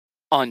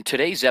On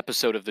today's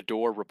episode of The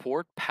Door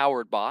Report,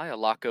 powered by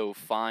Alaco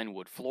Fine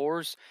Wood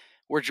Floors,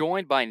 we're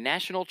joined by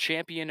national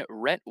champion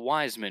Rhett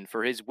Wiseman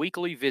for his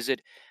weekly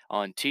visit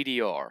on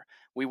TDR.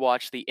 We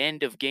watched the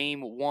end of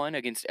Game 1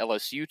 against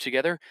LSU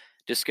together,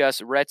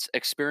 discuss Rhett's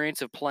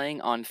experience of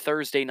playing on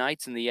Thursday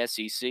nights in the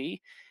SEC,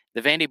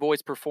 the Vandy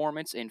Boys'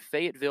 performance in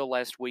Fayetteville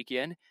last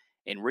weekend,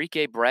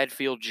 Enrique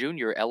Bradfield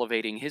Jr.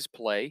 elevating his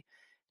play,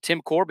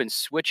 Tim Corbin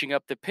switching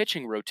up the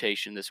pitching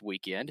rotation this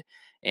weekend,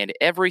 and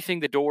everything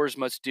the Doors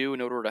must do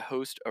in order to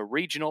host a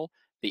regional,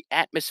 the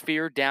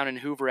atmosphere down in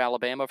Hoover,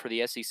 Alabama for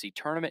the SEC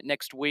tournament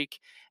next week,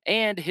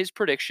 and his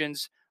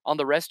predictions on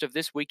the rest of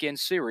this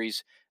weekend's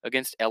series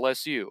against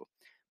LSU.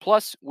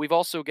 Plus, we've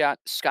also got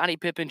Scottie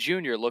Pippen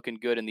Jr. looking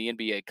good in the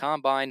NBA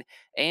Combine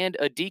and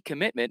a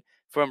decommitment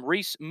from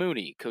Reese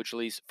Mooney, Coach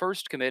Lee's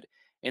first commit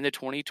in the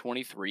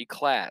 2023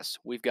 class.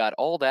 We've got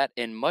all that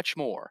and much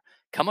more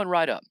coming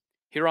right up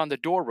here on the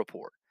Door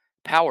Report,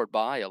 powered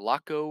by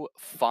Alaco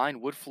Fine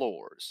Wood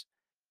Floors.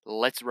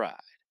 Let's ride.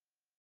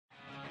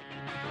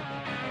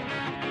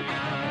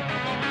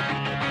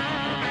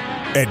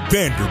 At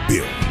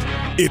Vanderbilt,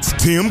 it's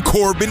Tim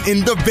Corbin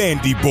and the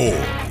Vandy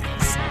Boys,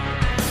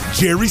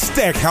 Jerry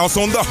Stackhouse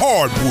on the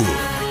hardwood,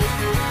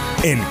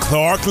 and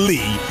Clark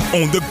Lee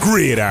on the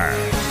gridiron.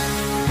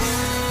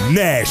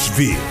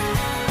 Nashville,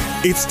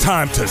 it's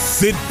time to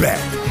sit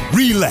back,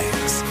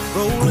 relax,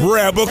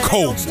 grab a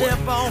cold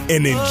one,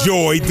 and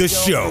enjoy the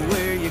show.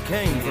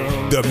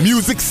 The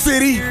Music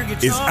City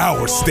is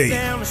our state,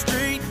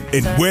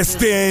 and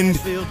West End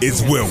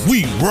is where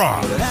we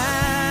rock.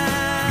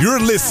 You're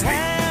listening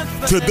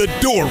to The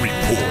Door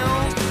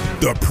Report,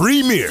 the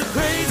premier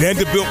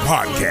Vanderbilt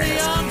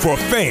podcast for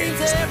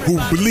fans who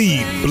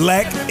bleed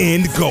black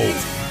and gold.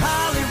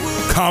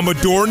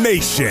 Commodore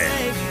Nation,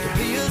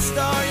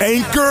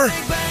 anchor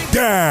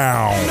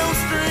down.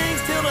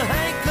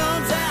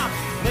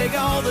 Make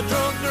all the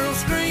drunk girls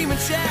scream and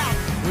shout.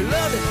 We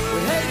love it, we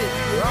hate it,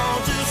 we're all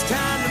just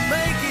trying to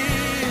make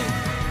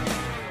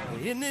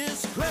it in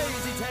this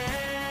crazy town.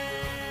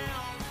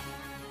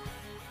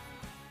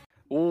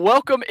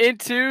 Welcome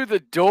into the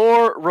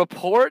Door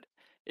Report.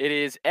 It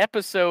is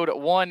episode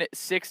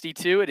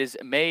 162. It is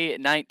May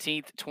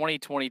 19th,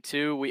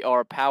 2022. We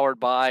are powered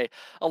by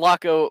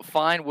Alaco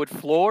Fine Wood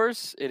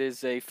Floors. It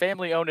is a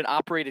family-owned and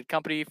operated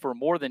company for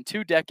more than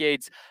 2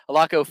 decades.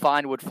 Alaco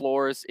Fine Wood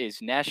Floors is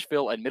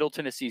Nashville and Middle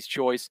Tennessee's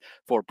choice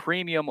for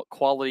premium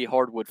quality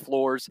hardwood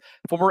floors.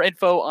 For more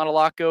info on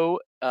Alaco,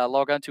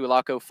 log on to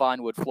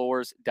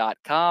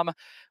alacofinewoodfloors.com.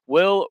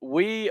 Will,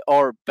 we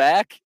are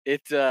back.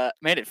 It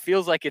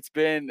feels like it's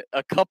been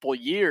a couple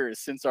years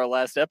since our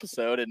last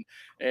episode,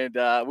 and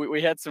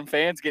we had some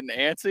fans getting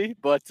antsy,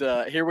 but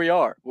here we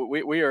are.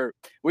 We are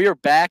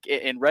back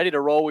and ready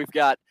to roll. We've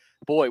got,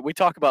 boy, we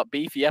talk about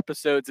beefy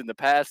episodes in the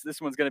past. This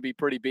one's going to be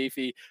pretty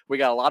beefy. We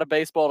got a lot of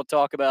baseball to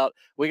talk about.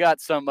 We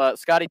got some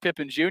Scottie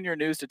Pippen Jr.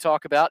 news to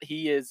talk about.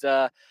 He's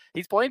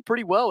playing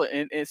pretty well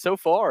in so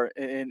far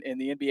in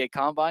the NBA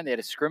Combine. They had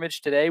a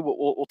scrimmage today.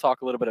 We'll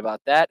talk a little bit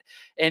about that,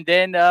 and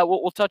then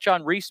we'll touch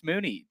on Reese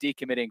Mooney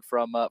decommitting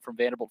from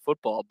Vanderbilt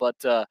football.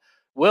 But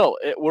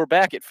we're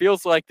back. It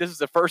feels like this is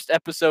the first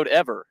episode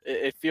ever.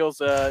 It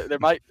feels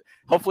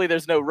hopefully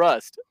there's no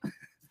rust.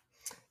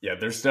 Yeah,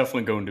 there's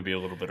definitely going to be a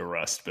little bit of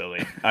rust,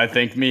 Billy. I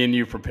think me and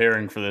you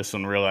preparing for this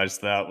one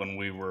realized that when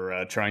we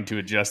were trying to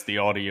adjust the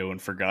audio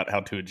and forgot how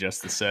to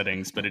adjust the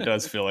settings. But it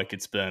does feel like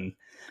it's been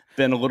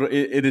a little.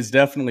 It has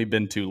definitely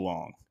been too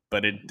long,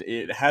 but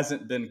it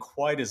hasn't been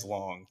quite as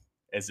long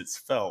as it's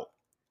felt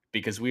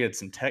because we had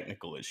some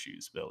technical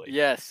issues, Billy.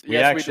 Yes, we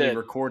did.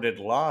 recorded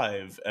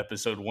live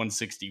episode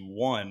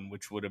 161,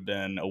 which would have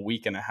been a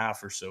week and a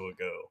half or so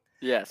ago.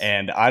 Yes,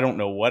 and I don't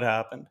know what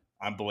happened.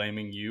 I'm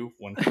blaming you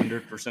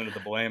 100% of the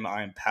blame.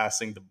 I am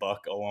passing the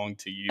buck along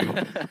to you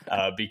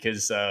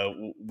because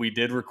we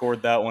did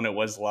record that one. It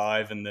was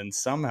live, and then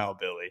somehow,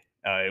 Billy,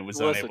 it was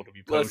unable to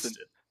be posted.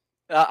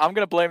 I'm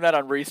going to blame that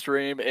on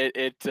Restream.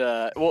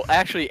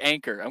 Actually,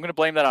 Anchor. I'm going to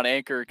blame that on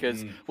Anchor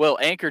because,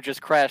 Anchor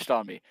just crashed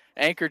on me.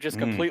 Anchor just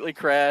completely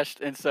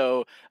crashed, and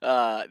so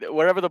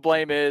whatever the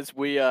blame is,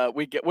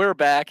 we're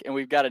back, and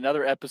we've got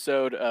another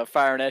episode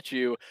firing at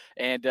you.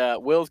 And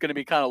Will's going to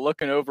be kind of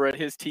looking over at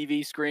his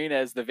TV screen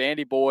as the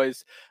Vandy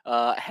Boys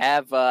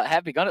have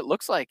begun. It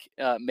looks like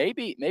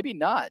maybe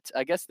not.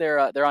 I guess they're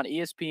on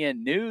ESPN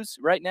News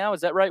right now.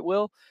 Is that right,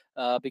 Will?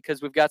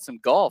 Because we've got some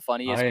golf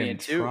on ESPN2. I am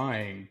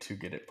trying to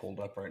get it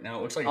pulled up right now.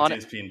 It looks like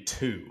it's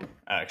ESPN2,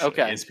 actually.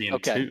 Okay.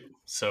 ESPN2.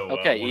 So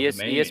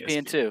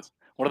ESPN2.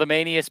 One of the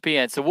main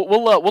ESPN. So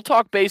we'll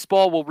talk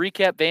baseball. We'll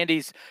recap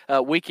Vandy's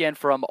weekend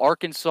from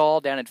Arkansas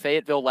down in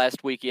Fayetteville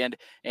last weekend,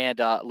 and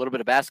a little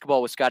bit of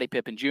basketball with Scottie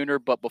Pippen Jr.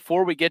 But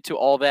before we get to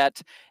all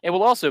that, and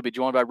we'll also be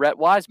joined by Rhett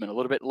Wiseman a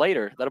little bit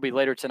later. That'll be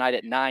later tonight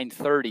at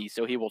 9:30,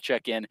 so he will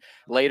check in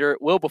later.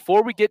 Will,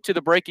 before we get to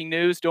the breaking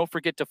news, don't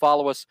forget to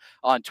follow us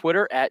on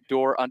Twitter at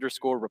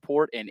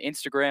 @door_report and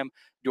Instagram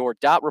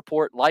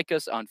Door.report. Like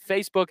us on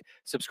Facebook.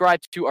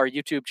 Subscribe to our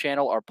YouTube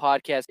channel. Our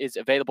podcast is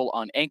available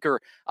on Anchor,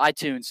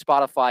 iTunes,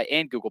 Spotify,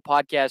 and Google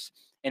Podcasts.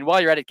 And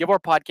while you're at it, give our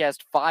podcast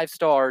 5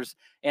 stars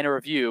and a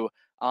review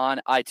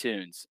on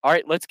iTunes. All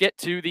right, let's get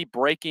to the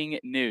breaking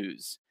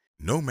news.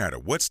 No matter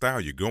what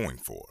style you're going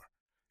for,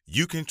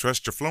 you can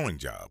trust your flooring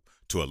job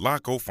to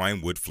Alaco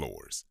Fine Wood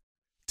Floors.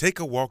 Take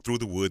a walk through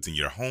the woods in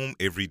your home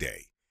every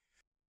day.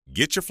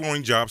 Get your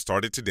flooring job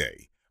started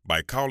today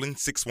by calling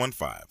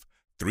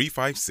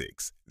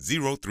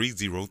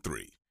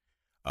 615-356-0303.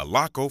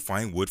 Alaco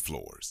Fine Wood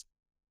Floors.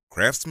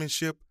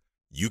 Craftsmanship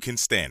you can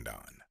stand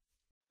on.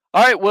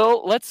 All right,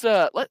 well, let's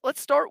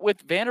start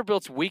with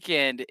Vanderbilt's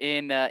weekend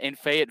in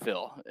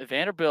Fayetteville.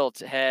 Vanderbilt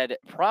had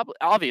probably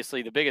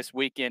obviously the biggest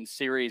weekend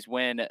series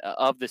win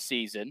of the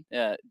season,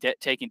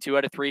 taking 2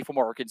 out of 3 from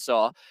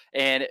Arkansas.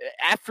 And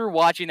after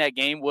watching that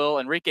game, Will,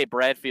 Enrique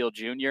Bradfield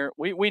Jr.,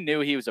 we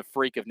knew he was a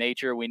freak of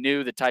nature. We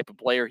knew the type of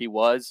player he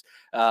was,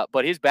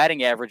 but his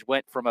batting average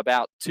went from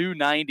about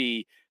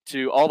 290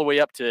 to all the way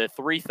up to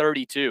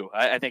 332,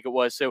 I think it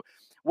was. So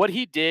what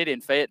he did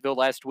in Fayetteville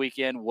last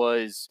weekend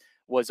was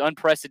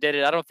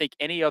unprecedented. I don't think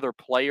any other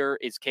player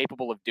is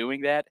capable of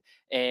doing that.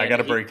 And I got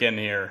to break in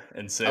here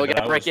and say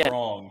that I was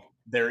wrong.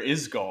 There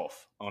is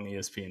golf on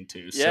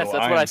ESPN2. Yes, so that's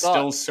what I'm I thought.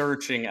 Still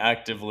searching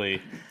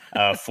actively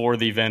for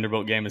the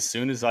Vanderbilt game. As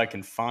soon as I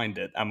can find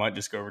it, I might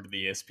just go over to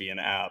the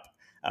ESPN app.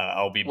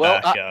 I'll be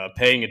back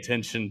paying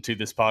attention to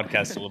this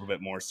podcast a little bit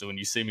more. So when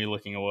you see me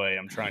looking away,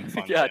 I'm trying to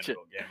find the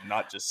Vanderbilt game,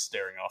 not just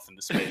staring off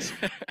into space.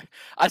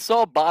 I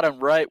saw bottom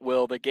right,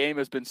 Will, the game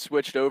has been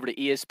switched over to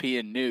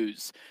ESPN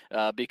News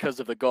because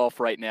of the golf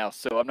right now.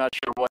 So I'm not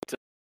sure what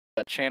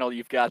channel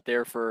you've got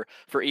there for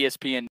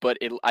ESPN, but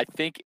I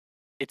think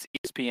it's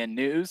ESPN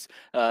News.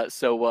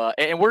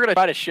 And we're going to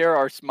try to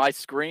share my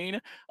screen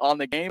on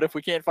the game. But if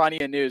we can't find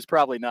ESPN News,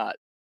 probably not.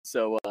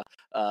 So,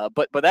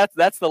 but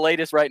that's the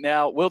latest right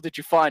now. Will, did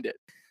you find it?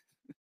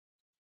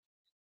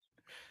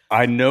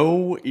 I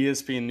know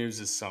ESPN News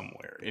is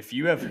somewhere. If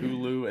you have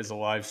Hulu as a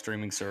live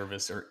streaming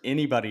service or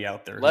anybody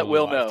out there, let Hulu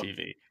Will Live know.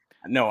 TV.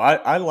 No,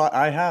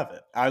 I have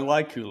it. I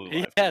like Hulu He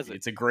Live has TV. it.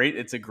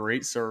 It's a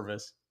great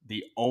service.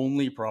 The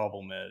only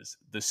problem is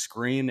the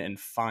screen and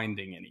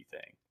finding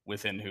anything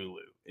within Hulu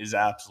is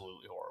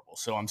absolutely horrible.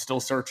 So I'm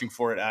still searching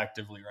for it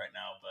actively right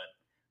now, but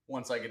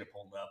once I get it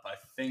pulled up, I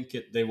think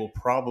they will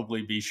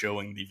probably be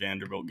showing the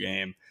Vanderbilt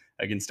game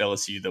against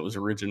LSU that was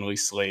originally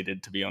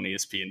slated to be on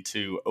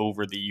ESPN2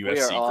 over the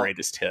UFC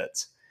Greatest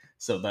Hits.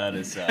 So that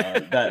is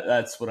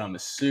that's what I'm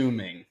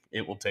assuming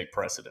it will take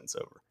precedence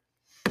over.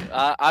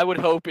 I would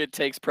hope it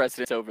takes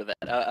precedence over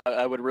that.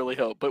 I would really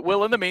hope. But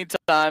Will, in the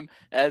meantime,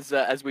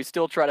 as we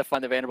still try to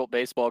find the Vanderbilt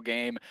baseball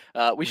game,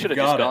 we should have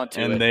just gone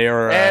to it. And they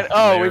are.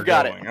 We've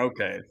got it.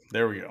 Okay,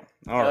 there we go.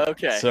 All right.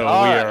 Okay. So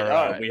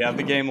we have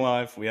the game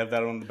live. We have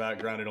that on the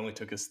background. It only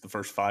took us the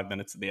first 5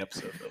 minutes of the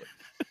episode, really.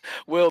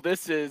 Will,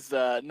 this is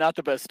not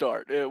the best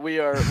start. We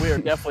are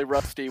definitely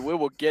rusty. We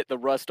will get the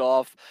rust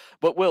off.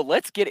 But Will,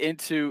 let's get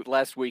into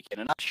last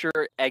weekend. I'm not sure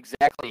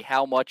exactly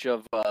how much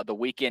of the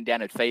weekend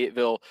down at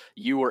Fayetteville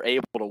you were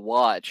able to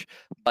watch,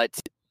 but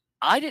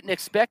I didn't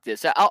expect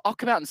this. I'll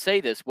come out and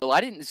say this. Well, I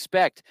didn't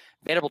expect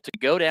Vanderbilt to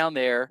go down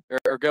there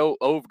or go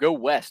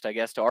west, I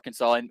guess, to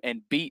Arkansas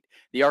and beat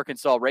the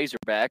Arkansas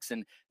Razorbacks.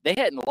 And they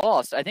hadn't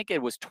lost. I think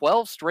it was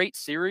 12 straight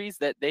series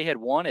that they had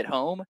won at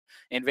home,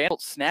 and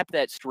Vanderbilt snapped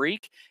that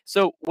streak.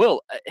 So, Will,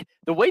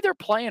 the way they're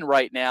playing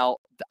right now,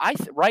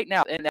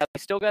 and they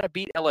still got to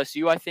beat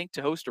LSU, I think,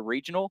 to host a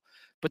regional.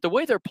 But the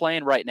way they're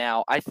playing right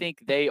now, I think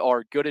they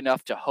are good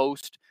enough to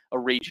host a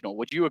regional.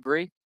 Would you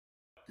agree?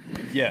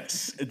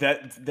 Yes,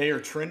 that they are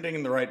trending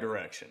in the right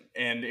direction.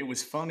 And it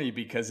was funny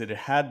because it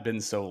had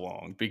been so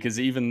long, because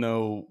even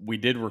though we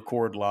did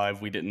record live,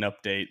 we didn't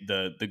update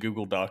the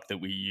Google Doc that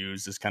we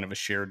use as kind of a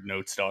shared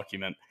notes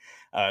document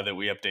that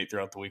we update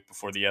throughout the week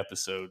before the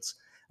episodes.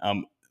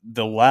 One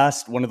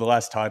of the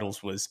last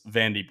titles was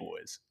Vandy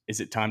Boys. Is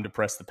it time to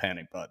press the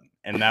panic button?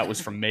 And that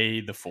was from May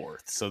the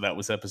 4th. So that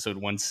was episode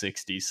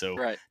 160. So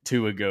right.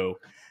 2 ago.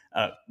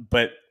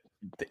 But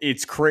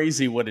it's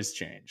crazy what has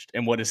changed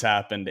and what has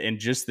happened. And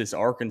just this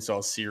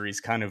Arkansas series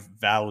kind of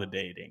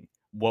validating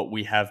what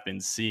we have been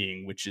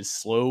seeing, which is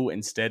slow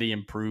and steady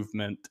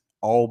improvement,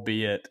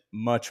 albeit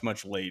much,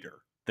 much later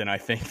than I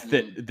think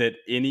that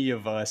any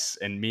of us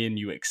and me and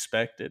you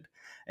expected,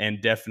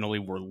 and definitely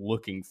were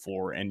looking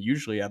for. And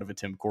usually out of a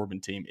Tim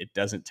Corbin team, it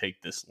doesn't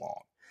take this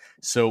long.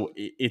 So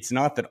it's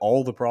not that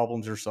all the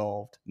problems are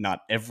solved.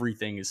 Not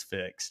everything is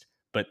fixed,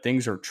 but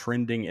things are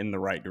trending in the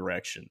right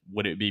direction.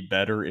 Would it be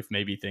better if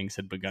maybe things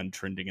had begun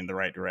trending in the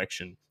right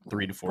direction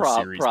 3 to 4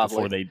 series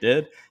before they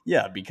did?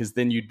 Yeah, because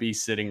then you'd be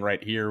sitting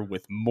right here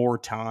with more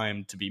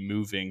time to be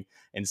moving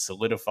and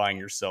solidifying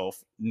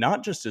yourself,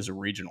 not just as a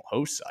regional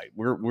host site.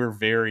 We're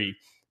very,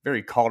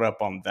 very caught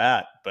up on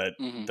that, but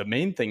the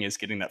main thing is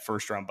getting that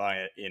first round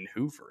bye in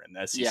Hoover in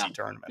the SEC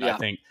tournament. I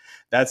think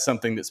that's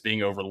something that's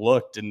being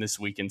overlooked in this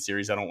weekend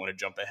series. I don't want to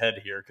jump ahead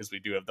here because we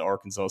do have the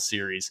Arkansas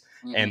series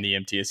and the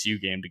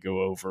MTSU game to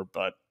go over,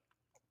 but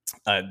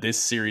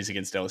this series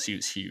against LSU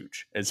is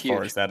huge as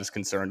far as that is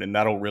concerned, and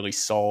that'll really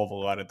solve a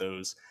lot of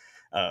those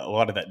a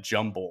lot of that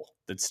jumble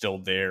that's still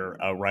there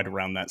right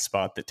around that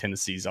spot that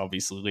Tennessee's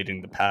obviously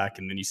leading the pack.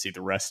 And then you see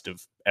the rest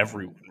of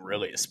everyone,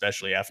 really,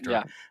 especially after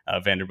Yeah.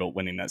 Vanderbilt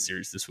winning that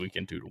series this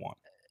weekend 2-1.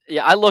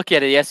 Yeah, I look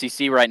at the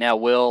SEC right now,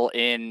 Will,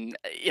 in,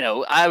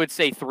 I would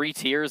say 3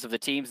 tiers of the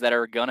teams that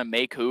are going to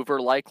make Hoover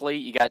likely.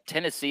 You got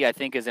Tennessee, I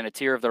think, is in a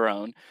tier of their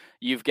own.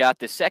 You've got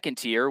the second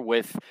tier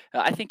with,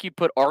 I think you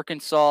put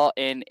Arkansas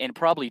and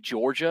probably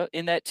Georgia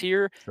in that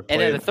tier. The And then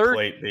play the at the third,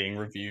 plate being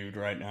reviewed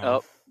right now.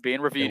 oh, being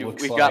It reviewed.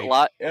 looks We've got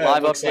like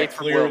live updates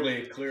from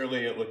Will.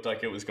 clearly it looked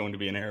like it was going to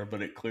be an error,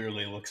 but it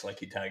clearly looks like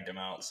he tagged him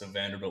out. So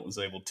Vanderbilt was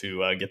able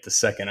to get the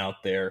second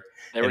out there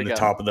There in we the go.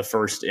 top of the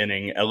first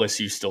inning.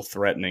 LSU still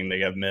threatening. They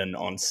have men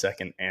on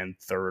second and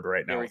third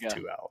right There now we with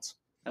go. 2 outs.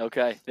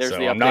 Okay, there's So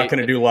the I'm not update.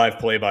 going to do live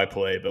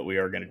play-by-play, but we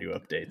are going to do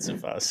updates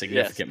of Yes.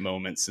 significant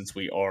moments since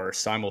we are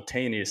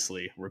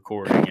simultaneously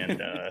recording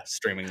and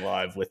streaming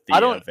live with I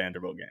the don't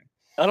Vanderbilt game.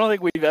 I don't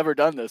think we've ever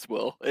done this,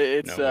 Will.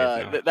 It's No, we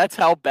have not. that's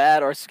how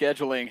bad our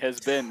scheduling has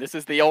been. This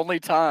is the only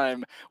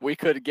time we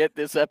could get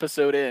this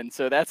episode in.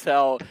 So that's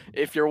how.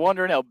 If you're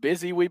wondering how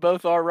busy we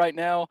both are right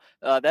now,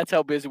 that's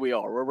how busy we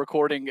are. We're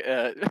recording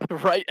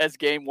right as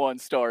Game 1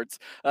 starts.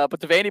 But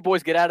the Vandy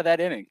boys get out of that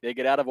inning. They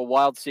get out of a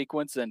wild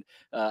sequence, and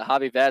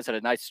Javi Vaz had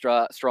a nice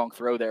strong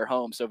throw there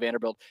home. So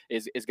Vanderbilt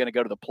is going to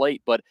go to the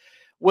plate, but.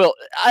 Well,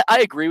 I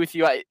agree with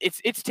you.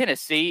 It's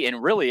Tennessee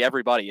and really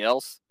everybody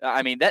else.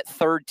 I mean, that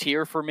third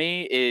tier for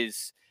me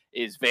is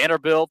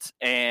Vanderbilt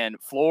and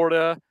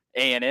Florida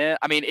A&M.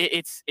 I mean,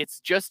 it's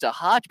just a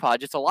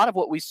hodgepodge. It's a lot of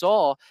what we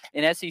saw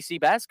in SEC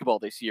basketball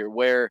this year,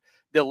 where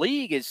the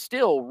league is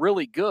still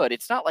really good.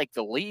 It's not like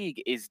the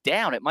league is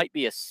down. It might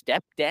be a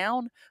step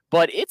down,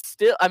 but it's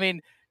still. I mean,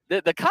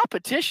 the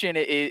competition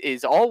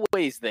is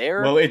always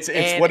there. Well, it's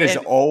and, what is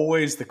and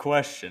always the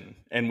question,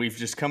 and we've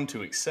just come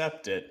to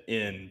accept it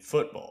in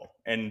football,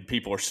 and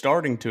people are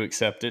starting to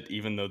accept it,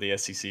 even though the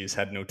SEC has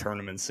had no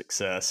tournament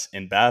success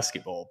in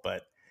basketball.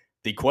 But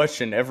the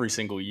question every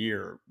single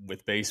year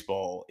with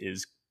baseball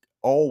is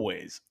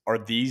always: are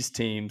these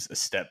teams a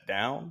step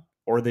down,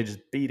 or are they just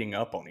beating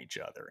up on each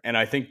other? And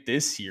I think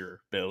this year,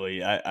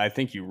 Billy, I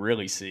think you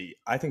really see.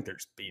 I think they're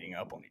just beating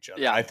up on each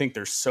other. Yeah. I think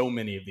there's so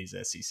many of these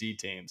SEC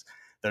teams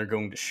that are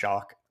going to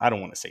shock. I don't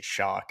want to say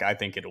shock. I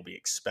think it'll be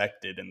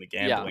expected in the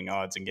gambling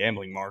odds and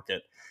gambling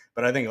market.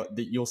 But I think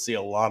that you'll see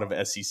a lot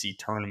of SEC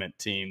tournament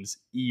teams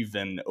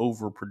even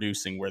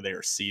overproducing where they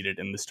are seated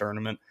in this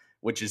tournament,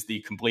 which is the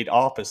complete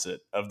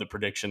opposite of the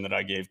prediction that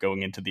I gave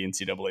going into the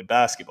NCAA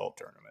basketball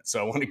tournament. So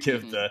I want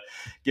to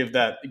give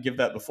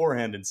that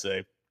beforehand and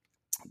say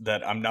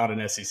that I'm not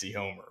an SEC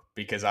homer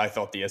because I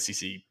thought the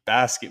SEC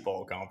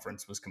basketball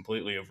conference was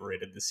completely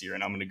overrated this year.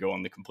 And I'm going to go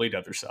on the complete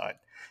other side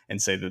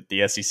and say that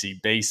the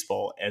SEC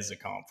baseball as a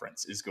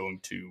conference is going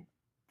to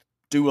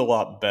do a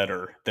lot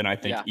better than I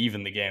think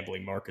even the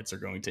gambling markets are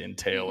going to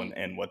entail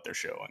and what they're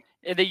showing.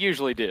 They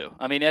usually do.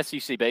 I mean,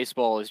 SEC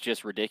baseball is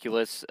just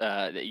ridiculous.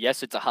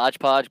 Yes, it's a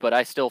hodgepodge, but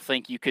I still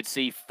think you could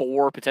see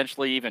 4,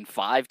 potentially even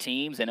 5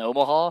 teams in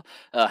Omaha,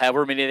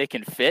 however many they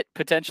can fit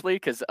potentially,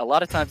 because a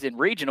lot of times in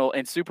regional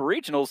and super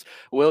regionals,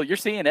 well, you're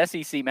seeing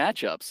SEC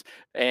matchups,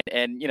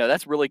 and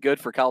that's really good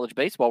for college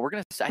baseball.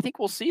 I think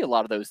we'll see a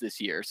lot of those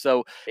this year,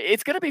 so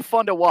it's gonna be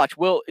fun to watch.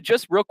 Well,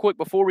 just real quick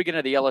before we get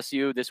into the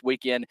LSU this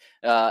weekend,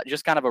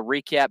 just kind of a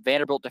recap: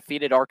 Vanderbilt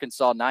defeated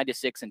Arkansas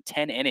 9-6 in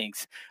 10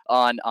 innings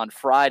on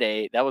Friday.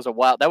 That was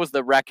that was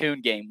the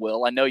Raccoon game,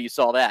 Will. I know you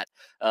saw that.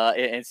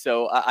 And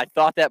so I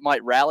thought that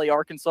might rally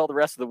Arkansas the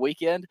rest of the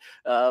weekend.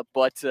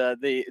 But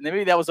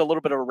maybe that was a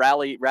little bit of a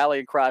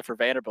rallying cry for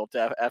Vanderbilt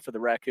after the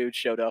Raccoons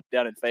showed up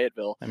down in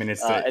Fayetteville. I mean,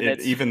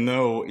 even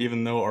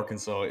though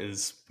Arkansas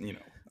is,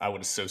 I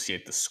would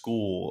associate the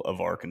school of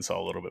Arkansas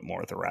a little bit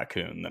more with a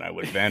raccoon than I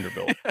would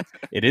Vanderbilt.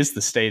 It is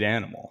the state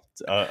animal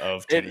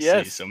of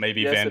Tennessee. So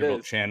maybe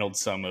Vanderbilt channeled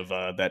some of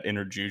that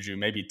inner juju.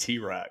 Maybe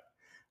T-Rack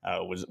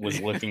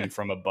was looking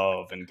from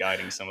above and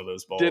guiding some of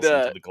those balls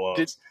into the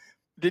gloves.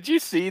 Did you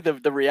see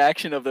the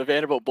reaction of the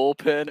Vanderbilt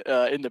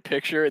bullpen in the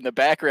picture? In the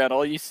background,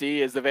 all you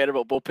see is the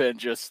Vanderbilt bullpen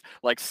just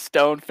like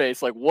stone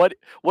face, like what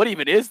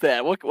even is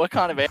that? What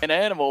kind of an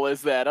animal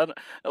is that?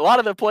 A lot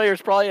of the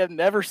players probably have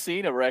never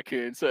seen a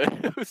raccoon, so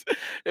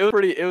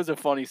it was a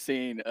funny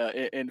scene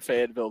in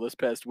Fayetteville this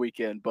past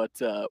weekend. But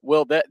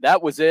Will,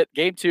 that was it.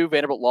 Game 2,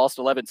 Vanderbilt lost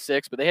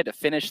 11-6, but they had to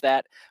finish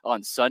that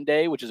on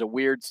Sunday, which is a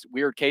weird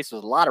case. There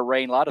was a lot of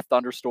rain, a lot of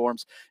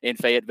thunderstorms in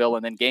Fayetteville,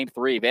 and then Game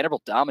 3,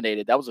 Vanderbilt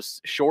dominated. That was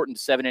a shortened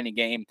 7-inning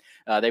game.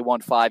 They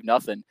won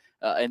 5-0,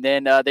 and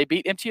then they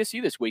beat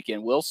MTSU this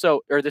weekend. Will,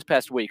 this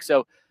past week.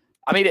 So,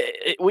 I mean,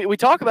 we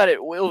talk about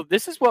it. Will,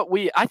 this is what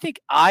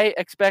I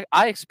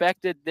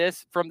expected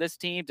this from this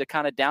team to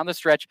kind of down the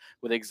stretch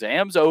with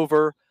exams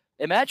over.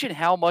 Imagine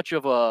how much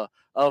of a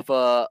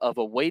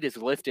weight is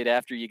lifted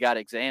after you got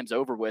exams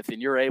over with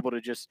and you're able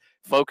to just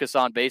focus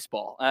on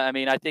baseball. I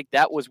mean, I think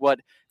that was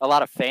what a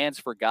lot of fans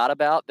forgot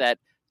about. That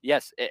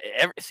yes,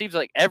 it seems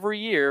like every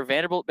year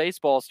Vanderbilt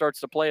baseball starts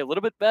to play a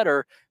little bit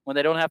better when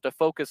they don't have to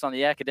focus on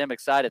the academic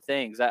side of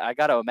things. I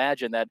got to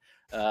imagine that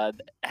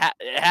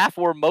half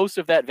or most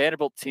of that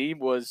Vanderbilt team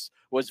was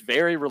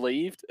very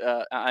relieved.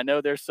 I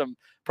know there's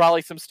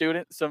probably some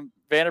students, some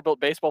Vanderbilt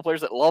baseball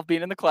players that love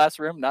being in the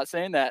classroom. Not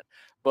saying that,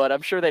 but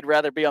I'm sure they'd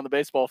rather be on the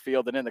baseball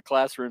field than in the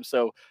classroom.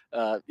 So,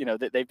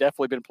 they've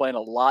definitely been playing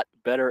a lot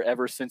better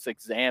ever since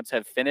exams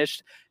have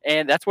finished,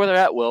 and that's where they're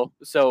at, Will.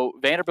 So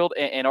Vanderbilt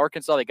and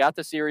Arkansas, they got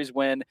the series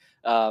win.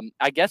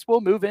 I guess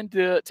we'll move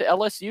into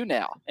LSU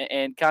now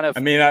and kind of.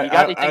 I mean, You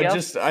got anything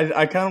else?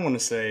 I kind of want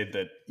to say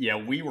that, yeah,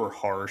 we were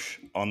harsh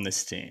on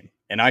this team,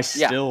 and I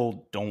Yeah.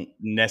 still don't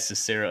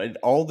necessarily.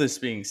 All this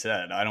being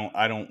said, I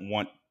don't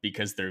want,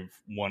 because they've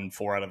won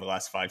 4 out of the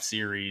last 5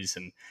 series,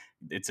 and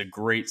it's a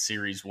great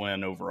series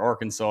win over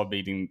Arkansas,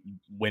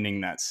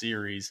 winning that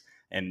series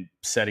and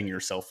setting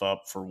yourself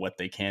up for what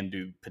they can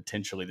do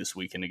potentially this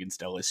weekend against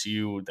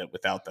LSU. That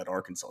without that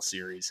Arkansas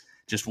series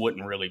just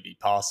wouldn't really be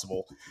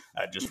possible,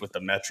 just with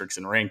the metrics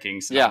and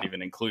rankings, not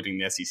even including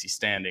the SEC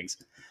standings.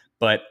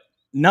 But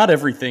not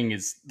everything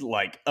is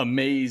like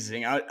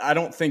amazing. I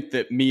don't think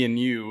that me and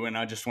you, and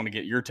I just want to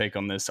get your take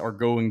on this, are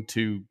going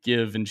to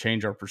give and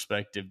change our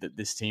perspective that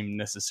this team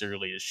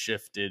necessarily is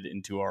shifted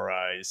into our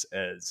eyes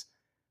as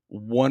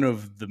one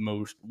of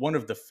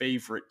the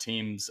favorite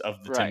teams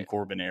of the Tim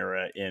Corbin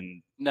era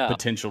in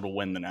potential to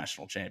win the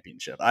national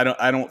championship.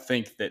 I don't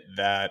think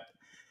that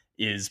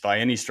is by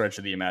any stretch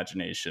of the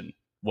imagination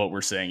what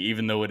we're saying,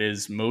 even though it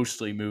is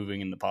mostly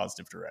moving in the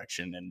positive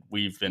direction. And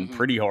we've been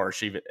pretty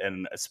harsh, even,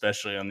 and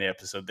especially on the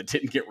episode that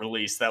didn't get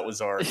released. That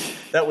was our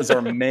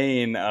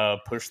main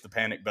push the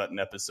panic button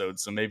episode.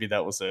 So maybe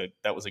that was a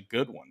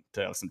good one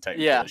to have some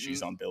technical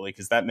issues on, Billy,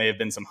 because that may have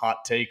been some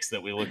hot takes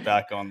that we look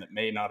back on that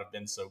may not have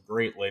been so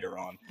great later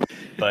on.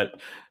 But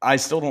I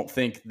still don't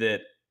think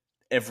that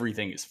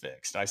everything is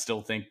fixed. I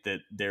still think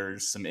that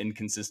there's some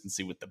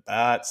inconsistency with the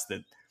bats,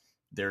 that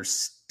there's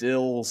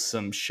still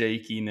some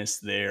shakiness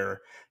there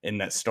in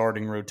that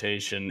starting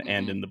rotation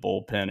and in the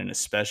bullpen, and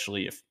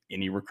especially if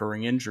any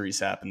recurring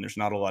injuries happen, there's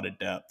not a lot of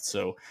depth.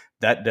 So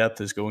that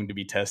depth is going to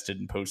be tested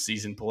in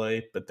postseason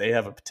play, but they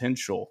have a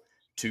potential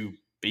to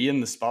be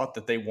in the spot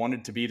that they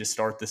wanted to be to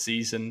start the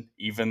season,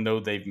 even though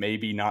they've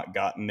maybe not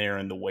gotten there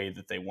in the way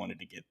that they wanted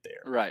to get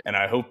there. Right. And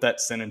I hope that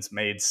sentence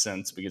made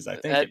sense, because I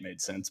think it made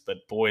sense,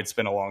 but boy, it's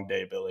been a long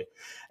day, Billy.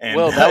 And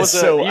well, that was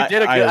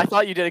I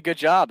thought you did a good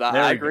job.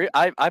 I agree.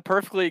 I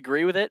perfectly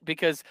agree with it,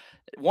 because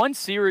one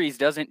series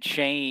doesn't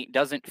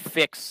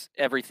fix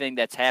everything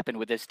that's happened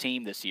with this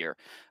team this year.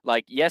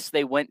 Like, yes,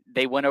 they went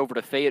over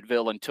to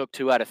Fayetteville and took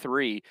 2 out of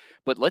 3,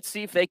 but let's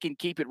see if they can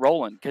keep it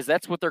rolling, because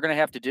that's what they're going to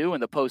have to do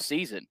in the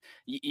postseason.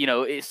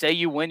 Say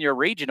you win your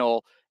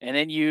regional, and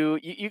then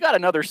you got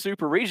another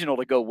super regional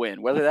to go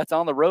win, whether that's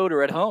on the road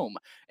or at home.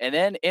 And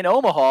then in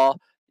Omaha,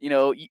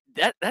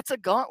 that's a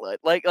gauntlet.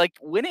 Like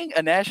winning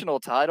a national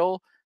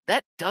title,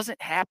 that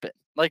doesn't happen.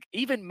 Like,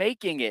 even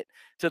making it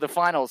to the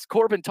finals,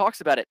 Corbin talks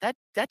about it.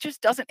 That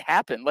just doesn't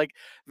happen. Like,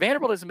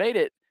 Vanderbilt has made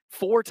it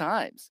 4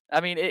 times. I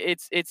mean,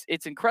 it's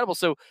incredible.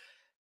 So,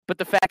 but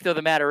the fact of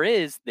the matter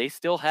is, they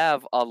still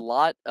have a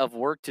lot of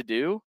work to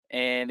do,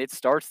 and it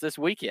starts this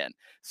weekend.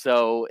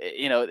 So,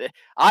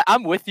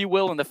 I'm with you,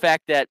 Will, in the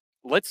fact that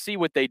let's see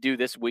what they do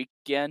this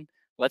weekend.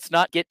 Let's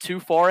not get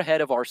too far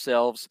ahead of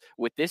ourselves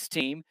with this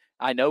team.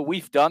 I know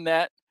we've done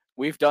that.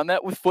 We've done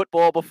that with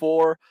football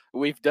before.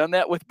 We've done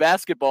that with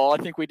basketball. I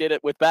think we did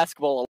it with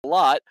basketball a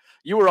lot.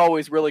 You were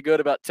always really good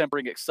about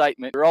tempering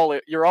excitement.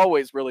 You're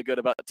always really good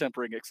about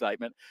tempering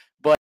excitement.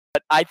 But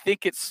I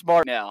think it's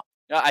smart now.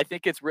 I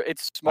think it's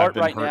smart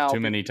right now. I've been hurt too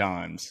many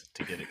times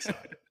to get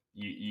excited.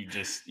 You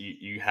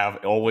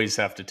always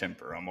have to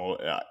temper.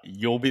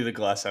 You'll be the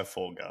glass half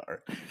full guy,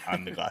 or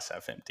I'm the glass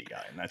half empty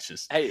guy, and that's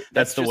just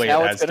that's the way it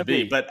has to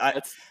be. But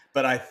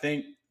I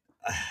think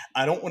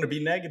I don't want to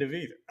be negative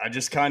either. I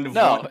just kind of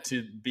want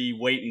to be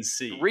wait and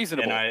see.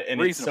 Reasonable.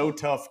 It's so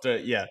tough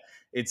to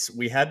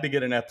we had to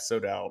get an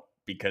episode out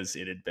because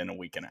it had been a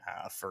week and a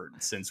half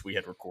since we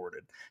had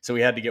recorded. So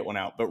we had to get one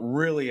out. But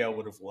really, I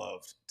would have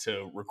loved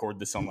to record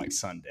this on like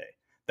Sunday.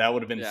 That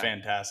would have been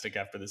fantastic.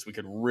 After this, we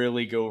could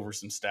really go over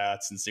some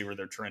stats and see where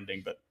they're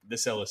trending. But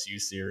this LSU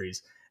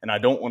series, and I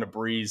don't want to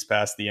breeze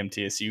past the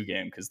MTSU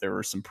game, because there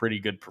were some pretty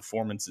good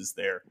performances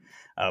there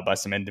by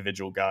some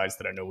individual guys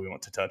that I know we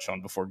want to touch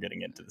on before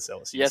getting into this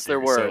LSU series. Yes, there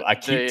were. So I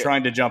keep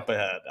trying to jump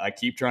ahead.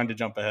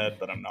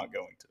 But I'm not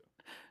going to.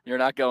 You're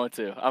not going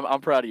to.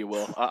 I'm proud of you,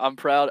 Will. I'm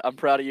proud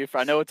of you.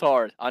 I know it's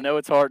hard. I know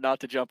it's hard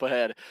not to jump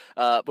ahead.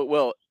 But,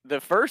 Will,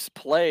 the first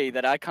play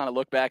that I kind of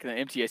look back in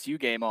the MTSU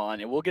game on,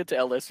 and we'll get to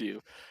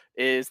LSU,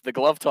 is the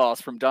glove toss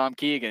from Dom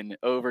Keegan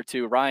over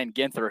to Ryan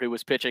Ginther, who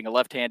was pitching a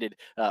left-handed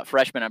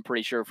freshman, I'm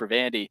pretty sure, for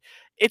Vandy.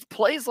 It's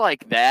plays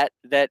like that,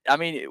 I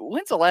mean,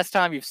 when's the last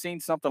time you've seen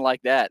something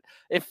like that?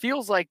 It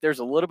feels like there's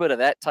a little bit of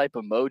that type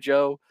of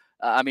mojo.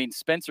 I mean,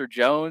 Spencer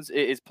Jones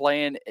is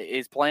playing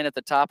at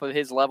the top of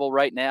his level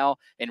right now.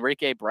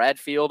 Enrique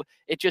Bradfield.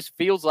 It just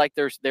feels like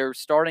they're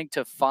starting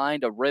to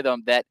find a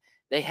rhythm that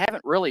they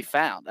haven't really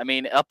found. I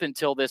mean, up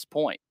until this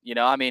point,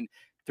 I mean,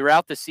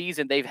 throughout the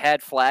season, they've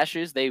had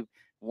flashes. They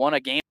won a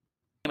game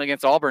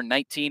against Auburn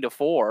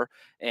 19-4,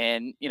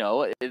 and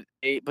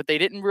but they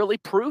didn't really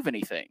prove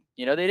anything.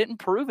 They didn't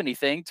prove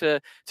anything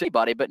to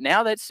anybody. But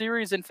now that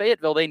series in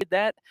Fayetteville, they did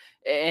that,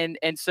 and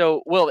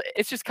so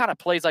it's just kind of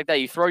plays like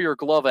that. You throw your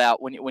glove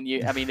out when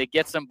you I mean, it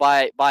gets them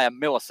by a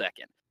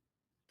millisecond.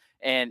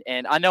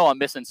 And I know I'm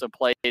missing some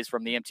plays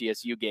from the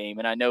MTSU game,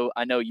 and I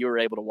know you were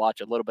able to watch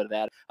a little bit of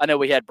that. I know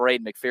we had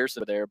Braden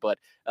McPherson there, but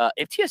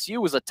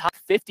MTSU was a top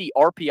 50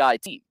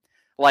 RPI team.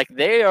 Like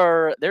they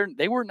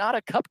were not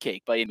a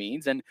cupcake by any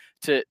means, and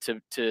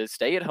to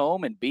stay at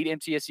home and beat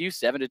MTSU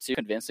 7-2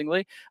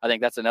 convincingly, I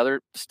think that's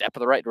another step in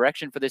the right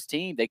direction for this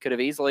team. They could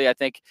have easily, I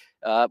think,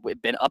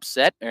 been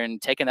upset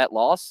and taken that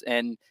loss,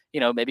 and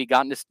maybe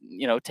gotten this,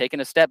 taken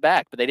a step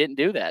back, but they didn't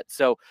do that.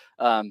 So,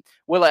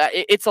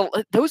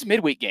 those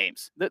midweek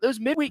games. Those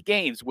midweek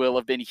games will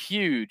have been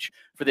huge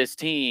for this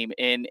team,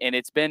 and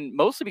it's been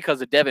mostly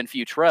because of Devin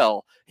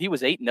Futrell. He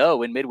was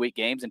 8-0 in midweek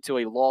games until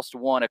he lost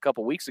one a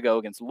couple weeks ago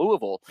against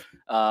Louisville.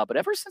 But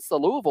ever since the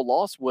Louisville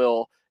loss,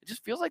 it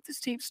just feels like this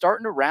team's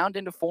starting to round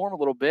into form a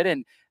little bit,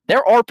 and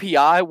their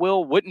RPI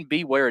wouldn't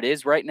be where it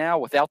is right now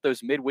without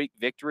those midweek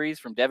victories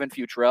from Devin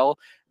Futrell.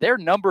 They're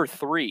number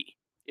 3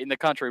 in the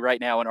country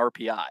right now in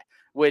RPI,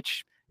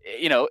 which,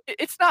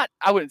 it's not,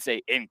 I wouldn't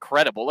say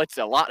incredible. It's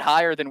a lot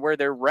higher than where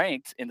they're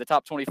ranked in the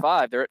top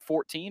 25. They're at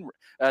 14.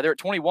 They're at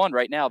 21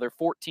 right now. They're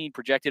 14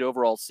 projected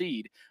overall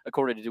seed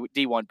according to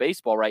D1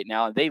 baseball right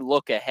now. And they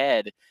look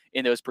ahead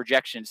in those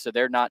projections. So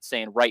they're not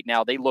saying right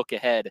now, they look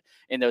ahead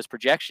in those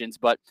projections.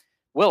 But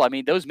I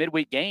mean, those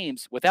midweek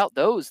games, without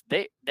those,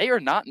 they are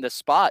not in the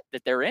spot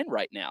that they're in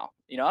right now.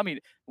 I mean,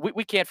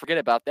 we can't forget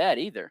about that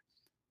either.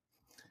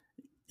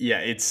 Yeah,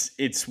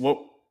 it's what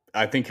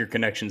I think your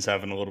connection's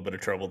having a little bit of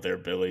trouble there,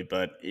 Billy,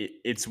 but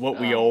it's what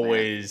we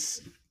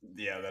always, man.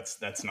 Yeah,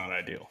 that's not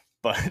ideal,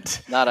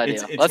 but not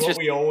ideal. It's what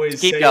we always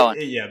keep say. Going.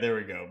 Yeah, there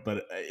we go.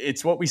 But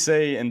it's what we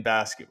say in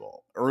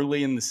basketball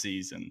early in the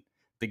season,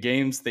 the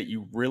games that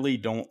you really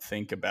don't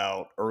think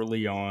about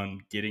early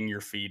on, getting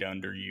your feet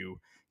under you,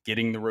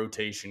 getting the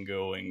rotation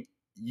going.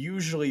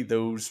 Usually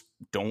those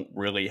don't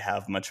really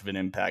have much of an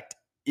impact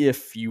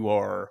if you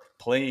are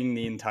playing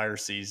the entire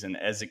season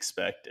as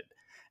expected,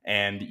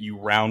 and you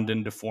round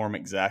into form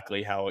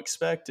exactly how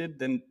expected,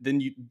 then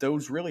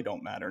those really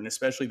don't matter. And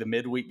especially the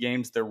midweek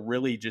games, they're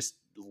really just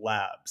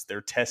labs. They're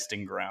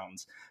testing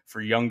grounds for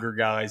younger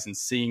guys and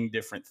seeing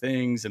different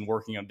things and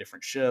working on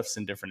different shifts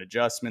and different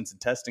adjustments and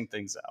testing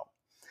things out.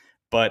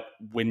 But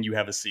when you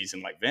have a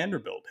season like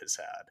Vanderbilt has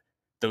had,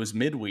 those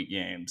midweek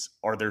games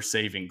are their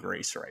saving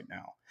grace right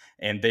now.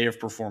 And they have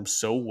performed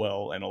so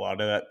well, and a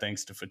lot of that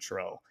thanks to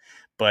Futrell.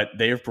 But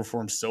they have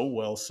performed so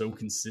well, so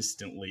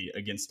consistently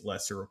against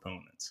lesser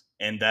opponents.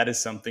 And that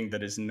is something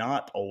that has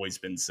not always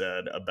been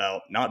said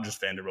about not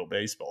just Vanderbilt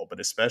baseball, but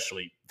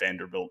especially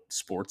Vanderbilt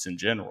sports in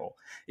general.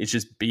 It's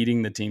just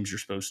beating the teams you're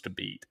supposed to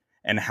beat.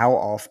 And how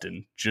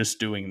often just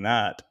doing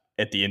that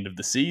at the end of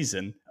the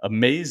season,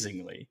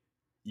 amazingly,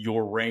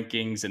 your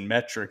rankings and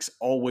metrics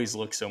always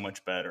look so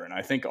much better. And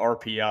I think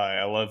RPI,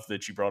 I love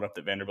that you brought up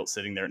that Vanderbilt's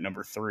sitting there at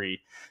number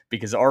 3,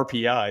 because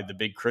RPI, the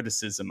big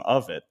criticism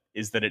of it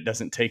is that it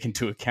doesn't take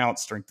into account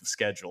strength of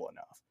schedule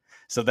enough.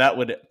 So that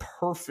would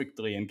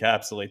perfectly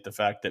encapsulate the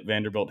fact that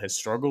Vanderbilt has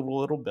struggled a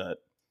little bit,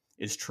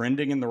 is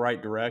trending in the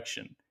right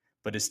direction,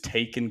 but has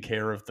taken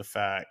care of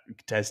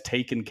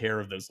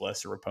those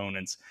lesser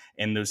opponents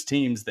and those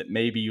teams that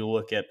maybe you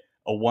look at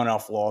a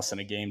one-off loss in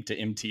a game to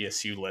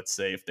MTSU, let's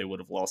say, if they would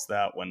have lost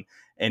that one,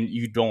 and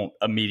you don't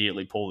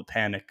immediately pull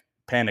the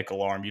panic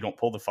alarm, you don't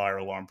pull the fire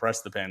alarm,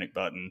 press the panic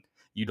button,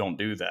 you don't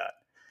do that.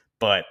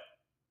 But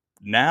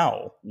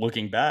now,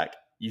 looking back,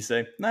 you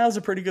say, that was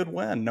a pretty good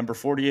win, number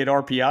 48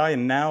 RPI,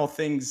 and now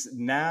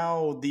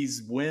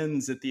these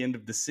wins at the end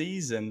of the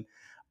season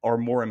are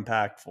more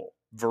impactful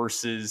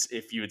versus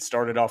if you had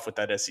started off with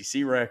that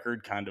SEC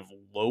record, kind of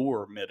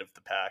lower mid of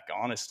the pack,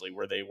 honestly,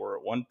 where they were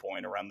at one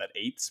point around that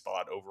 8th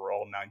spot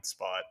overall, 9th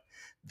spot,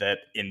 that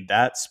in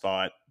that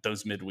spot,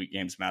 those midweek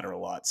games matter a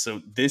lot.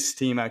 So this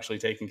team actually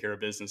taking care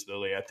of business,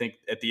 Billy. I think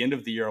at the end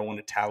of the year, I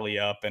want to tally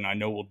up, and I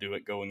know we'll do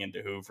it going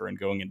into Hoover and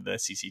going into the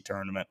SEC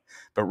tournament,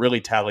 but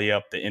really tally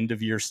up the end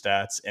of year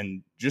stats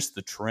and just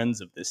the trends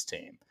of this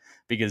team.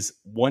 Because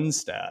one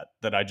stat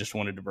that I just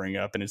wanted to bring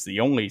up, and it's the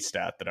only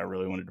stat that I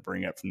really wanted to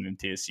bring up from the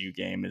MTSU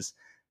game, is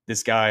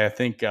this guy. I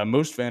think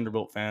most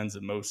Vanderbilt fans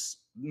and most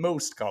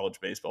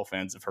college baseball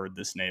fans have heard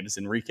this name, is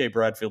Enrique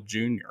Bradfield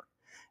Jr.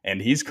 And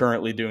he's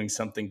currently doing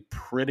something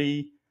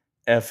pretty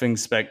effing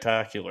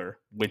spectacular,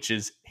 which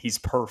is he's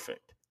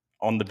perfect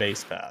on the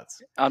base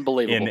paths.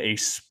 Unbelievable. In a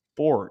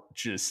sport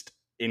just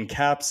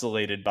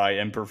encapsulated by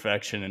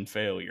imperfection and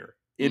failure.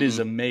 It is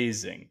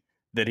amazing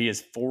that he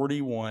is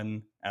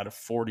 41 out of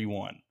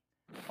 41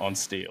 on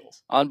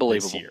steals.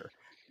 Unbelievable. This year.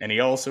 And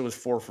he also was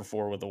 4 for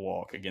 4 with a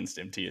walk against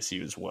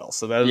MTSU as well.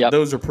 So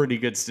those are pretty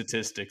good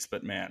statistics,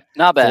 but man,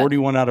 not bad.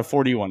 41 out of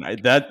 41.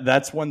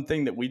 That's one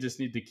thing that we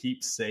just need to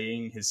keep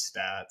saying his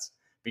stats,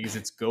 because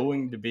it's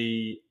going to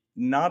be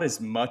not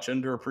as much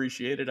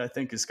underappreciated, I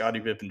think, as Scottie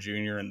Pippen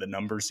Jr. and the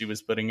numbers he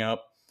was putting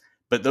up.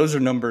 But those are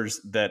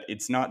numbers that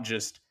it's not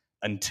just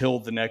until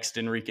the next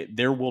Enrique.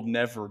 There will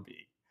never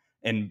be.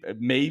 And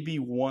maybe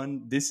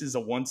this is a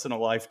once in a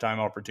lifetime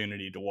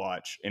opportunity to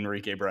watch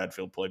Enrique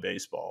Bradfield play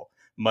baseball,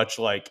 much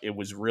like it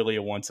was really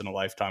a once in a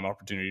lifetime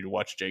opportunity to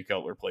watch Jay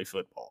Cutler play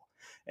football.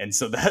 And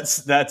so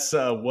that's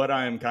what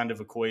I am kind of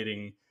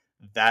equating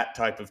that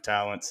type of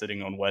talent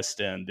sitting on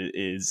West End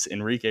is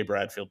Enrique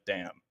Bradfield.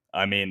 Damn.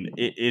 I mean,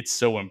 it's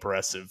so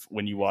impressive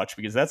when you watch,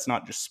 because that's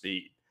not just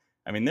speed.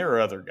 I mean, there are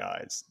other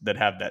guys that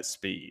have that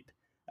speed.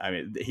 I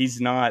mean,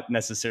 he's not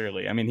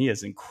necessarily. I mean, he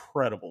has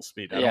incredible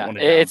speed. I don't want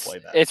to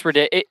downplay that. It's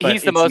ridiculous. But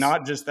He's the it's most.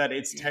 not just that.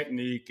 It's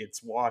technique.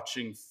 It's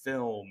watching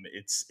film.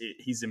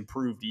 He's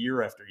improved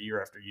year after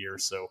year after year.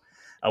 So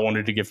I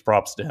wanted to give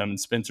props to him. And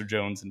Spencer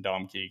Jones and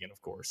Dom Keegan,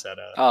 of course, had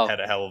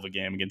a hell of a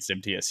game against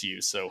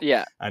MTSU. So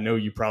yeah. I know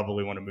you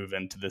probably want to move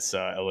into this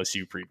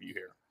LSU preview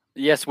here.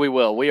 Yes, we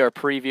will. We are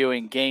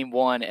previewing Game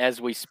 1 as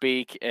we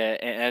speak,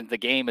 and the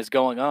game is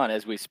going on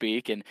as we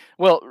speak. And,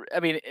 well, I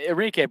mean,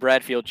 Enrique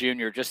Bradfield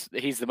Jr.,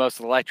 he's the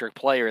most electric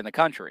player in the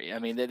country. I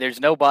mean,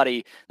 there's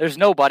nobody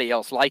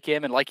else like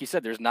him. And like you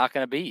said, there's not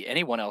going to be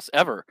anyone else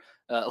ever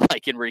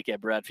like Enrique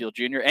Bradfield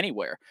Jr.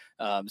 anywhere.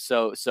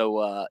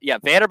 Yeah,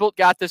 Vanderbilt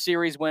got the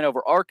series win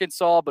over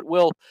Arkansas, but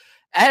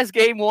as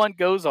Game 1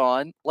 goes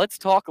on, let's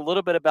talk a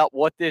little bit about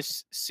what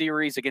this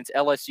series against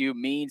LSU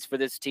means for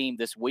this team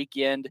this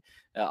weekend.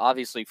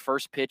 Obviously,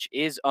 first pitch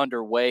is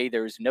underway.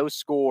 There's no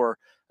score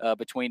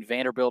between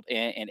Vanderbilt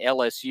and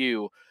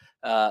LSU.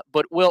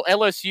 But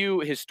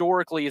LSU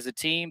historically is a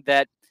team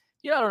that,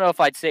 I don't know if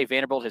I'd say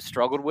Vanderbilt has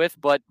struggled with,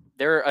 but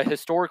they're a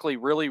historically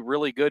really,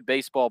 really good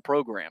baseball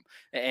program.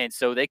 And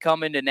so they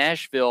come into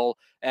Nashville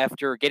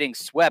after getting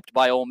swept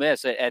by Ole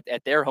Miss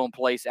at their home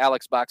place,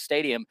 Alex Box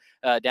Stadium,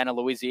 down in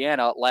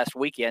Louisiana last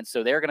weekend.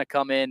 So they're going to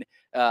come in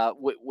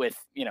with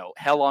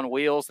hell on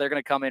wheels. They're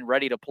going to come in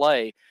ready to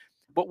play.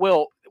 But,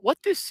 what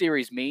this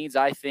series means,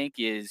 I think,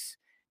 is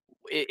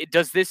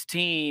does this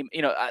team,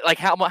 like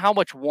how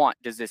much want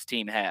does this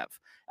team have?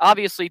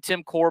 Obviously,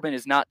 Tim Corbin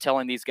is not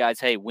telling these guys,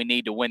 hey, we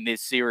need to win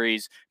this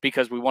series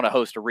because we want to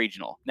host a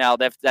regional. Now,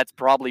 that's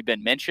probably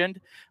been mentioned,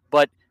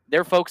 but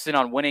they're focusing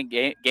on winning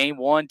game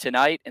 1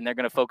 tonight, and they're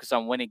going to focus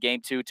on winning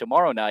Game 2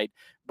 tomorrow night.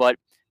 But,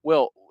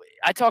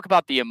 I talk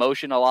about the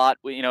emotion a lot,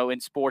 in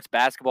sports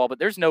basketball, but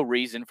there's no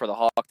reason for the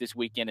Hawk this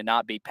weekend to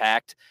not be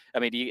packed. I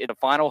mean, the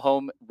final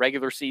home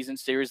regular season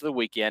series of the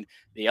weekend,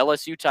 the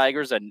LSU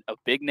Tigers, a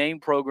big name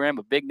program,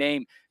 a big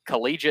name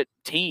collegiate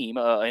team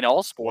in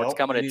all sports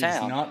coming to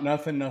town. Not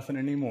nothing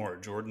anymore.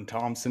 Jordan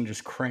Thompson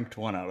just cranked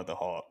one out of the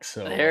Hawks.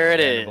 So there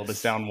it is. Vanderbilt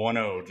is down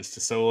 1-0, just a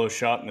solo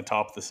shot in the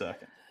top of the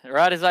second.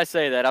 Right as I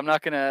say that, I'm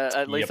not going to,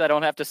 at least I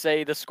don't have to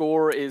say the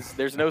score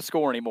there's no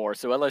score anymore.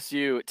 So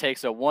LSU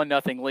takes a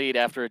 1-0 lead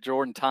after a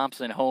Jordan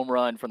Thompson home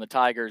run from the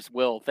Tigers.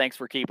 Will, thanks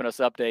for keeping us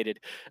updated.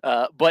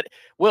 But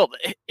Will,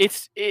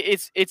 it's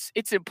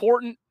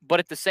important,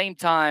 but at the same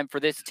time for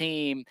this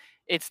team,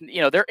 it's,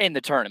 they're in the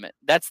tournament.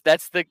 That's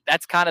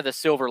kind of the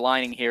silver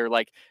lining here.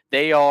 Like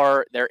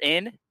they're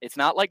in. It's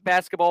not like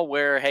basketball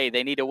where, hey,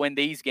 they need to win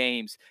these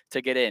games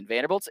to get in.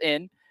 Vanderbilt's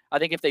in. I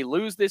think if they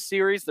lose this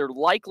series, they're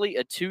likely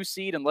a 2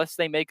 seed unless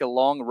they make a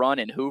long run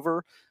in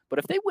Hoover. But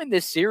if they win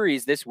this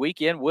series this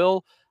weekend,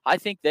 I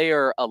think they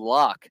are a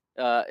lock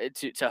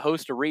to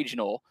host a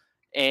regional.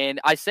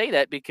 And I say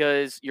that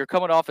because you're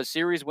coming off a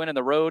series win in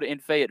the road in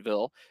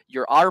Fayetteville.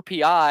 Your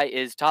RPI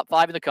is top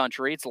 5 in the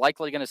country. It's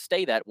likely going to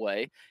stay that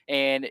way.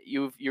 And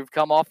you've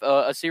come off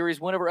a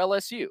series win over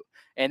LSU.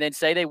 And then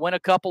say they win a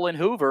couple in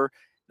Hoover.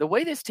 The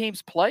way this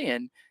team's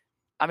playing,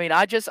 I mean,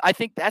 I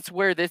think that's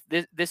where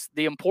the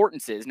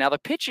importance is. Now, the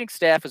pitching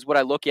staff is what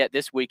I look at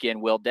this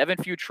weekend, Will. Devin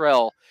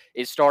Futrell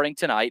is starting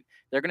tonight.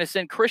 They're going to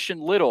send Christian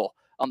Little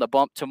on the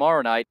bump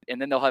tomorrow night,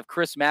 and then they'll have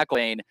Chris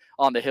McElvain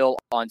on the hill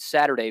on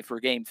Saturday for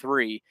Game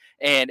 3.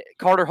 And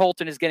Carter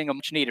Holton is getting a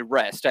much-needed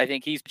rest. I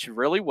think he's pitched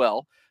really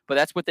well, but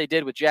that's what they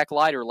did with Jack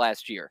Leiter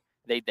last year.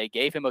 They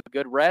gave him a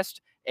good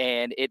rest,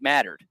 and it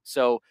mattered.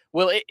 So,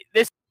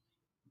 this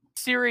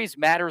series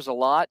matters a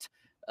lot.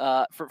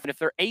 If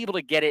they're able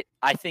to get it,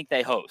 I think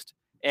they host.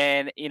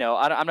 And,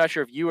 I'm not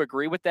sure if you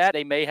agree with that.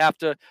 They may have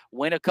to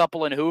win a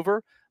couple in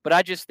Hoover, but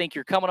I just think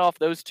you're coming off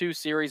those 2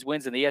 series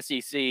wins in the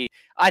SEC.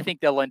 I think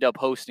they'll end up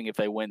hosting if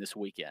they win this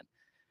weekend.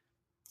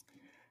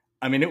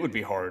 I mean, it would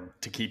be hard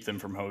to keep them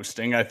from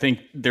hosting. I think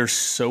there's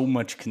so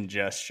much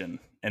congestion,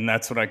 and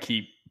that's what I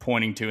keep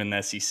pointing to in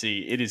the SEC.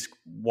 It is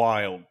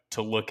wild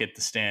to look at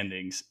the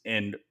standings,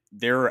 and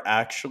there are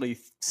actually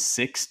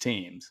 6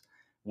 teams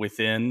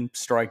within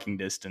striking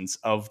distance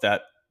of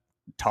that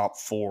top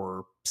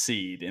 4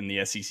 seed in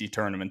the SEC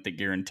tournament that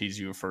guarantees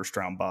you a first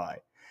round bye.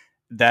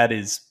 That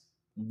is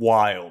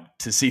wild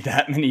to see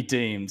that many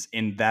teams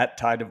in that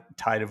tight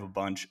of a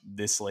bunch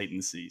this late in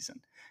the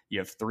season. You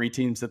have 3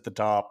 teams at the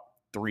top,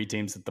 3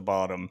 teams at the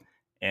bottom,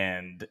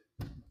 and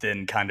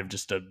then kind of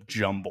just a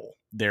jumble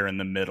there in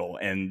the middle.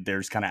 And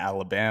there's kind of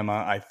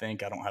Alabama, I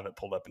think. I don't have it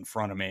pulled up in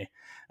front of me.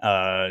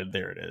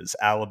 There it is.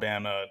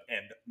 Alabama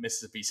and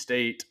Mississippi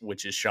State,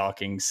 which is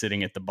shocking,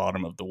 sitting at the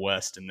bottom of the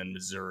West, and then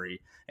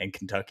Missouri and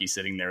Kentucky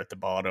sitting there at the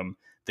bottom.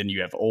 Then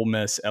you have Ole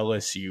Miss,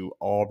 LSU,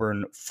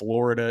 Auburn,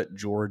 Florida,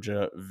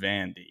 Georgia,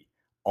 Vandy,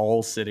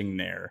 all sitting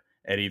there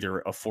at either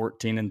a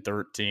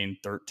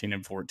 14-13, 13-14,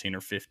 or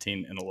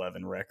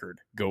 15-11 record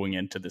going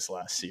into this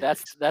last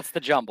series. That's the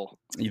jumble.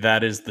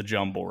 That is the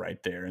jumble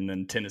right there. And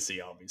then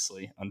Tennessee,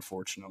 obviously,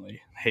 unfortunately,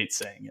 hate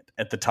saying it,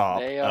 at the top,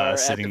 They are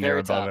sitting at the there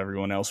very above top.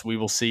 everyone else. We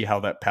will see how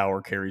that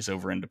power carries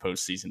over into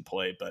postseason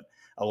play. But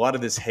a lot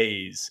of this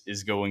haze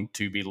is going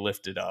to be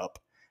lifted up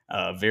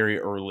very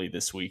early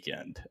this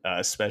weekend,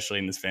 especially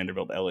in this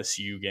Vanderbilt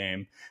LSU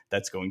game.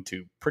 That's going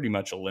to pretty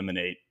much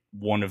eliminate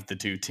one of the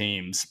two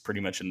teams pretty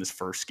much in this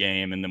first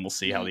game, and then we'll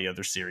see how the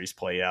other series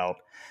play out.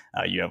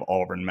 You have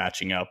Auburn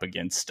matching up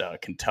against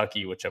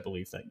Kentucky, which I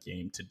believe that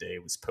game today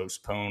was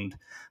postponed,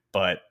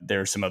 but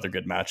there are some other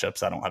good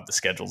matchups. I don't have the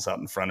schedules out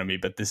in front of me,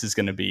 but this is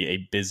going to be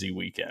a busy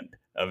weekend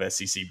of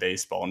SEC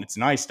baseball, and it's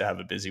nice to have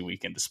a busy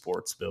weekend of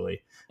sports,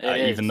 Billy,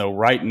 even though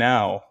right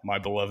now my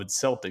beloved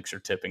Celtics are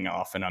tipping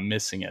off, and I'm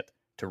missing it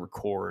to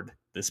record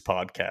this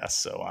podcast.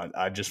 So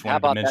I just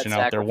wanted to mention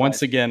out there,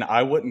 once again,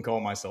 I wouldn't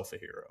call myself a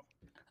hero.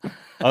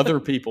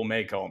 Other people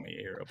may call me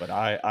a hero, but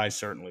I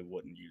certainly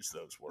wouldn't use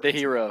those words. The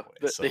hero,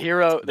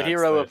 the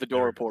hero of the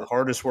Door Report. The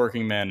hardest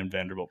working man in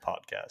Vanderbilt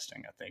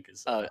podcasting, I think,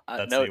 is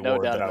that's the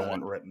award that I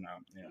want written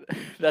out. Yeah.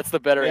 That's the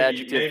better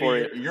adjective for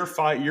you. You're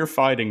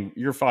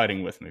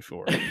fighting with me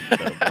for it.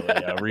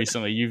 Though,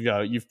 recently,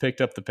 you've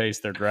picked up the pace.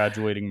 They're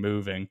graduating,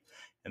 moving,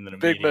 and then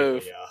big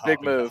move,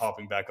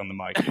 hopping back on the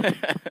mic.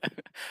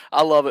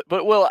 I love it.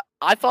 But, Will,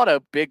 I thought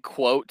a big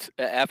quote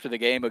after the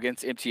game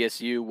against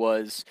MTSU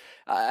was,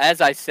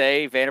 as I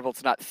say,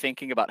 Vanderbilt's not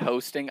thinking about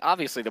hosting.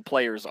 Obviously, the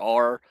players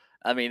are.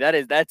 I mean,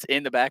 that's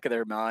in the back of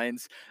their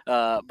minds.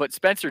 But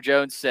Spencer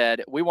Jones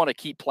said, we want to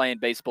keep playing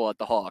baseball at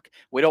the Hawk.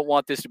 We don't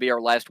want this to be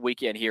our last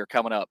weekend here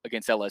coming up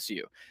against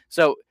LSU.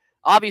 So,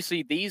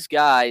 obviously, these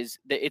guys,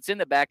 it's in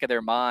the back of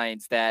their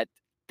minds that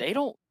they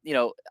don't,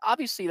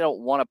 obviously they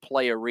don't want to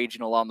play a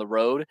regional on the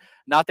road.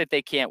 Not that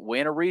they can't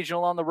win a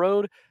regional on the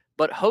road,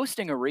 but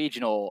hosting a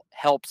regional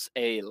helps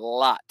a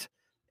lot.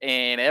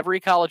 And every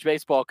college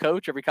baseball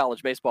coach, every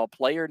college baseball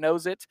player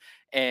knows it.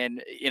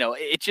 And,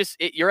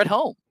 you're at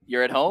home.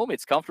 You're at home.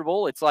 It's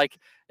comfortable. It's like,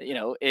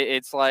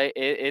 it's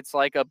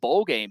like a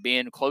bowl game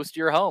being close to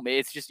your home.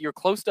 It's just, you're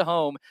close to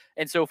home.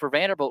 And so for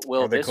Vanderbilt,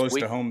 Are they close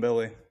to home,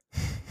 Billy?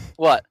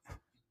 What?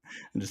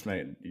 I'm just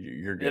making,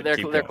 you're good.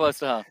 They're close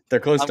to home. They're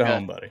close to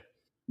home, buddy.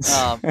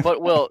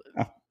 But, Will,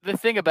 the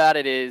thing about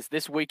it is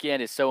this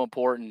weekend is so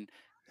important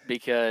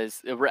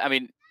because,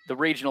 the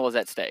regional is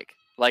at stake.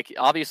 Like,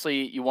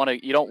 obviously, you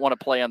don't want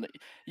to play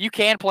you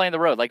can play on the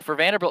road. Like, for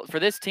Vanderbilt, for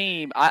this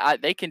team,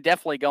 they can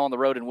definitely go on the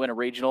road and win a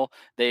regional.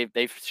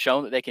 They've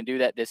shown that they can do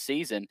that this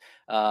season.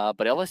 But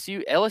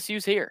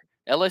LSU's here.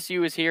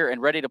 LSU is here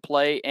and ready to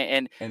play.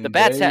 And the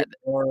Bats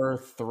are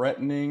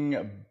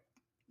threatening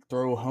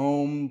throw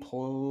home.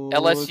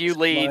 LSU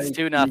leads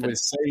 2-0. He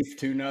was safe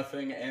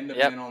 2-0. End of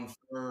men on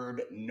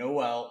third. No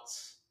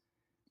outs.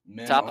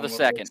 Men top of the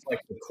second.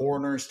 Like the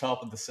corners,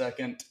 top of the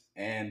second.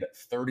 And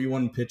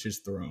 31 pitches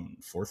thrown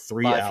for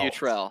 3 by outs.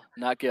 Futrell.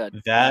 Not good.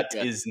 That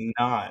is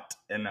not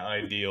an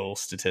ideal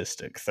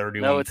statistic.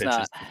 31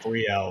 pitches,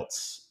 3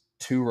 outs,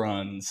 2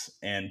 runs,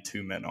 and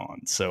 2 men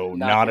on. So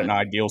not an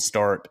ideal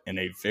start in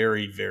a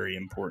very, very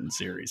important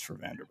series for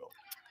Vanderbilt.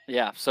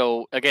 Yeah,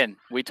 so again,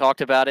 we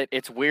talked about it.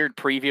 It's weird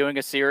previewing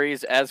a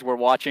series as we're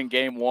watching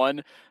game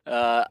one.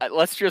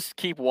 Let's just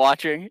keep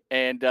watching,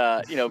 and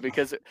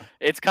because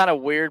it's kind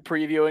of weird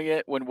previewing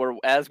it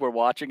as we're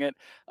watching it.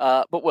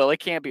 But it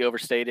can't be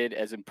overstated.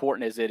 As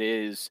important as it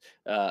is,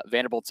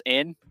 Vanderbilt's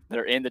in.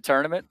 They're in the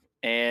tournament,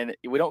 and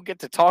we don't get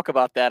to talk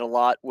about that a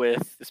lot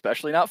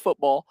especially not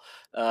football,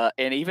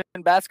 and even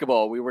in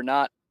basketball. We were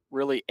not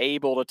really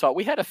able to talk.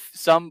 We had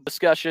some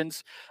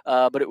discussions,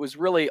 but it was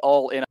really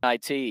all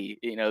NIT,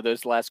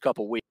 those last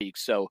couple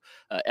weeks. So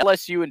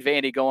LSU and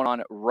Vandy going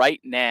on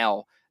right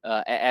now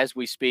as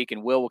we speak,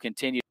 and Will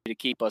continue to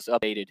keep us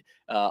updated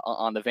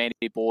on the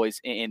Vandy boys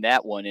in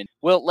that one. And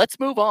let's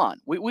move on.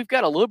 We've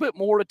got a little bit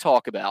more to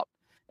talk about.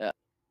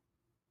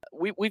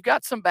 We've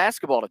got some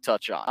basketball to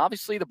touch on.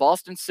 Obviously, the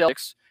Boston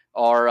Celtics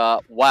are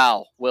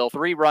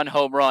 3-run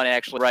home run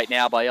actually right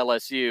now by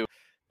LSU.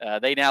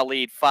 They now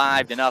lead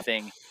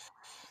 5-0.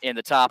 In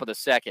the top of the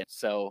second.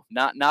 So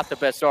not the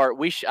best start.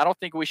 I don't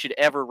think we should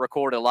ever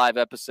record a live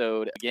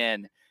episode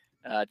again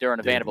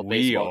during a Vanderbilt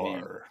baseball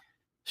game.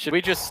 Should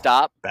we just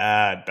stop?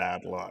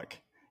 Bad luck.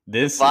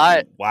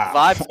 Vibes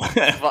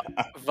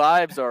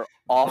are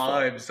awful.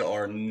 Vibes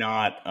are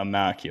not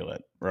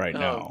immaculate right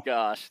now. Oh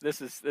gosh,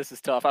 this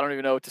is tough. I don't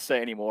even know what to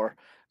say anymore.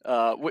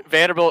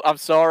 Vanderbilt, I'm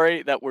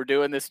sorry that we're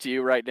doing this to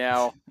you right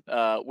now.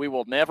 We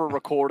will never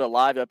record a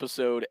live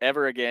episode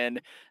ever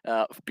again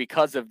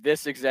because of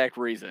this exact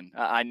reason.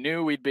 I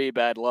knew we'd be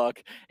bad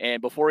luck,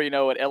 and before you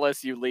know it,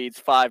 LSU leads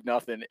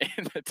 5-0 in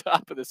the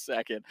top of the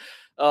second.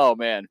 Oh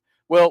man.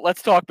 Well,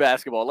 let's talk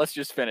basketball. Let's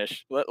just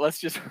finish. Let's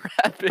just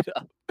wrap it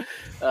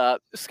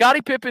up.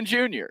 Scottie Pippen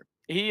Jr.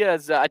 He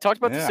has. I talked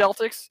about the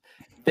Celtics.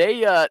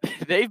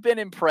 They've been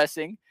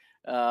impressing.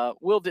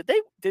 Will, did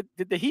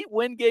the Heat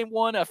win game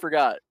one? I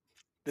forgot.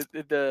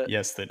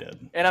 Yes, they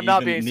did. And I'm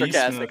not Even being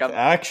sarcastic. Neesmith,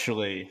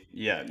 actually,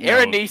 yeah,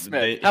 Aaron no,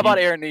 Neesmith. How about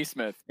Aaron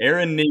Neesmith?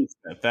 Aaron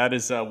Neesmith. That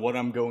is what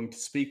I'm going to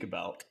speak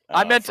about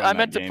I from that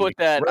meant to game. put Because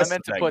the that. I rest meant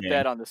of to that put game,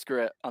 that on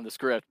the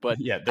script. But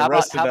yeah, how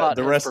about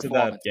the his rest of that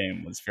performance?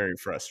 game was very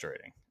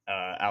frustrating.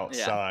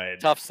 Yeah,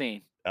 tough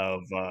scene.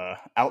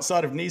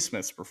 Outside of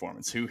Neesmith's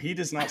performance, who he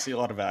does not see a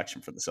lot of action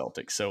for the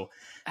Celtics. So,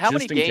 How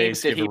many just in games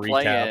case, did give a he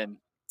play recap. in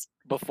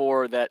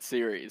before that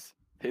series?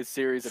 His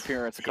series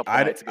appearance a couple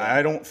nights ago.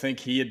 I don't think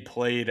he had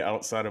played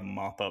outside of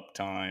mop up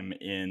time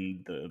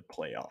in the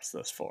playoffs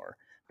thus far.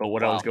 But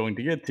what I was Wow. going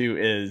to get to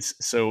is,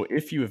 so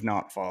if you have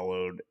not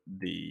followed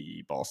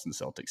the Boston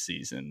Celtics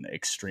season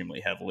extremely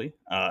heavily,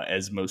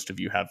 as most of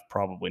you have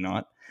probably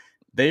not,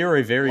 they are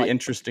a very Like,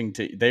 interesting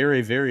they are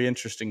a very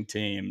interesting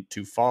team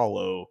to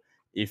follow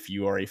if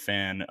you are a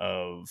fan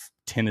of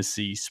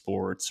Tennessee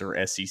sports or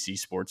SEC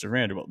sports or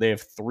Vanderbilt. They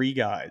have three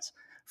guys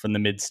from the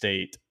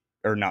mid-state,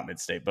 or not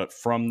mid-state, but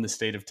from the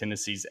state of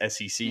Tennessee's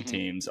SEC mhm,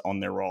 teams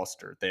on their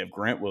roster. They have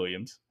Grant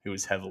Williams, who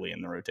is heavily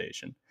in the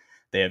rotation.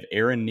 They have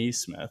Aaron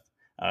Neesmith,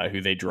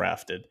 who they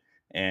drafted.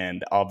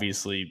 And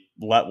obviously,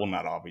 well,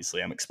 not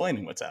obviously, I'm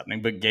explaining what's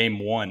happening, but game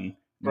one,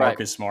 right,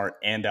 Marcus Smart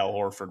and Al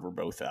Horford were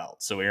both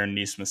out. So Aaron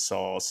Neesmith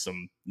saw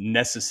some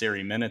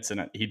necessary minutes,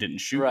 and he didn't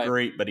shoot right.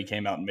 great, but he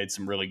came out and made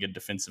some really good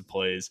defensive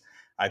plays.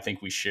 I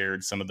think we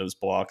shared some of those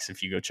blocks.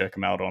 If you go check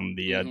them out on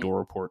the Mhm. Door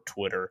Report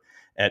Twitter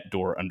at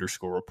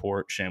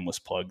Door_Report, shameless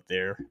plug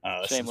there.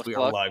 Since Shameless we are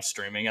plug. live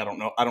streaming, I don't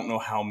know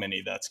how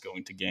many that's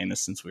going to gain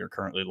us since we are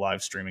currently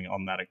live streaming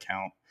on that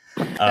account.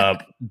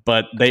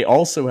 But they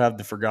also have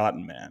the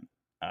Forgotten Man,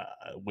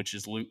 which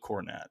is Luke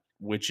Cornett,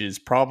 which is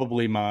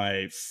probably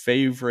my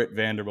favorite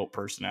Vanderbilt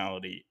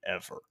personality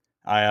ever.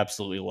 I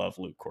absolutely love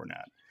Luke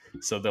Cornett.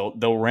 So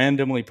they'll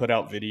randomly put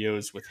out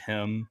videos with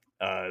him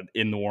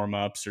in the warm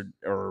ups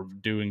or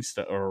doing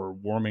stuff or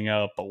warming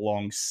up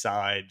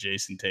alongside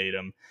Jason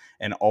Tatum,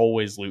 and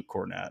always Luke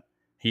Cornett.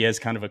 He has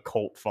kind of a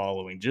cult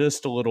following,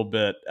 just a little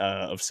bit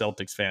of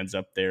Celtics fans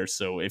up there.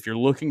 So if you're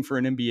looking for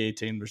an NBA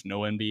team, there's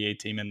no NBA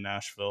team in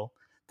Nashville.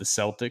 The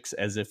Celtics,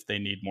 as if they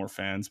need more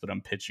fans, but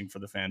I'm pitching for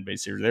the fan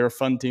base here. They're a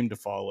fun team to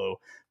follow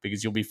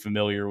because you'll be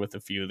familiar with a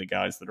few of the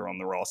guys that are on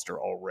the roster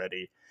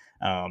already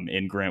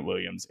in Grant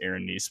Williams,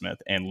 Aaron Neesmith,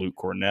 and Luke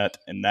Cornett.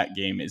 And that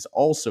game is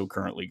also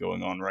currently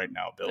going on right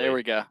now, Billy. There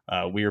we go.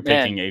 We are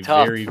Man, picking a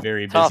tough, very,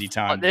 very tough. busy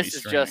time to be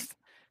streaming.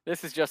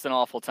 This is just an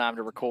awful time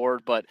to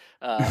record. But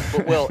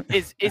Will,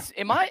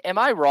 am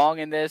I wrong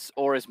in this,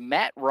 or is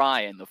Matt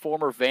Ryan, the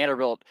former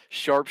Vanderbilt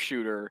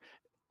sharpshooter,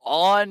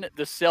 on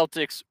the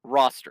Celtics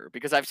roster?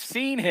 Because I've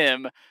seen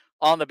him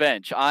on the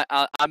bench.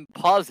 I'm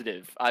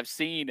positive I've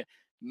seen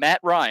Matt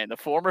Ryan, the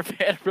former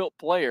Vanderbilt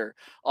player,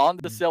 on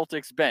the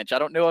Celtics bench. I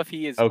don't know if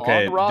he is on the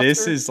Okay, roster.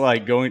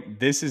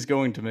 this is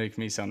going to make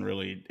me sound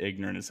really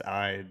ignorant, as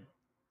I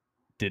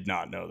did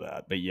not know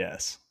that. But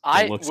yes,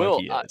 it looks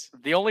like he is.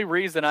 The only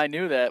reason I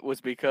knew that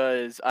was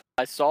because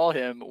I saw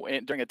him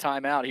during a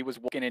timeout. He was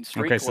walking in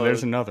street Okay, so there's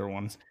clothes. another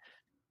one.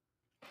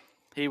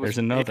 He was There's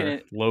picking another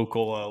it.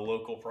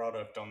 local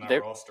product on that There,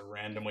 roster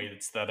randomly.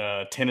 It's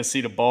that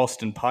Tennessee to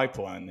Boston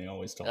pipeline they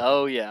always talk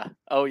Oh about. yeah,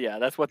 oh yeah,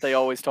 that's what they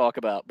always talk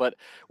about. But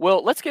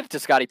well, let's get to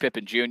Scottie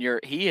Pippen Jr.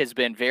 He has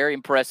been very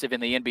impressive in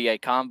the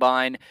NBA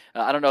Combine.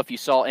 I don't know if you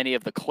saw any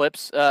of the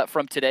clips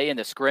from today in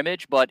the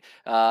scrimmage, but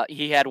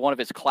he had one of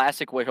his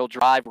classic where he'll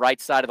drive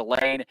right side of the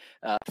lane,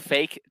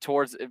 fake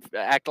towards,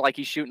 act like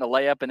he's shooting a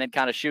layup, and then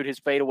kind of shoot his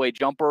fadeaway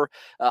jumper.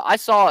 I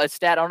saw a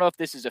stat. I don't know if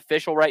this is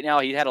official right now.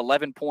 He had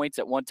 11 points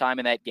at one time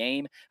in that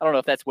game. I don't know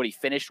if that's what he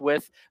finished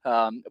with,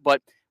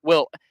 but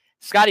well.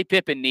 Scottie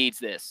Pippen needs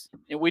this.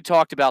 And we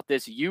talked about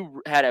this.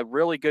 You had a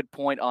really good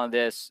point on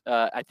this.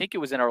 I think it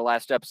was in our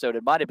last episode.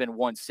 It might have been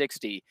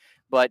 160.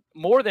 But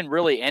more than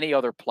really any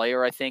other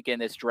player, I think, in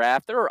this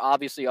draft, there are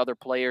obviously other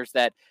players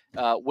that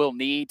will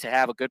need to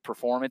have a good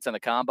performance in the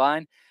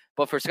combine.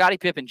 But for Scottie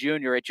Pippen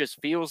Jr., it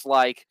just feels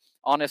like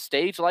on a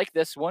stage like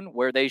this one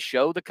where they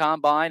show the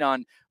combine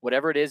on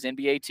whatever it is,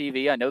 NBA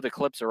TV. I know the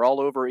clips are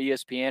all over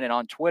ESPN and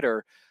on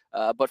Twitter.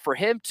 But for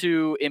him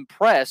to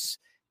impress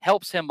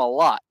helps him a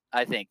lot.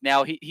 I think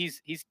now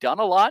he's done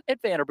a lot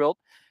at Vanderbilt,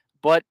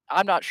 but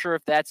I'm not sure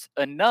if that's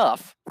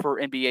enough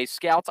for NBA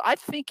scouts. I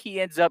think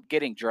he ends up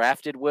getting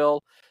drafted.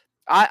 Will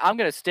I'm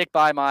going to stick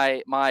by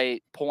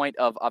my point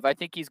of I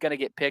think he's going to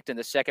get picked in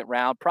the second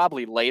round,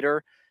 probably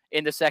later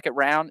in the second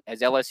round as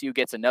LSU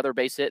gets another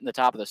base hit in the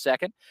top of the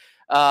second.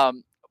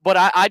 But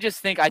I just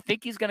think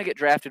he's going to get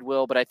drafted,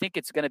 Will. But I think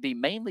it's going to be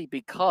mainly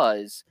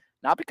because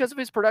not because of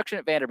his production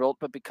at Vanderbilt,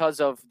 but because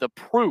of the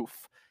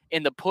proof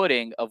in the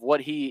pudding of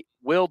what he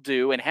will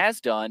do and has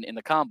done in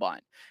the combine.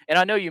 And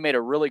I know you made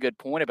a really good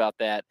point about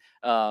that,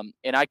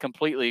 and I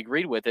completely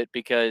agreed with it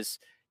because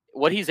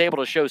what he's able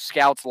to show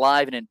scouts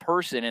live and in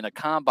person in a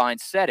combine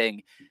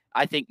setting,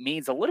 I think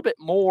means a little bit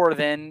more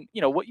than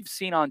what you've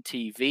seen on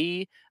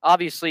TV.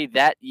 Obviously,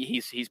 that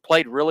he's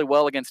played really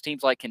well against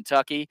teams like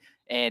Kentucky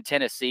and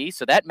Tennessee,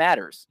 so that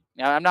matters.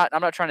 Now, I'm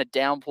not trying to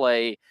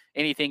downplay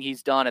anything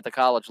he's done at the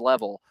college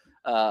level,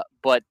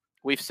 but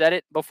we've said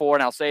it before,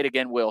 and I'll say it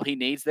again, Will. He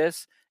needs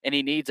this. and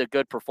he needs a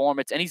good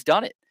performance, and he's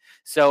done it.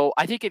 So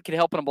I think it could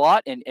help him a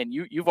lot, and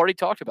you've already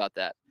talked about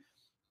that.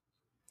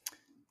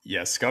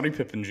 Yeah, Scottie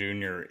Pippen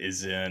Jr.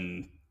 is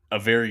in a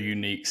very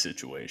unique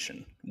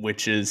situation,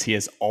 which is he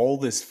has all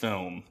this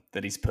film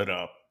that he's put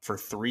up for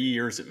 3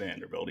 years at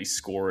Vanderbilt. He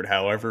scored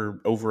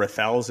however over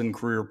 1,000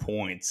 career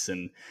points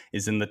and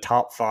is in the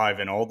top 5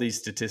 in all these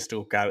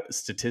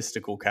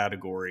statistical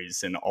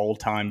categories and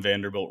all-time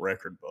Vanderbilt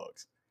record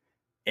books.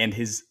 And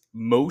his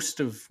most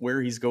of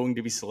where he's going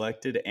to be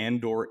selected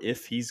and or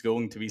if he's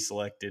going to be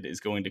selected is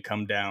going to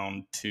come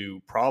down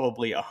to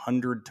probably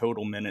 100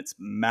 total minutes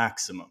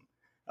maximum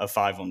of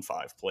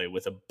 5-on-5 play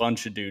with a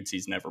bunch of dudes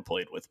he's never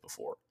played with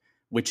before,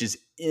 which is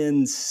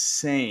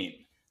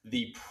insane.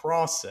 The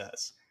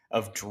process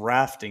of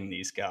drafting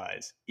these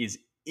guys is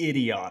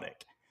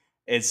idiotic.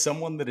 As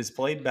someone that has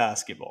played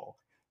basketball,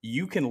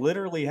 you can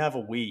literally have a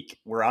week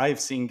where I've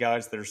seen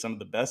guys that are some of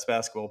the best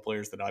basketball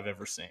players that I've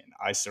ever seen.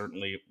 I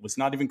certainly was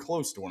not even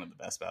close to one of the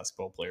best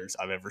basketball players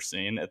I've ever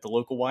seen at the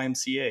local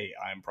YMCA.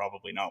 I'm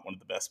probably not one of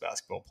the best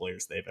basketball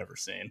players they've ever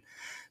seen.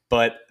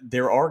 But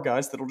there are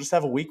guys that'll just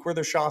have a week where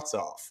their shot's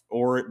off,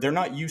 or they're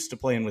not used to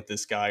playing with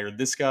this guy, or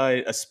this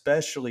guy,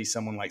 especially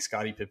someone like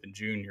Scottie Pippen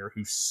Jr.,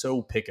 who's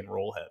so pick and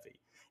roll heavy.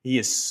 He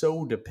is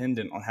so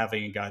dependent on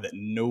having a guy that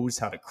knows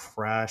how to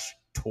crash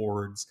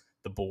towards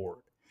the board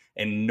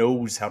and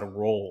knows how to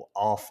roll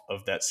off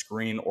of that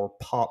screen or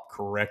pop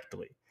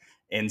correctly.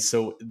 And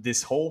so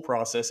this whole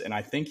process, and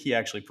I think he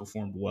actually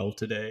performed well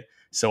today.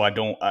 So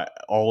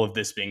all of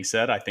this being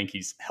said, I think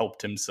he's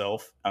helped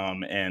himself.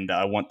 And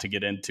I want to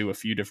get into a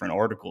few different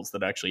articles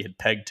that actually had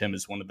pegged him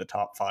as one of the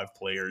top 5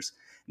 players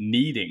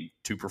needing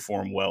to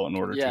perform well in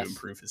order to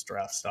improve his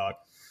draft stock.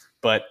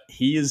 But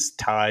he is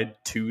tied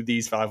to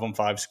these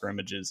 5-on-5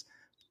 scrimmages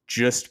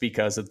just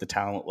because of the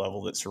talent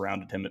level that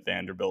surrounded him at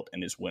Vanderbilt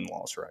and his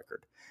win-loss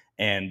record.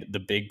 And the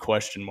big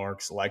question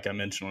marks, like I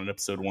mentioned on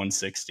episode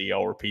 160,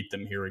 I'll repeat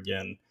them here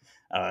again,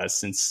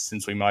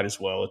 since we might as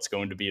well. It's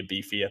going to be a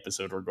beefy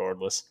episode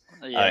regardless.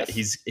 Yes.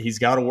 He's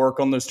got to work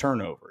on those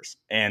turnovers,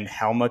 and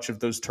how much of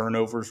those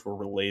turnovers were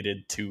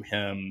related to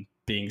him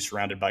being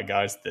surrounded by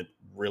guys that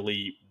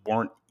really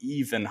weren't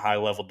even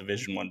high-level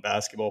Division I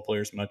basketball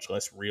players, much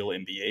less real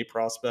NBA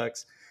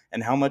prospects,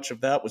 and how much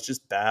of that was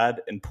just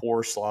bad and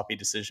poor, sloppy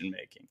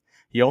decision-making.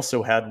 He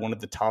also had one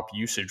of the top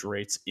usage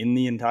rates in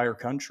the entire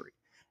country.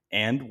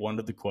 And one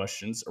of the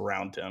questions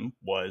around him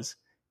was,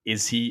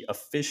 is he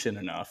efficient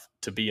enough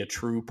to be a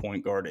true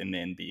point guard in the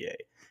NBA?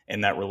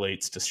 And that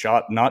relates to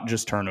shot, not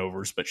just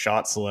turnovers, but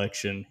shot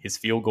selection, his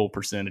field goal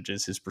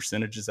percentages, his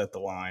percentages at the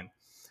line.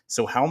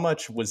 So how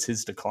much was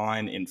his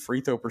decline in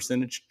free throw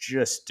percentage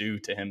just due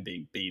to him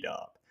being beat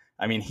up?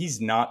 I mean,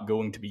 he's not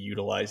going to be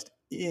utilized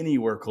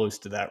anywhere close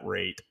to that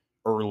rate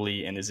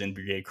early in his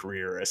NBA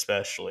career,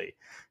 especially.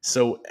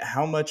 So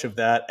how much of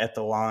that at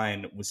the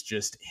line was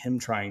just him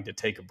trying to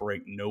take a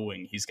break,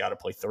 knowing he's got to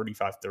play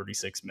 35,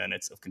 36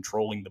 minutes of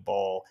controlling the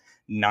ball,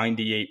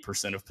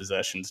 98% of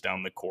possessions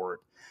down the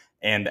court?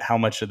 And how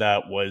much of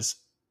that was,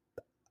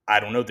 I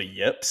don't know, the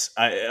yips?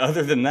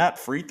 Other than that,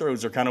 free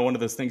throws are kind of one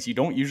of those things you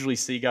don't usually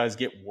see guys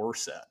get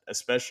worse at,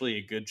 especially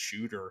a good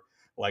shooter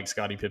like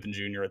Scottie Pippen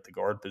Jr. at the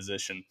guard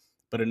position.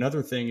 But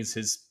another thing is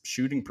his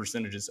shooting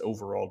percentages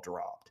overall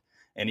dropped.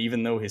 And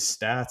even though his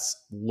stats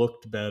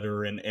looked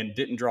better and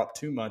didn't drop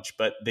too much,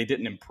 but they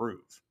didn't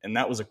improve. And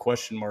that was a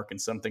question mark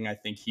and something I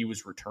think he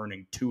was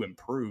returning to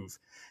improve.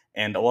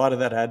 And a lot of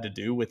that had to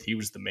do with he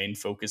was the main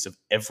focus of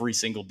every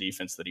single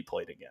defense that he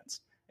played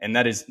against. And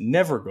that is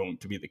never going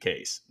to be the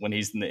case when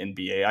he's in the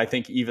NBA. I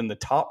think even the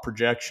top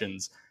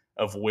projections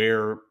of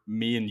where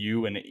me and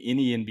you and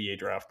any NBA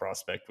draft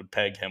prospect would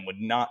peg him would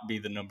not be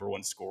the number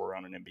 1 scorer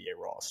on an NBA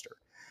roster.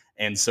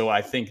 And so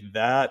I think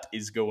that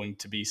is going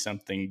to be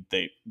something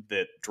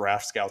that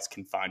draft scouts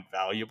can find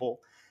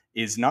valuable,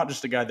 is not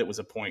just a guy that was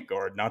a point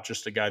guard, not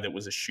just a guy that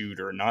was a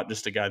shooter, not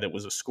just a guy that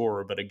was a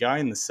scorer, but a guy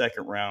in the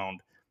second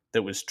round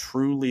that was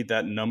truly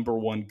that number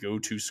 1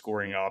 go-to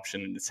scoring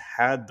option and has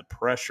had the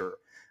pressure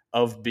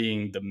of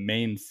being the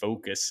main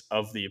focus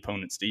of the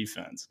opponent's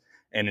defense.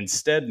 And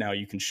instead now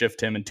you can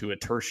shift him into a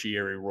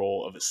tertiary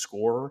role of a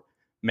scorer.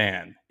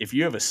 Man, if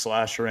you have a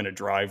slasher and a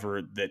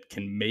driver that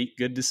can make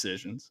good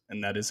decisions,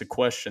 and that is a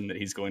question that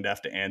he's going to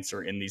have to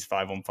answer in these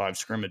 5-on-5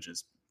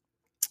 scrimmages,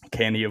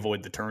 can he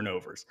avoid the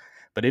turnovers?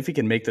 But if he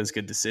can make those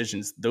good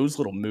decisions, those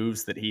little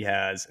moves that he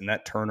has and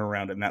that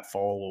turnaround and that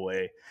fall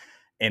away,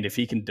 and if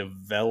he can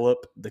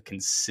develop the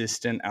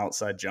consistent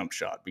outside jump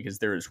shot, because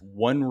there is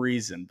one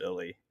reason,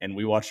 Billy, and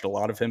we watched a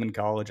lot of him in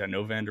college, I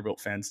know Vanderbilt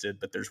fans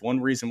did, but there's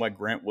one reason why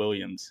Grant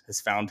Williams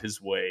has found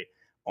his way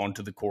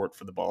onto the court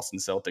for the Boston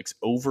Celtics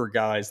over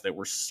guys that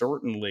were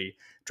certainly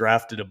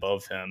drafted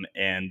above him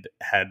and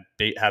have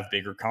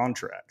bigger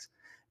contracts.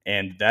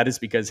 And that is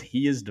because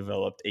he has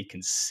developed a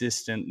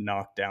consistent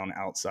knockdown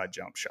outside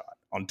jump shot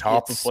on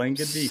top of playing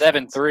good defense.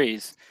 7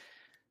 threes.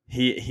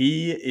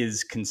 He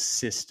is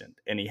consistent,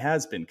 and he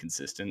has been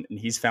consistent, and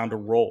he's found a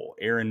role.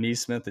 Aaron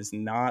Nesmith has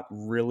not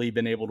really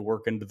been able to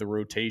work into the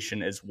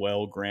rotation as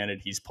well.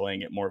 Granted, he's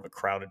playing at more of a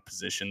crowded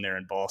position there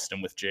in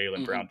Boston with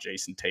Jaylen Brown,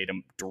 Jason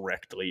Tatum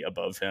directly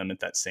above him at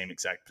that same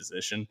exact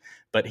position,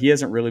 but he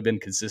hasn't really been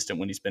consistent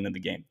when he's been in the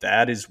game.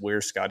 That is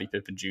where Scottie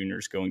Pippen Jr.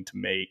 is going to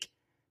make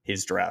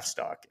his draft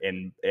stock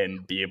and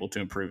be able to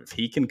improve. If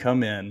he can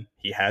come in,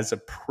 he has a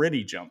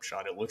pretty jump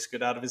shot. It looks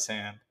good out of his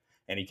hand,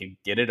 and he can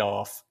get it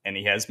off, and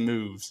he has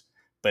moves,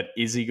 but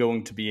is he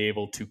going to be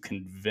able to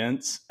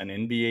convince an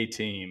NBA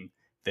team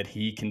that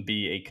he can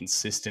be a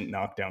consistent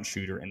knockdown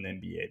shooter in the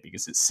NBA?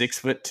 Because it's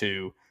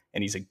 6'2",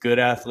 and he's a good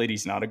athlete.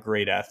 He's not a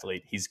great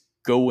athlete. He's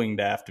going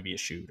to have to be a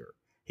shooter.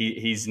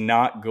 He's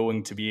not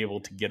going to be able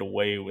to get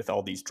away with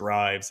all these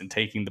drives and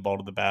taking the ball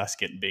to the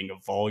basket and being a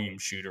volume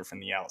shooter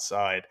from the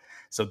outside.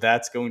 So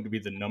that's going to be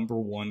the number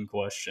one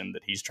question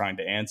that he's trying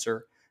to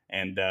answer.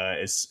 And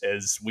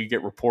as we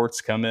get reports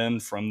come in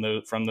from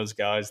those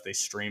guys, they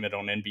stream it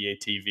on NBA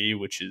TV,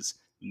 which is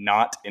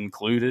not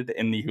included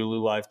in the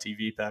Hulu Live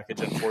TV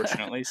package,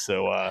 unfortunately.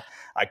 So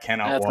I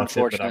cannot watch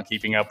it, but I'm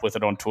keeping up with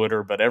it on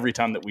Twitter. But every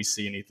time that we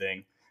see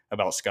anything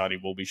about Scottie,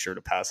 we'll be sure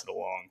to pass it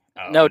along.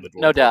 No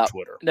doubt.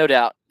 Twitter. No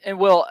doubt. And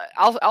Will,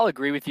 I'll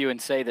agree with you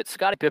and say that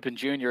Scottie Pippen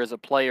Jr. is a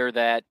player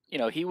that,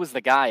 he was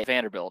the guy at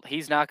Vanderbilt.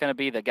 He's not going to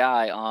be the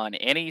guy on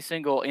any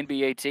single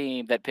NBA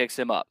team that picks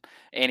him up.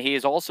 And he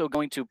is also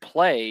going to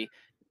play.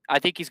 I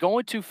think he's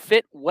going to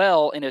fit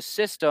well in a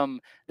system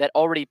that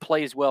already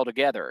plays well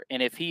together.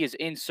 And if he is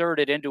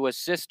inserted into a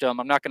system,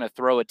 I'm not going to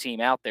throw a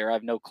team out there. I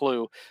have no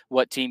clue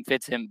what team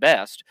fits him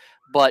best.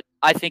 But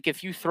I think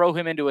if you throw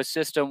him into a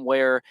system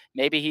where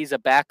maybe he's a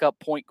backup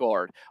point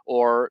guard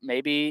or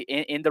maybe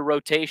in the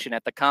rotation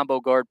at the combo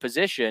guard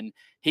position,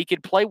 he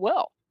could play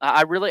well.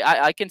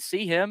 I can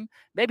see him,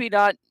 maybe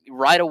not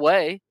right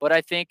away, but I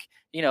think,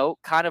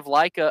 kind of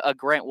like a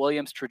Grant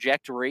Williams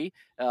trajectory,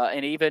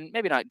 and even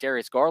maybe not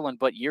Darius Garland,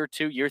 but year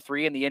 2, year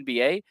 3 in the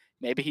NBA,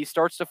 maybe he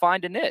starts to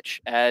find a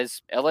niche,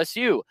 as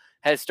LSU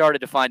has started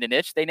to find a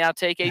niche. They now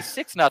take a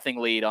 6-0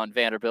 lead on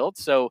Vanderbilt.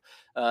 So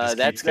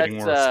that's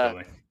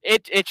worse,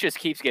 it just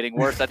keeps getting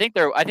worse. I think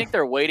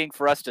they're waiting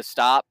for us to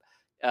stop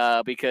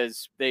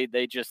because they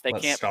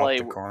can't play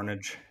the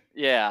carnage.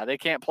 Yeah, they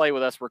can't play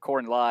with us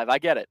recording live. I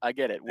get it.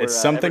 It's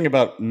something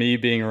about me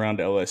being around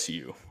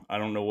LSU. I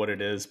don't know what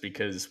it is,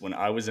 because when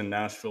I was in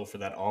Nashville for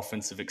that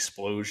offensive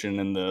explosion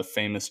and the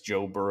famous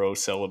Joe Burrow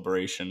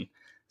celebration,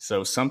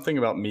 so something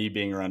about me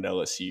being around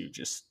LSU,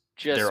 just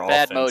their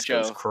bad offense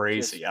mojo. Goes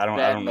crazy. I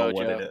don't know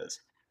what it is.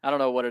 I don't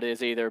know what it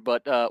is either,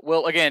 but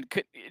well, again,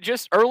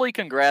 just early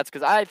congrats,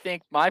 because I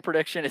think my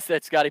prediction is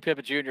that Scottie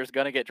Pippen Jr. is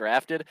going to get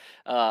drafted.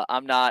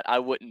 I'm not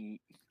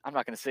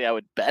going to say I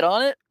would bet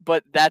on it,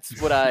 but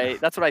that's what I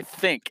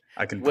think.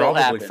 I can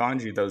probably find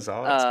you those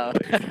odds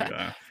if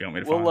you want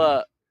me to find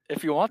them.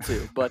 If you want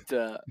to, but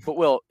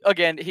Will,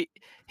 again,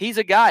 he's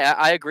a guy.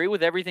 I agree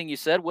with everything you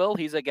said, Will.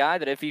 He's a guy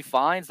that if he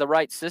finds the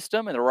right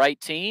system and the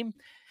right team,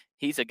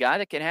 he's a guy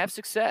that can have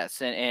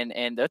success,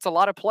 and that's a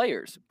lot of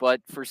players. But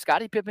for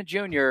Scottie Pippen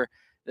Jr.,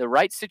 the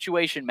right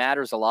situation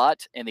matters a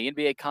lot, and the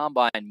NBA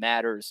Combine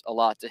matters a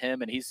lot to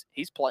him, and he's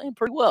playing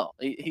pretty well.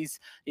 He's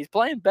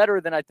playing better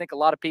than I think a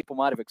lot of people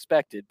might have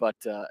expected. But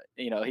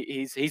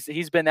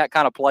he's been that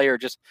kind of player,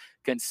 just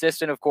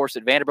consistent. Of course,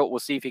 at Vanderbilt, we'll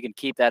see if he can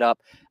keep that up.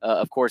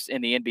 Of course,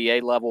 in the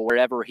NBA level,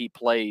 wherever he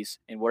plays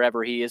and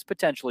wherever he is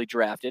potentially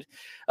drafted.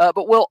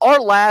 But Will, our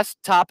last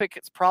topic,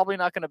 it's probably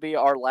not going to be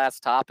our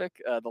last topic,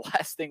 the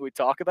last thing we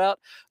talk about.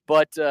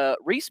 But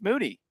Reese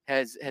Mooney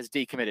has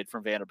decommitted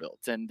from Vanderbilt,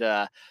 and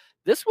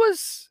This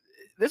was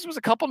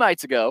a couple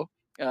nights ago.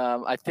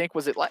 I think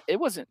it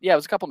wasn't. Yeah, it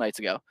was a couple nights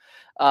ago.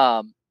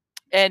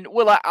 And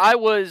Will, I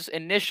was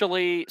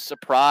initially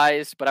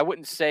surprised, but I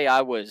wouldn't say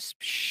I was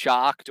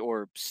shocked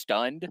or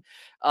stunned.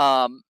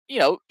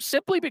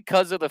 Simply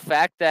because of the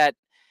fact that,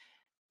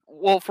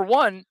 well, for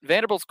one,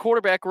 Vanderbilt's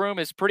quarterback room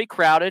is pretty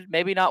crowded.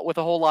 Maybe not with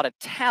a whole lot of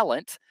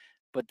talent,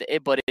 but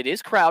it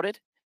is crowded.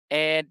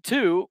 And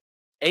two,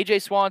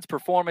 AJ Swann's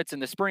performance in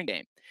the spring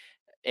game.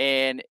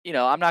 And,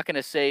 I'm not going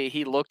to say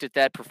he looked at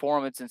that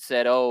performance and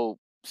said, oh,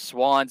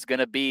 Swann's going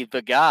to be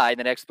the guy in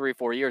the next 3 or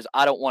 4 years.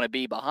 I don't want to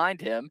be behind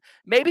him.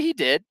 Maybe he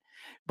did.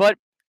 But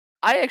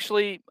I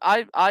actually,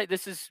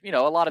 this is, a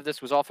lot of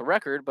this was off the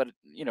record, but,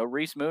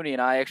 Reese Mooney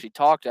and I actually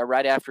talked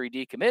right after he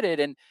decommitted,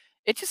 and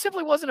it just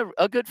simply wasn't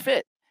a good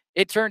fit.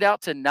 It turned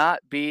out to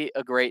not be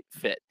a great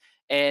fit.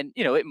 And,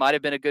 it might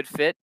have been a good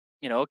fit,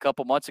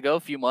 a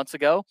few months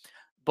ago.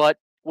 But,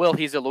 well,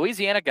 he's a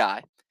Louisiana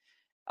guy.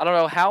 I don't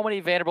know how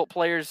many Vanderbilt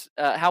players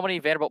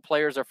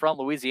are from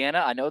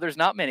Louisiana. I know there's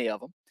not many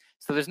of them.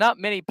 So there's not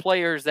many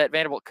players that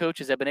Vanderbilt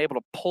coaches have been able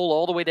to pull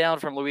all the way down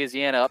from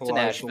Louisiana up to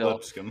Nashville.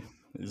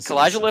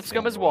 Kalijah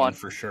Lipscomb is one.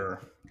 For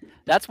sure.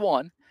 That's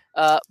one.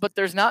 But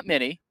there's not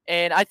many.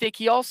 And I think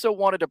he also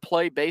wanted to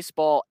play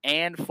baseball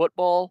and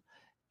football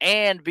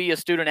and be a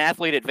student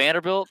athlete at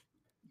Vanderbilt.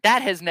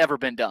 That has never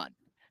been done.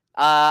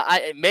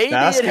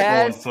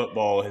 Basketball and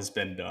football has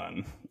been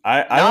done.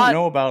 I don't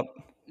know about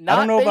I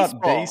don't not know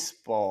about baseball.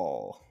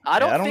 baseball. I Yeah,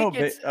 don't I don't think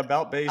know it's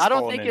about I don't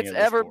baseball in think any it's other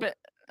ever sport. been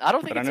I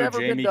don't think But I it's know ever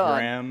been Jamie done.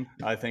 Graham,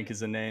 I think,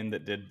 is a name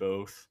that did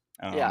both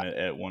Yeah.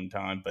 at one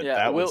time. But Yeah,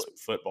 that was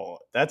football.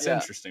 That's yeah.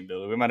 interesting,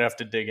 Billy. We might have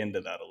to dig into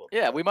that a little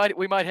Yeah, bit.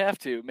 we might have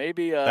to.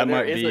 Maybe That there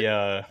might is a be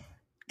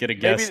get a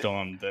maybe guest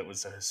on that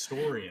was a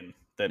historian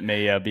that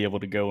may be able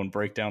to go and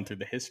break down through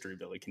the history,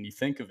 Billy. Can you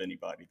think of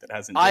anybody that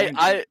hasn't I joined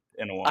you I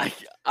in a I while?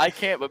 I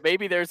can't, but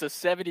maybe there's a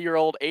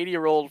 70-year-old,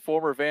 80-year-old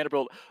former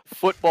Vanderbilt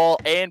football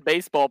and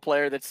baseball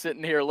player that's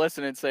sitting here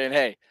listening saying,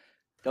 "Hey,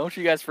 don't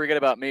you guys forget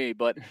about me."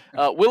 But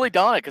Willie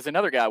Donick is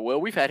another guy.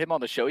 Will, we've had him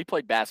on the show. He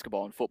played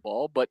basketball and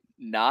football, but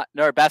not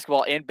no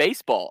basketball and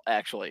baseball.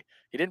 Actually,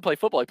 he didn't play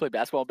football. He played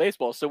basketball and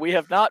baseball. So we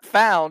have not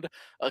found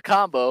a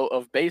combo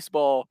of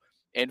baseball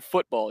and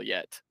football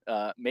yet.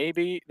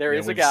 Maybe there Yeah,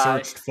 is a we've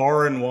guy. searched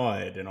far and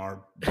wide in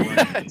our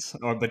brains,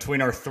 or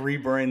between our 3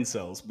 brain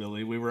cells,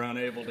 Billy. We were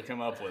unable to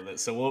come up with it.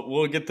 So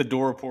we'll get the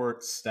Door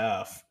Report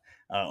staff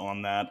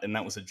on that. And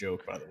that was a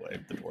joke, by the way.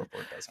 The Door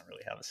Report doesn't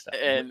really have a staff.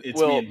 And It's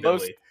me well, and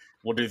most Billy.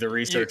 We'll do the you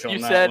research you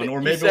on that said one, or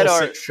you maybe said we'll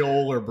our sit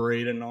Shoal or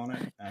Braden on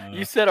it.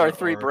 you said our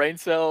three Our brain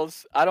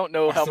cells. I don't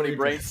know our how many 3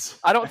 brains. brains.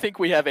 I don't think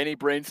we have any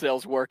brain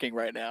cells working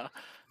right now.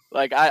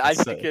 Like I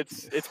It's think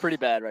it's pretty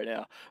bad right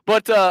now.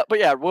 But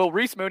yeah, well,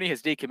 Reese Mooney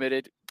has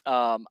decommitted.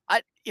 I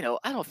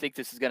don't think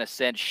this is going to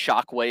send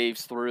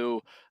shockwaves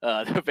through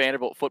the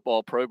Vanderbilt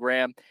football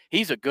program.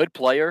 He's a good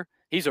player.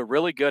 He's a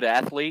really good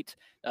athlete.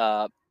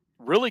 Uh,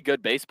 really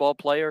good baseball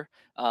player.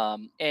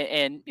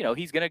 And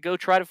he's going to go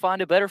try to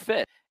find a better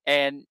fit.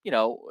 And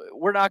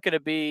we're not going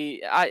to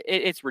be.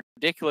 It's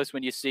ridiculous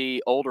when you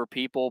see older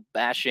people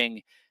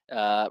bashing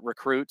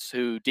recruits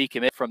who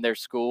decommit from their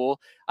school.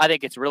 I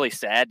think it's really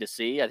sad to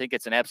see. I think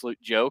it's an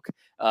absolute joke.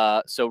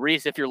 So,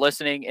 Reese, if you're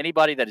listening,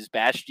 anybody that has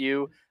bashed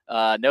you,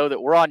 know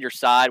that we're on your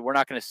side. We're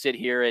not going to sit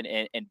here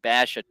and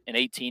bash an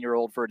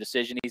 18-year-old for a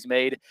decision he's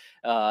made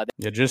Yeah,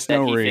 just that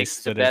know, he thinks Reese,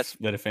 is the that best if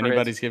for his.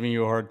 anybody's giving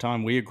you a hard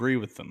time, we agree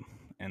with them,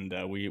 and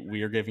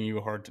we are giving you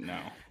a hard time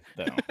now.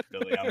 Though,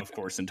 Billy, I'm of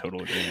course in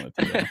total agreement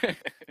with you there.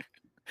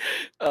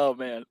 Oh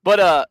man, but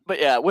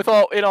yeah, with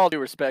all due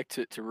respect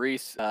to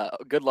Reese,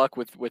 good luck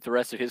with the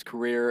rest of his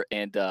career,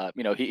 and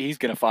he's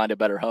gonna find a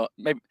better home.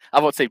 Maybe I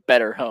won't say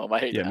better home. I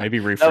hate Yeah, that. maybe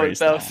That was rephrase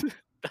that that was one.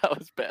 that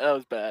was bad. That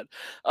was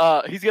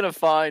bad. He's gonna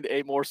find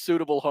a more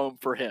suitable home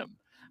for him.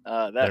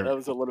 That Better, that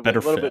was a better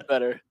little bit fit.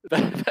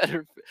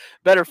 better,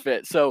 better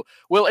fit. So,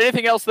 Will,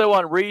 anything else though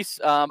on Reese?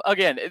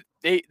 Again,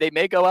 they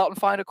may go out and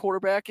find a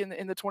quarterback in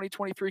the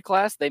 2023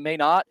 class. They may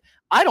not.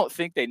 I don't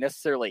think they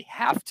necessarily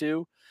have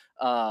to,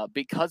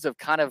 because of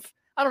kind of.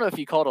 I don't know if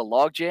you call it a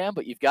logjam,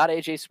 but you've got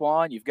AJ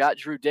Swan, you've got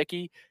Drew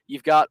Dickey,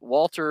 you've got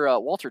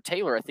Walter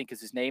Taylor, I think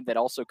is his name, that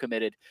also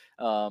committed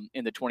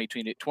in the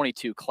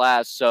 2022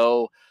 class.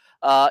 So,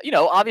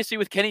 obviously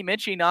with Kenny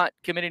Minchie not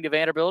committing to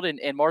Vanderbilt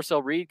and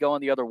Marcel Reed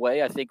going the other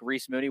way, I think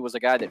Reese Mooney was a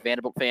guy that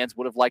Vanderbilt fans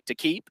would have liked to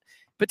keep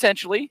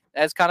potentially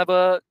as kind of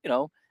a,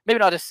 maybe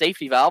not a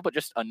safety valve, but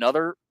just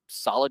another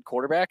solid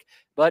quarterback.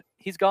 But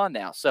he's gone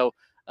now. So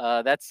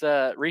that's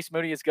Reese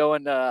Mooney is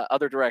going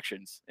other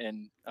directions.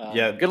 And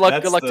Yeah, good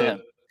luck to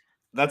him.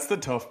 that's the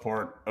tough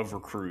part of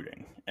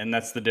recruiting, and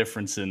that's the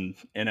difference in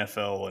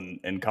NFL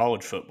and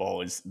college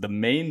football. Is the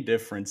main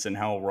difference in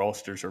how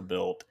rosters are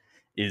built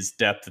is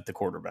depth at the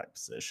quarterback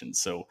position.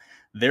 So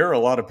there are a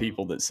lot of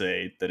people that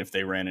say that if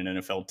they ran an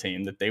NFL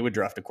team, that they would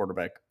draft a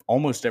quarterback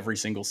almost every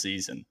single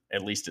season,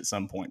 at least at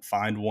some point.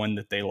 Find one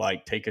that they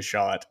like, take a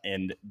shot,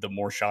 and the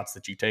more shots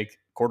that you take,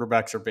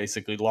 quarterbacks are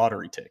basically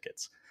lottery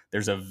tickets.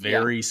 There's a Yeah.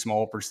 very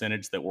small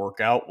percentage that work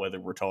out,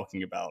 whether we're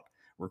talking about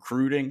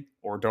recruiting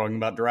or talking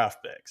about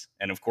draft picks.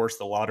 And of course,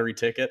 the lottery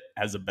ticket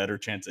has a better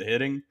chance of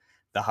hitting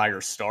the higher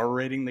star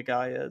rating the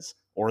guy is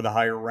or the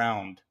higher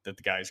round that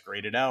the guy's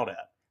graded out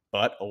at.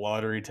 But a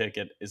lottery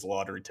ticket is a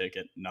lottery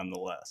ticket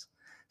nonetheless.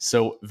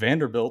 So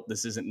Vanderbilt,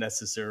 this isn't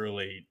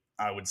necessarily,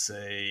 I would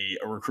say,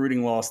 a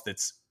recruiting loss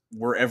that's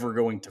we're ever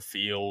going to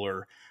feel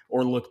or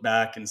look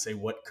back and say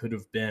what could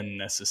have been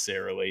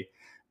necessarily.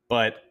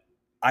 But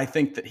I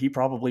think that he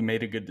probably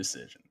made a good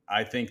decision.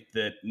 I think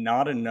that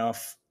not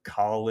enough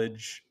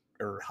college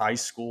or high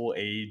school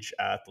age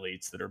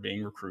athletes that are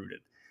being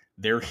recruited,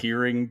 they're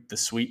hearing the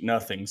sweet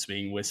nothings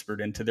being whispered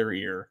into their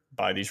ear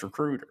by these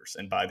recruiters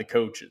and by the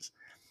coaches.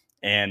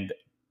 And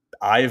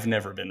I've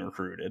never been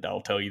recruited, I'll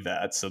tell you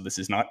that. So this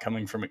is not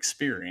coming from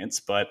experience,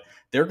 but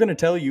they're going to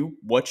tell you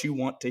what you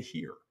want to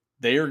hear.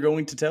 They are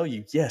going to tell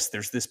you, yes,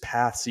 there's this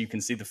path so you can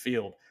see the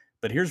field.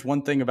 But here's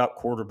one thing about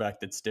quarterback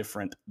that's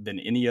different than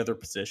any other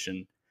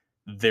position.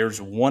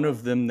 There's one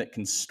of them that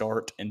can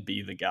start and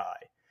be the guy.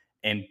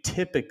 And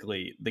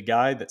typically, the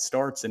guy that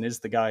starts and is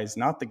the guy is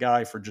not the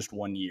guy for just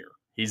 1 year.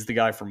 He's the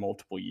guy for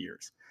multiple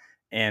years.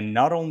 And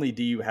not only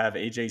do you have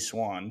AJ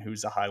Swan,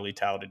 who's a highly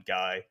touted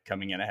guy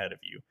coming in ahead of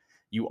you,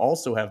 you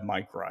also have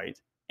Mike Wright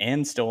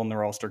and still on the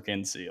roster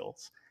Ken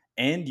Seals.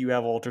 And you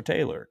have Walter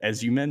Taylor,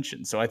 as you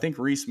mentioned. So I think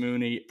Reese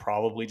Mooney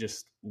probably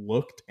just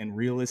looked and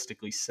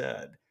realistically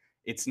said,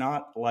 it's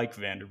not like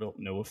Vanderbilt,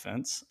 no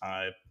offense.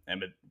 I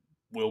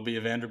will be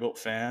a Vanderbilt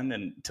fan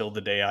until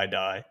the day I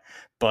die.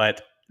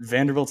 But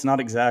Vanderbilt's not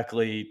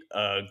exactly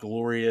a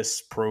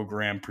glorious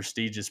program,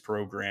 prestigious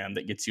program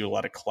that gets you a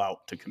lot of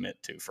clout to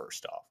commit to,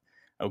 first off.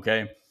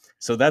 Okay.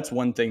 So that's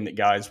one thing that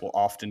guys will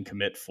often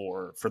commit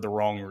for the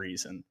wrong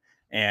reason.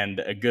 And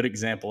a good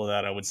example of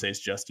that, I would say, is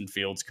Justin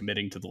Fields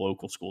committing to the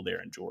local school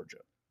there in Georgia.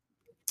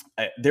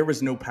 There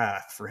was no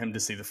path for him to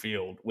see the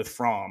field with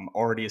Fromm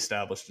already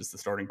established as the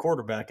starting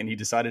quarterback, and he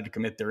decided to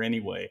commit there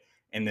anyway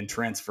and then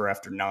transfer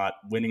after not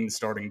winning the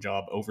starting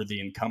job over the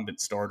incumbent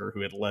starter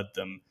who had led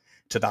them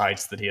to the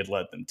heights that he had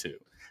led them to.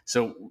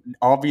 So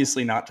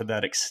obviously not to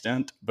that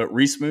extent, but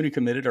Reese Mooney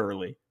committed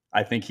early.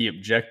 I think he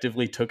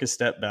objectively took a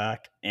step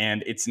back,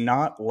 and it's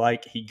not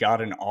like he got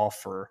an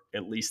offer,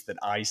 at least that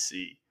I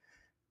see,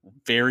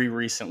 very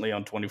recently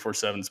on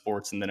 24/7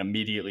 Sports and then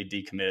immediately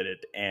decommitted.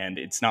 And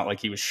it's not like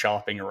he was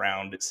shopping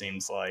around, it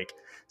seems like.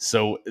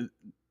 So,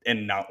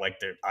 and not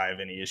like I have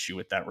any issue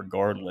with that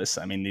regardless.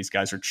 I mean, these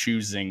guys are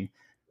choosing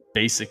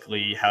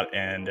basically how,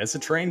 and as the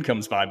train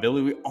comes by,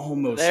 Billy, we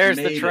almost There's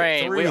the made it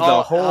train. through We the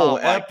all, whole oh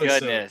my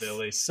episode, goodness.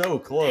 Billy. So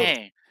close.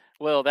 Dang.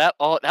 Well, that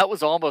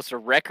was almost a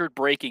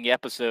record-breaking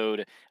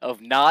episode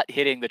of not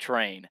hitting the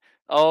train.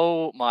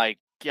 Oh my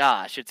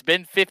gosh, it's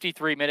been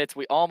 53 minutes.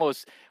 Well,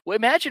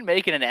 imagine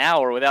making an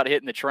hour without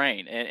hitting the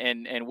train.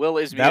 And Will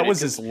is That muted was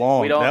because as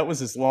long. we don't. That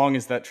was as long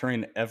as that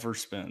train ever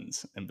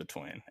spins in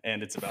between,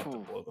 and it's about to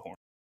Phew. blow the horn.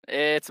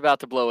 It's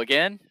about to blow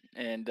again,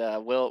 and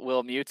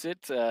Will mutes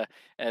it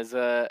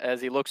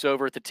as he looks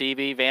over at the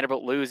TV.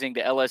 Vanderbilt losing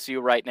to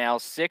LSU right now,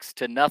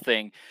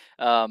 6-0.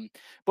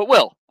 But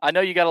Will, I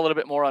know you got a little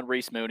bit more on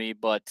Reese Mooney,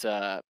 but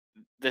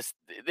this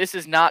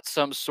is not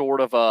some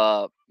sort of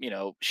a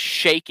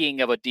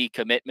shaking of a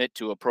decommitment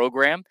to a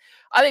program.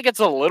 I think it's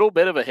a little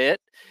bit of a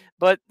hit,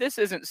 but this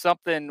isn't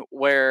something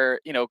where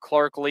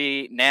Clark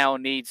Lee now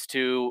needs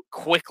to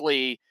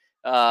quickly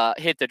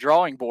hit the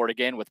drawing board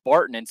again with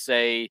Barton and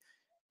say,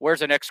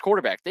 where's the next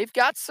quarterback? They've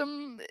got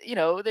some,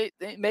 they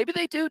maybe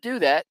they do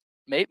that.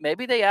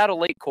 Maybe they add a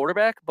late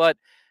quarterback, but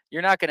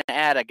you're not going to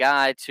add a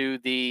guy to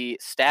the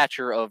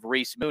stature of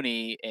Reese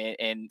Mooney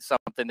and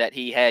something that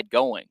he had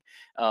going.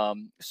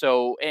 And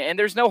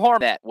there's no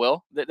harm in that,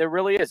 Will. There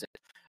really isn't.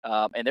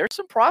 And there's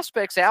some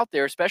prospects out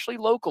there, especially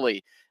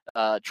locally.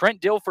 Trent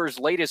Dilfer's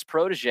latest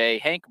protege,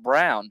 Hank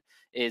Brown,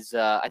 is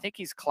I think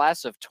he's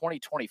class of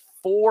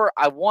 2024,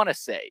 I want to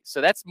say.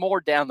 So that's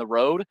more down the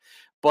road.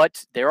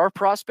 But there are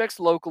prospects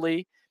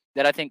locally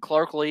that I think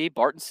Clark Lee,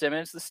 Barton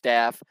Simmons, the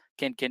staff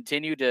can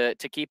continue to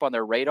keep on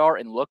their radar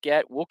and look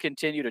at. We'll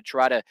continue to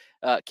try to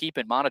keep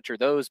and monitor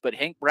those. But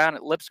Hank Brown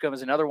at Lipscomb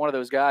is another one of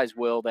those guys,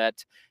 Will,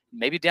 that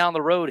maybe down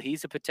the road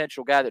he's a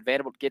potential guy that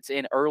Vanderbilt gets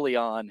in early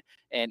on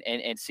and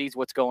sees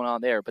what's going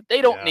on there. But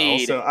they don't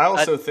need. I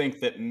also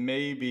think that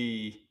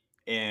maybe,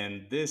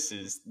 and this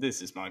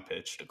is my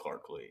pitch to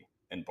Clark Lee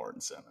and Barton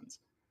Simmons.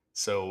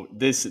 So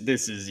this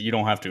is, you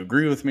don't have to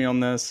agree with me on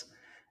this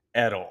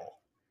at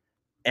all.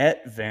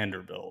 At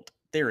Vanderbilt,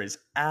 there is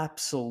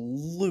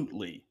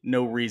absolutely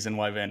no reason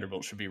why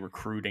Vanderbilt should be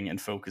recruiting and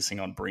focusing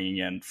on bringing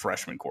in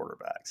freshman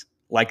quarterbacks.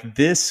 Like,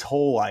 this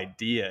whole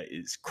idea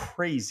is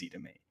crazy to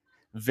me.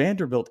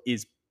 Vanderbilt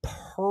is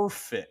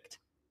perfect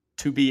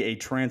to be a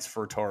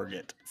transfer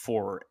target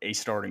for a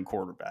starting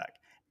quarterback.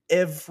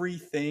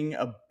 Everything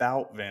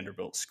about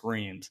Vanderbilt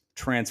screams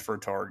transfer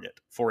target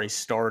for a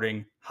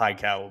starting high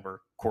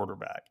caliber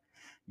quarterback.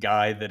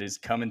 Guy that is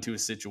coming to a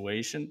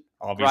situation,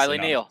 obviously Riley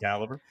not Neal.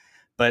 caliber,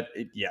 but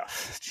yeah,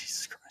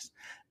 Jesus Christ,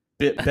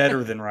 bit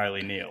better than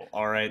Riley Neal.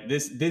 All right,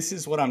 this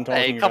is what I'm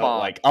talking come about. on.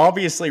 Like,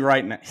 obviously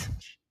right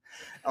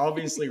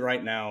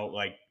now,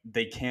 like,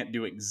 they can't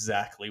do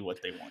exactly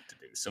what they want to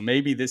do. So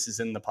maybe this is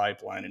in the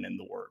pipeline and in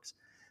the works.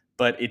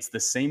 But it's the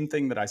same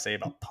thing that I say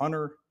about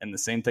punter and the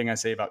same thing I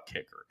say about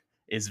kicker.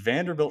 Is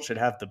Vanderbilt should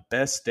have the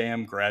best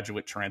damn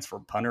graduate transfer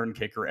punter and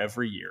kicker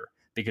every year,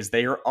 because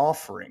they are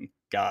offering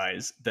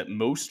guys that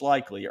most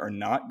likely are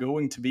not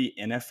going to be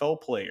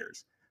NFL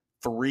players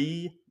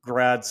free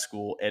grad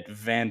school at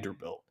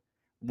Vanderbilt,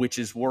 which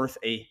is worth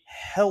a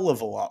hell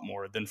of a lot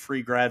more than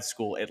free grad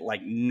school at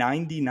like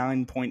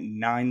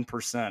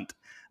 99.9%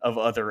 of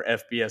other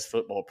FBS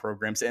football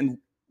programs. And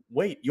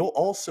wait, you'll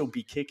also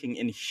be kicking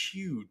in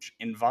huge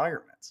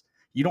environments.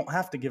 You don't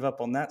have to give up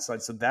on that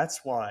side. So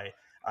that's why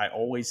I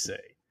always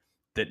say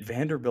that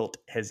Vanderbilt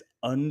has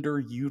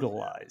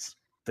underutilized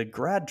the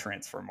grad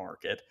transfer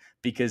market,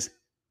 because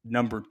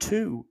number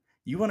two,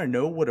 you want to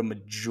know what a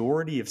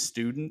majority of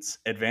students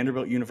at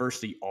Vanderbilt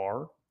University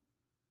are?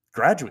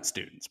 Graduate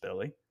students,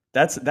 Billy.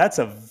 That's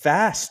a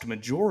vast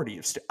majority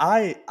of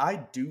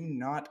I do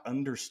not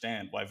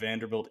understand why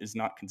Vanderbilt is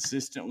not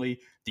consistently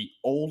the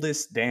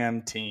oldest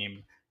damn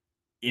team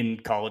in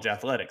college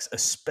athletics,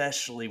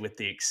 especially with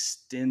the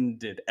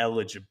extended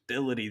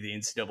eligibility the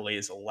NCAA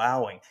is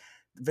allowing.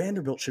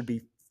 Vanderbilt should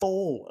be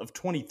full of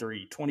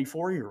 23,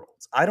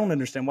 24-year-olds. I don't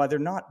understand why they're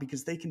not,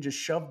 because they can just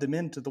shove them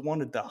into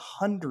one of the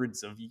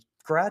hundreds of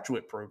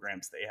graduate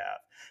programs they have.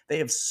 They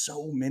have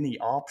so many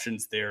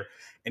options there,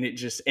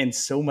 and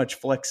so much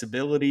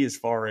flexibility as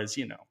far as,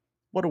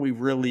 what do we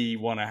really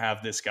want to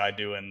have this guy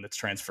doing that's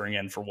transferring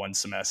in for one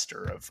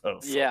semester of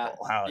Yeah.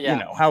 football? How,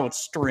 Yeah. how it's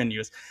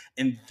strenuous.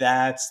 And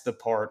that's the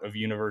part of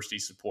university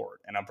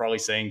support. And I'm probably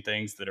saying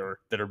things that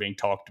are being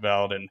talked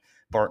about, and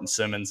Barton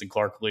Simmons and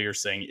Clark Lee are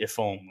saying, if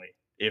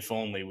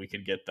only we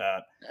could get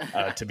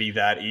that to be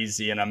that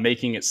easy. And I'm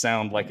making it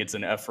sound like it's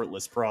an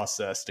effortless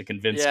process to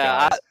convince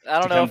Yeah. guys I to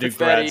don't know come if do it's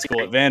that grad easy.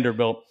 school at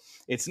Vanderbilt.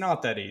 It's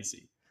not that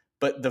easy.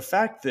 But the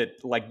fact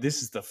that, like,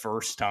 this is the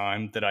first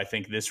time that I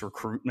think this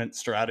recruitment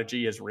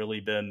strategy has really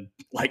been,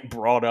 like,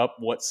 brought up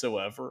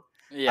whatsoever.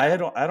 Yeah.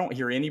 I don't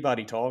hear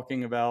anybody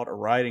talking about or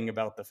writing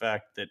about the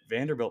fact that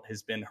Vanderbilt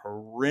has been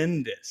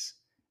horrendous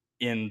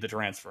in the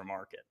transfer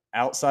market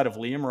outside of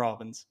Liam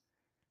Robbins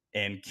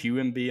and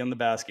QMB on the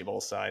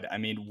basketball side. I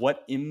mean,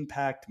 what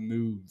impact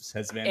moves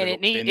has And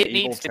Vanderbilt been it able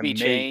needs to to be make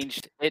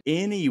changed. It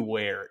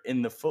anywhere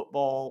in the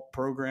football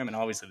program? And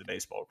obviously the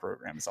baseball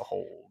program is a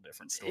whole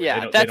different story. yeah,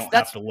 They that's don't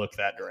have to look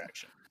that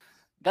direction.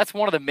 that's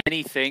one of the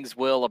many things,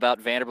 Will, about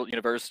Vanderbilt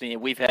University,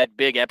 and we've had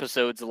big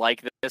episodes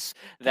like this,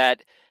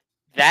 that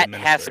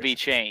has to be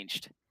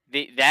changed.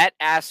 That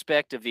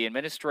aspect of the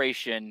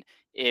administration,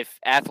 if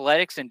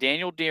athletics and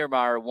Daniel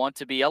Deermeyer want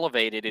to be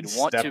elevated and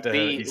want to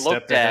be He stepped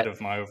looked ahead at, of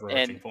my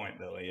overarching and point,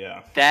 Billy.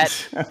 Yeah.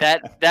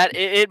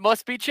 it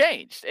must be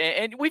changed.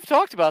 And we've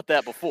talked about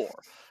that before.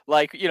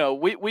 Like,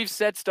 we've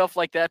said stuff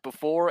like that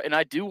before, and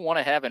I do want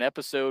to have an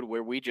episode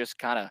where we just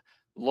kind of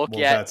look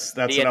Well, at that's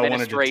the what I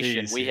wanted to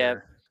administration. tease We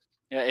have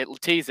here.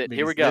 tease it.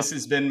 Here we Because go.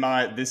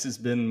 this has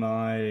been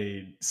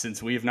my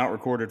since we have not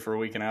recorded for a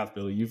week and a half,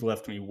 Billy, you've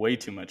left me way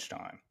too much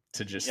time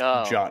to just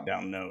jot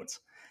down notes.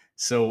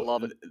 So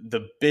Love it.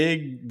 the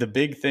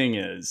big thing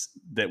is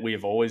that we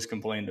have always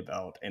complained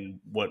about, and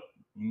what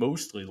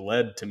mostly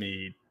led to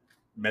me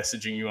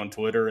messaging you on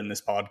Twitter and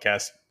this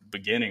podcast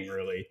beginning,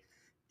 really,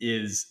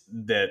 is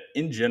that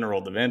in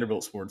general the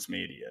Vanderbilt sports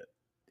media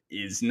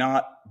is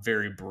not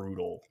very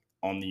brutal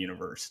on the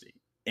university.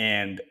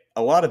 And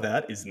a lot of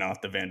that is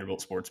not the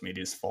Vanderbilt sports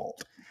media's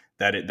fault.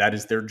 That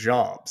is their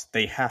jobs.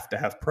 They have to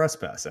have press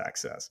pass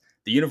access.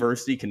 The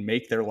university can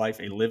make their life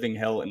a living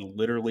hell and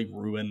literally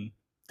ruin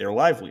their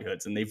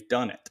livelihoods, and they've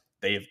done it.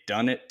 They have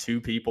done it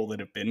to people that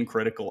have been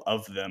critical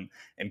of them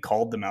and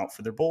called them out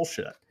for their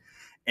bullshit.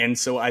 And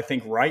so I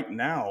think right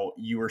now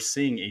you are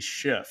seeing a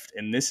shift,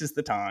 and this is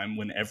the time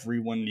when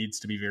everyone needs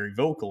to be very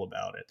vocal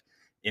about it,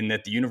 in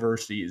that the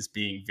university is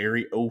being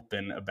very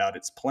open about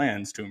its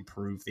plans to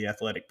improve the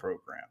athletic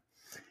program.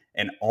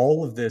 And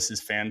all of this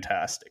is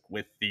fantastic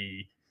with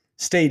the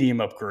stadium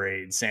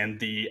upgrades and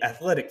the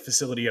athletic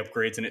facility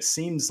upgrades. And it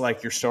seems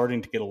like you're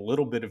starting to get a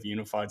little bit of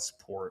unified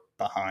support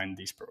behind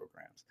these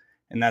programs.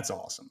 And that's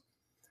awesome.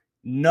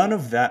 None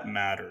of that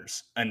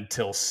matters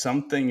until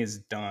something is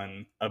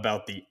done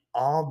about the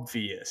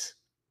obvious,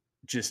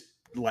 just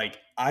like,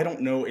 I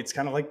don't know, it's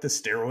kind of like the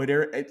steroid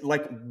era.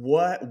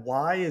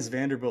 Why has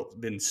Vanderbilt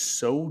been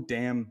so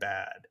damn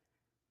bad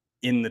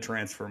in the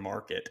transfer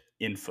market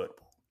in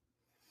football?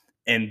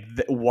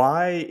 And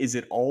why is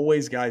it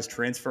always guys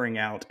transferring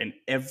out, and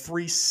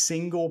every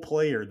single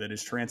player that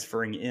is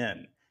transferring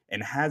in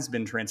and has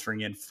been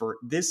transferring in for,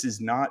 this is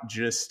not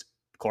just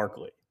Clark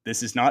Lee.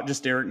 This is not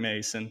just Derek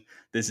Mason.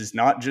 This is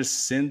not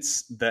just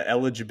since the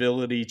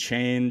eligibility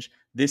change.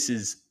 This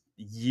is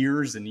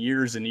years and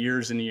years and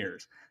years and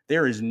years.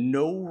 There is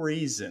no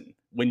reason,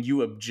 when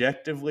you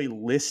objectively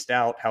list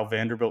out how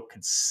Vanderbilt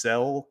could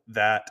sell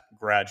that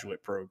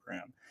graduate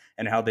program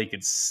and how they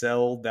could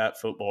sell that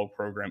football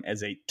program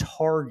as a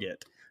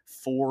target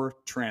for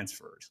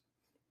transfers,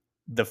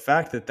 the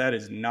fact that that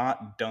is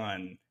not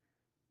done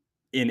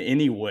in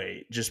any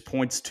way just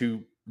points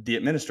to the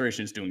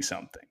administration is doing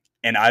something.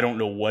 And I don't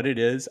know what it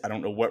is. I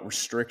don't know what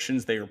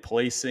restrictions they are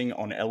placing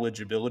on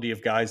eligibility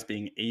of guys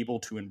being able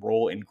to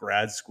enroll in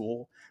grad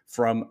school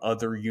from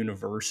other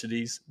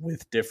universities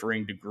with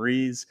differing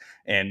degrees.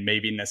 And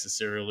maybe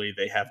necessarily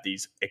they have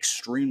these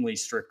extremely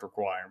strict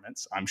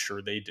requirements. I'm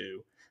sure they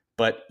do.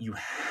 But you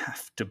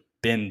have to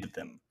bend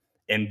them.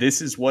 And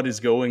this is what is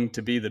going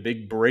to be the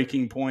big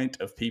breaking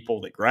point of people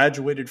that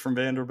graduated from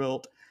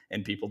Vanderbilt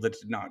and people that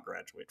did not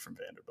graduate from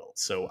Vanderbilt.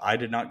 So I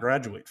did not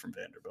graduate from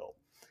Vanderbilt.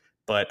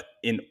 But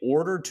in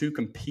order to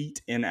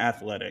compete in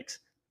athletics,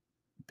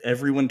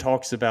 everyone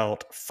talks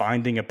about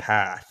finding a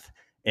path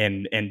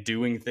and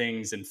doing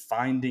things and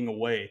finding a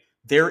way.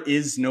 There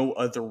is no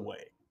other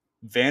way.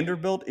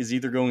 Vanderbilt is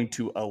either going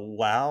to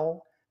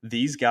allow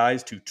these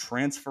guys to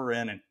transfer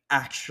in and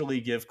actually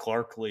give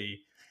Clark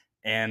Lee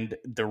and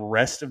the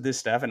rest of this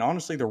staff, and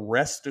honestly the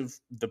rest of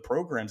the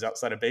programs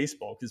outside of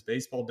baseball, because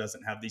baseball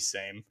doesn't have these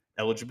same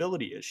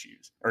eligibility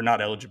issues, or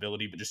not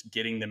eligibility, but just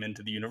getting them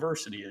into the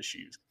university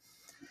issues.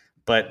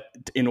 But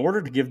in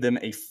order to give them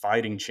a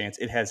fighting chance,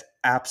 it has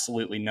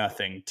absolutely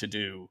nothing to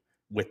do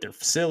with their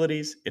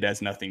facilities. It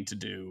has nothing to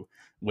do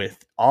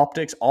with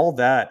optics. All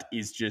that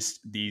is just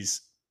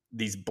these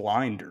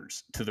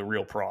blinders to the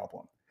real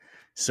problem.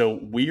 So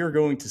we are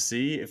going to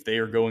see if they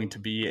are going to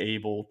be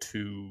able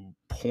to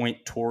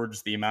point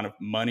towards the amount of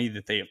money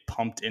that they have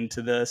pumped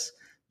into this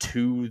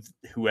to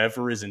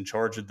whoever is in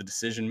charge of the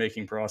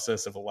decision-making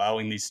process of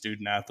allowing these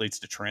student athletes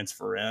to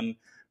transfer in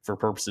for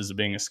purposes of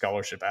being a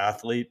scholarship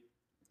athlete.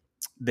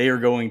 They are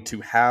going to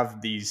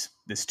have this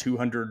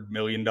 $200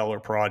 million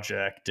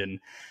project and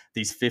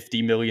these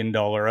 $50 million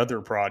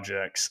other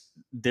projects.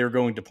 They're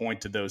going to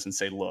point to those and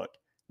say, look,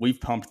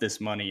 we've pumped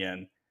this money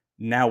in.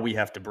 Now we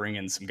have to bring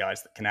in some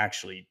guys that can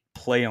actually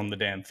play on the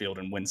damn field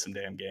and win some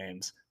damn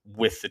games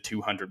with the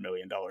 $200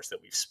 million that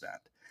we've spent.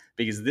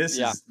 Because this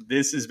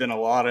has been a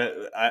lot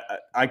of.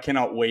 I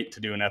cannot wait to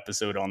do an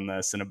episode on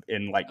this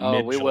in like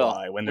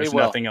mid-July when there's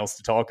nothing else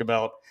to talk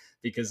about.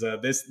 Because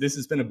this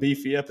has been a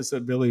beefy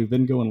episode, Billy. We've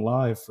been going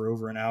live for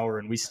over an hour,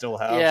 and we still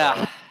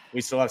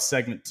have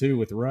segment 2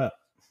 with Rhett.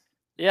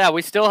 Yeah,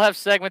 we still have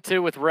segment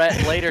 2 with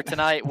Rhett later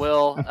tonight.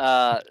 Will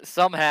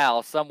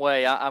somehow, some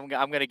way, I'm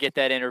going to get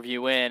that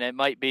interview in. It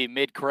might be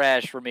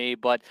mid-crash for me,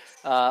 but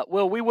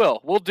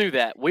we'll do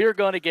that. We are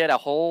going to get a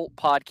whole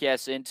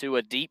podcast into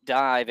a deep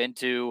dive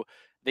into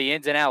the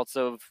ins and outs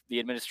of the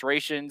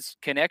administration's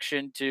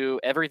connection to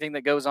everything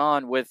that goes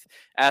on with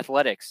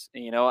athletics.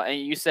 You know,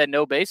 and you said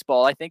no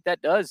baseball. I think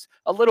that does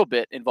a little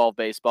bit involve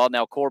baseball.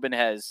 Now Corbin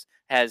has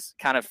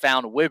kind of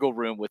found wiggle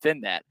room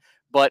within that.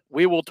 But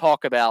we will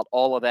talk about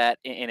all of that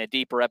in a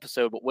deeper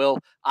episode. But Will,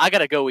 I got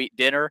to go eat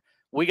dinner.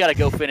 We got to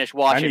go finish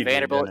watching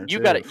Vanderbilt. You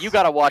got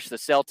to watch the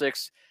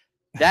Celtics.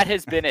 That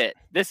has been it.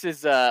 This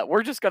is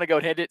we're just going to go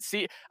ahead and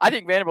see. I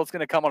think Vanderbilt's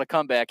going to come on a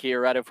comeback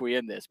here right if we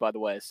end this, by the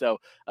way. So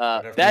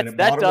that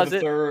does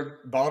it.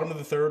 Bottom of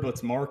the third.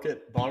 Let's mark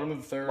it. Bottom of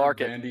the third.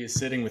 Vandy is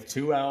sitting with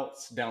 2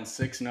 outs, down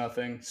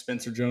 6-0.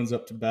 Spencer Jones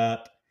up to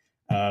bat.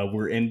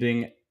 We're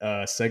ending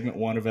segment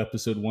 1 of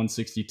episode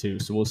 162.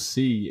 So we'll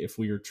see if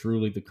we are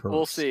truly the curse.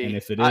 We'll see. And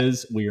if it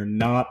is, we are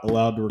not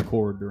allowed to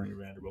record during a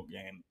Vanderbilt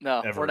game. No,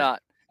 ever. We're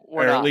not.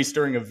 Or at least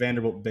during a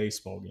Vanderbilt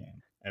baseball game.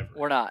 Ever.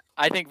 We're not.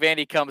 I think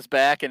Vandy comes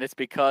back, and it's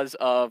because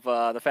of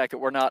the fact that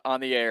we're not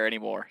on the air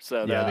anymore.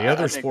 So the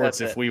other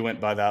sports, if we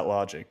went by that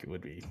logic, it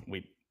would be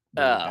we'd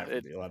have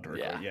to be allowed to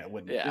record.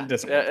 It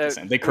doesn't work the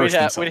same. They curse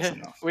themselves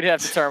enough. We'd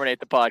have to terminate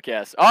the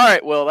podcast. All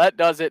right, well, that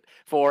does it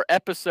for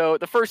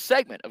the first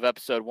segment of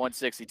episode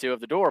 162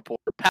 of The Door Report,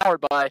 powered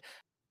by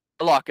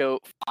Laco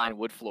Fine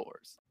Wood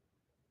Floors.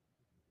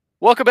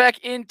 Welcome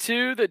back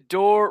into The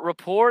Door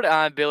Report.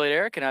 I'm Billy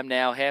Derrick, and I'm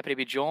now happy to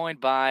be joined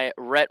by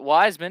Rhett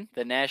Wiseman,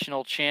 the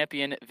national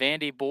champion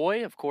Vandy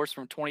boy, of course,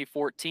 from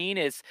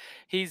 2014.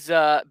 He's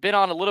been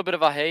on a little bit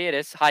of a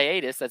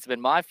hiatus. That's been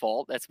my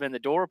fault. That's been The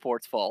Door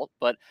Report's fault.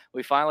 But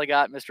we finally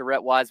got Mr.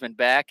 Rhett Wiseman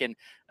back, and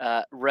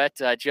Rhett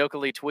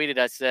jokingly tweeted,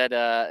 I said,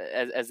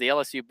 as the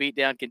LSU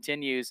beatdown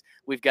continues,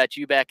 we've got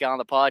you back on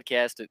the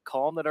podcast to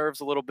calm the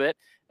nerves a little bit,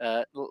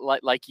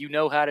 like you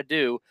know how to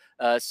do.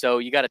 So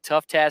you got a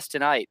tough task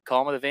tonight,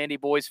 calming the Vandy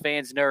boys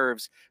fans'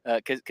 nerves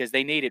because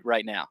they need it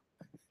right now.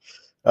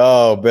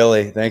 Oh,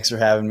 Billy, thanks for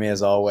having me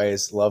as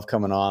always. Love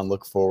coming on.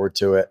 Look forward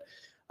to it.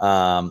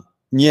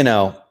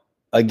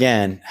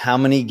 Again, how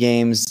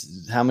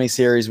many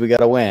series we got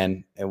to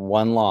win and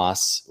 1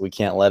 loss. We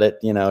can't let it,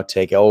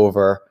 take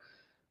over.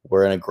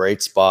 We're in a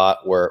great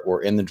spot.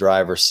 We're in the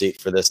driver's seat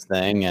for this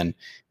thing, and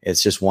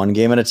it's just 1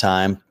 game at a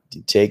time.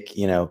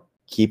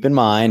 Keep in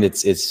mind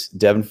it's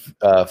Devin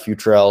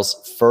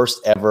Futrell's first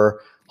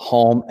ever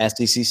home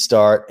SEC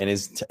start in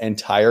his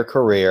entire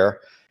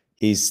career.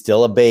 He's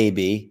still a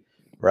baby,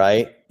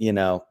 right?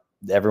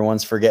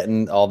 Everyone's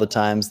forgetting all the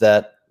times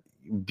that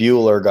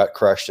Bueller got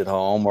crushed at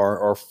home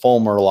or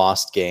Fulmer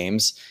lost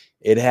games.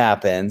 It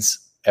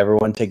happens.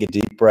 Everyone take a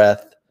deep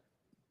breath.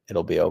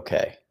 It'll be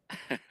okay.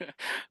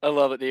 I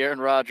love it. The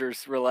Aaron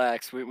Rodgers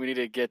relax. We need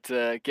to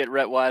get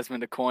Rhett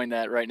Wiseman to coin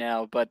that right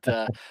now. But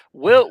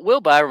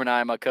Will Byron and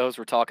I, my co-host,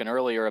 were talking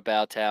earlier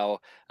about how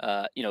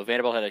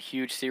Vanderbilt had a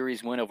huge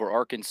series win over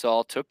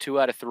Arkansas, took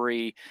 2 out of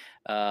 3.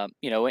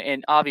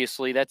 And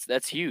obviously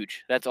that's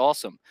huge. That's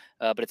awesome.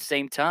 But at the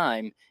same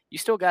time, you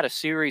still got a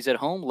series at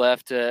home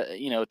left,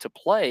 to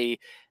play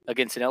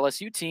against an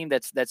LSU team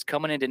that's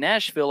coming into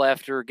Nashville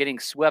after getting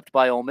swept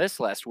by Ole Miss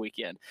last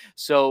weekend.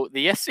 So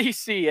the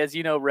SEC, as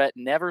you know, Rhett,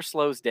 never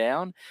slows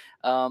down.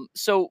 In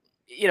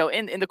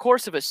the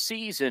course of a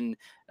season,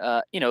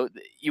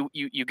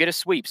 you get a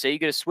sweep. Say you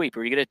get a sweep,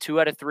 or you get a 2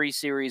 out of 3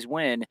 series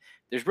win.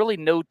 There's really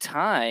no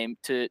time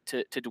to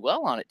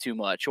dwell on it too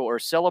much, or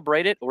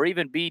celebrate it, or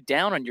even be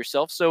down on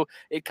yourself. So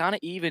it kind of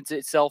evens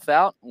itself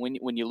out.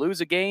 When you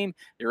lose a game,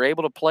 you're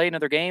able to play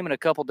another game in a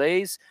couple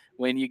days.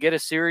 When you get a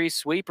series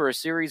sweep or a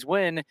series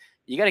win,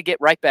 you got to get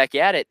right back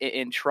at it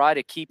and try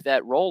to keep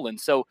that rolling.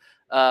 So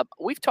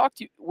we've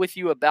talked with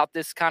you about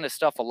this kind of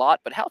stuff a lot,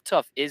 but how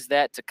tough is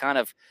that to kind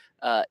of,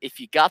 if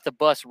you got the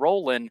bus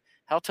rolling,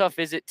 how tough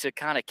is it to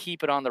kind of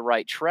keep it on the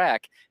right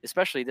track,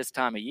 especially this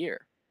time of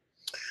year?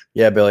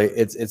 Yeah, Billy,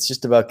 it's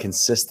just about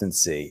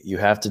consistency. You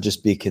have to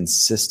just be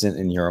consistent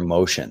in your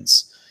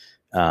emotions.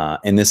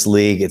 In this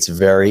league, it's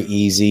very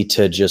easy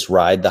to just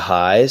ride the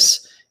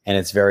highs, and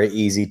it's very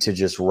easy to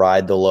just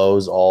ride the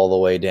lows all the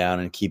way down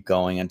and keep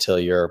going until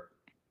you're,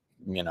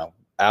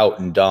 out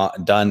and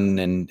done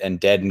and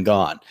dead and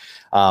gone.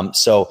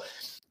 So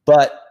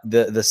But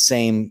the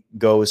same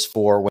goes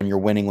for when you're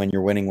winning,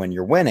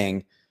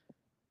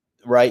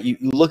 right? You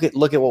look at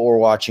what we're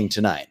watching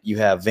tonight. You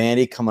have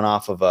Vandy coming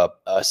off of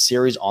a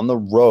series on the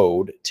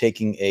road,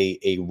 taking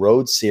a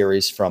road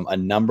series from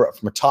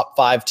a top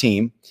 5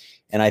 team.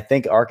 And I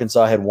think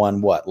Arkansas had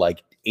won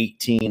like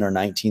 18 or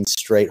 19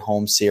 straight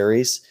home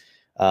series.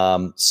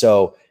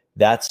 So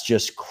that's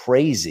just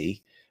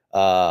crazy.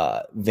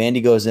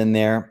 Vandy goes in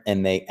there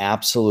and they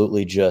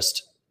absolutely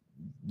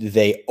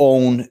they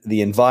own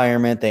the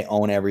environment. They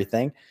own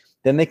everything.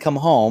 Then they come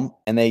home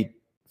and they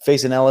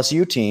face an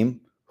LSU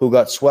team who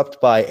got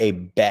swept by a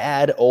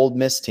bad Ole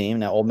Miss team.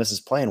 Now, Ole Miss is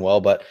playing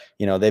well, but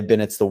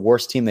it's the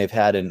worst team they've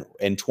had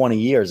in 20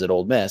 years at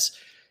Ole Miss.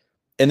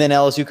 And then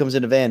LSU comes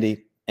into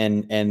Vandy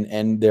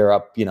and they're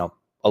up, 11-2.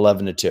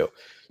 Mm-hmm.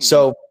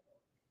 So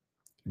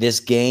this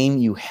game,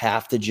 you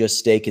have to just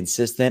stay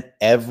consistent.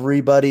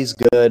 Everybody's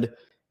good.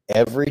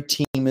 Every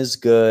team is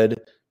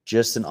good.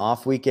 Just an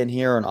off weekend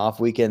here, an off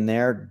weekend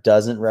there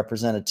doesn't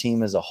represent a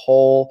team as a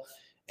whole.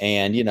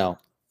 And,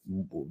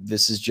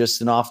 this is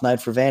just an off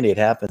night for Vandy. It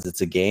happens.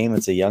 It's a game.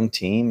 It's a young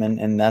team,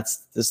 and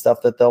that's the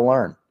stuff that they'll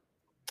learn.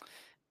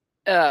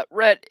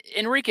 Rhett,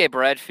 Enrique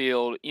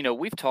Bradfield,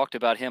 we've talked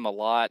about him a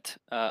lot,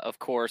 of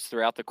course,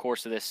 throughout the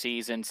course of this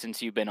season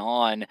since you've been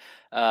on.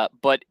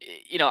 But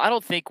I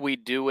don't think we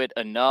do it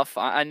enough.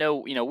 I know,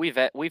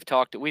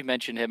 we've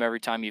mentioned him every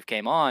time you've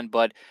came on,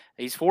 but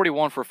he's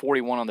 41 for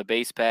 41 on the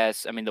base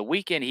pass. I mean, the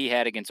weekend he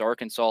had against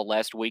Arkansas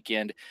last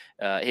weekend,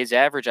 his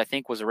average, I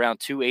think, was around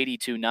 280,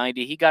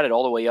 290. He got it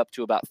all the way up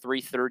to about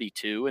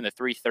 332 in the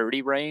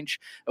 330 range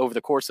over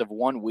the course of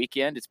one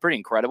weekend. It's pretty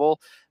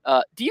incredible.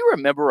 Do you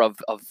remember a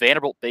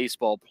Vanderbilt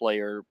baseball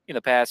player in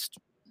the past,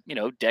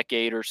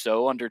 decade or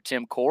so under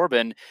Tim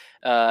Corbin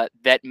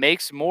that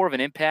makes more of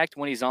an impact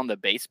when he's on the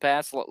base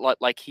pass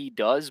like he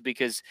does?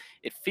 Because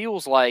it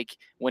feels like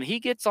when he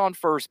gets on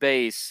first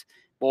base,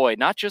 boy,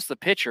 not just the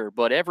pitcher,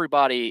 but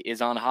everybody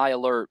is on high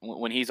alert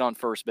when he's on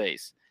first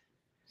base.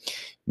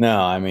 No,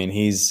 I mean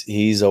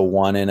he's a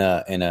one in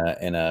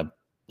a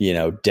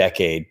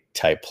decade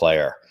type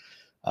player.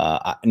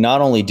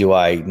 Not only do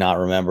I not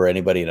remember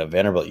anybody in a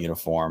Vanderbilt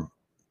uniform,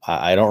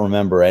 I don't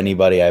remember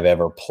anybody I've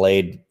ever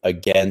played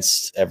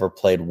against, ever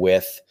played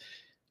with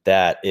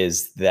that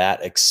is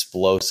that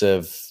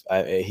explosive.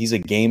 He's a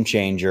game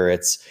changer.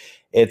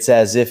 It's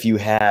as if you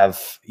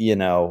have,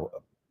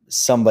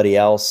 somebody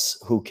else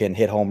who can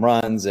hit home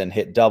runs and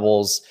hit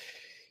doubles.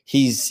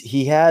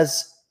 He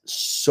has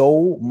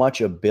so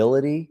much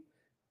ability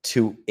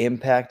to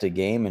impact a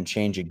game and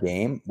change a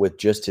game with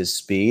just his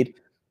speed.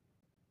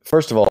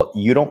 First of all,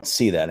 you don't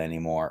see that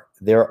anymore.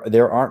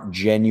 There aren't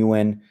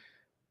genuine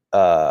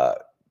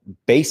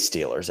base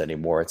stealers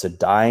anymore. It's a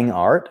dying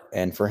art,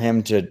 and for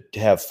him to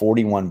have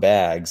 41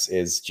 bags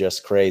is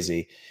just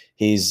crazy.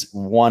 He's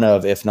one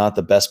of, if not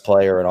the best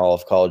player in all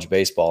of college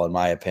baseball, in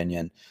my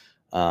opinion.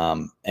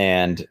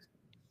 And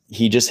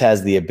he just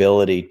has the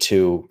ability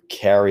to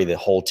carry the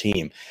whole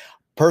team.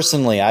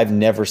 Personally, I've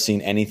never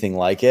seen anything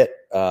like it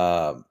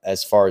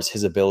as far as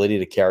his ability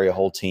to carry a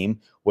whole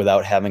team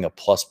without having a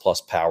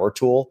plus power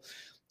tool.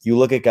 You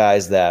look at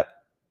guys that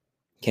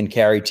can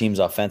carry teams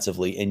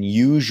offensively, and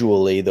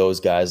usually those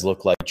guys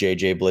look like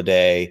J.J.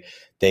 Bleday.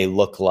 They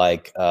look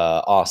like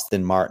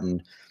Austin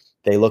Martin.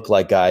 They look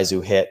like guys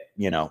who hit,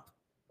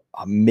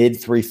 mid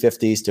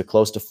 350s to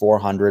close to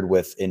 400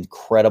 with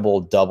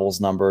incredible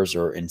doubles numbers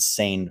or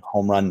insane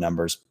home run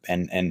numbers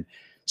and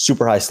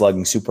super high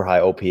slugging, super high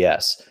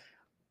OPS.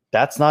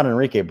 That's not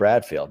Enrique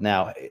Bradfield.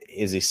 Now,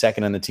 is he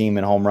second on the team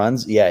in home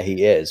runs? Yeah,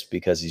 he is,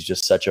 because he's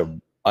just such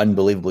an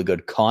unbelievably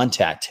good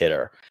contact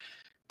hitter.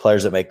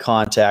 Players that make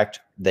contact,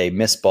 they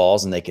miss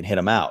balls and they can hit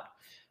them out.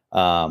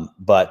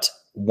 But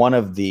one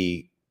of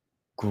the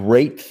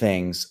great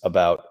things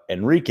about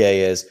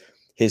Enrique is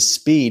his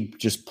speed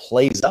just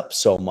plays up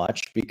so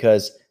much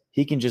because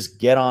he can just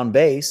get on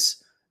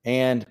base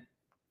and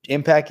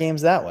impact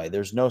games that way.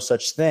 There's no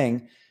such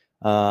thing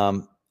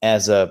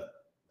as a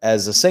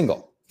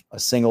single. A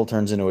single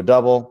turns into a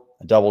double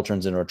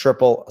turns into a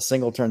triple, a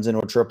single turns into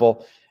a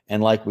triple.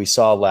 And like we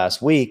saw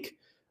last week,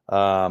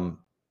 a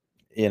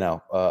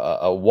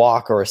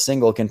walk or a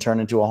single can turn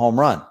into a home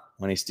run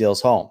when he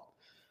steals home.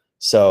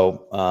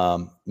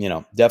 So,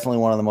 definitely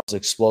one of the most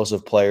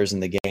explosive players in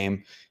the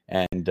game,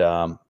 and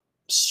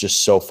it's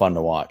just so fun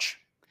to watch.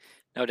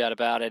 No doubt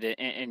about it.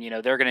 And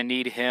they're going to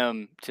need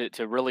him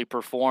to really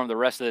perform the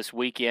rest of this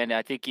weekend.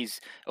 I think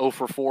he's 0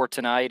 for 4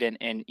 tonight.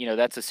 And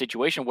that's a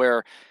situation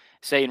where,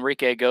 say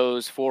Enrique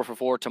goes 4 for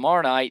 4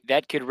 tomorrow night,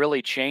 that could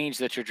really change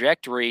the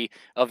trajectory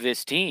of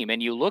this team.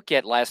 And you look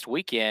at last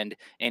weekend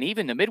and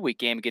even the midweek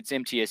game against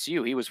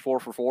MTSU, he was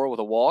 4 for 4 with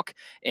a walk,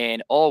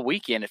 and all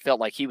weekend it felt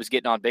like he was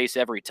getting on base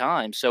every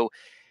time. So,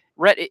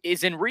 Rhett,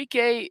 is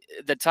Enrique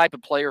the type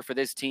of player for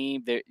this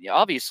team? That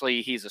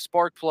obviously he's a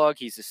spark plug.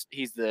 He's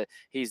the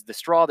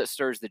straw that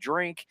stirs the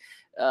drink.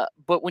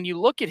 But when you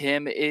look at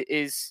him,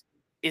 is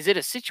it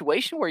a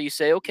situation where you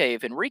say, okay,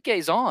 if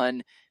Enrique's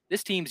on,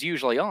 this team's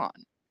usually on?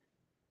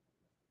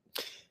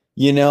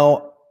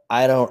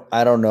 I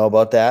don't know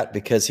about that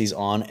because he's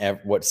on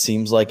what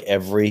seems like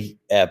every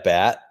at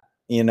bat,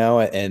 and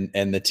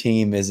the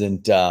team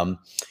isn't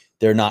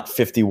they're not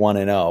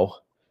 51-0,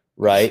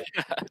 right?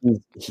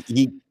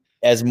 He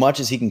as much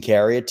as he can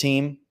carry a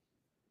team,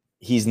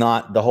 he's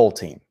not the whole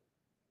team.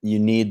 You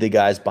need the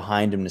guys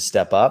behind him to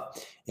step up,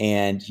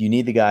 and you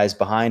need the guys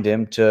behind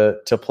him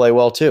to play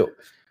well too.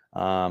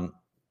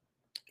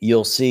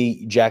 You'll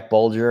see Jack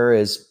Bulger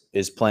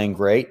is playing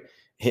great,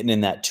 hitting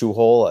in that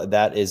 2-hole.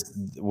 That is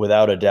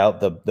without a doubt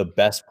the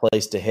best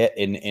place to hit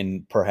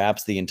in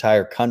perhaps the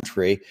entire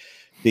country,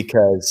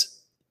 because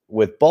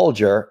with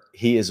Bulger,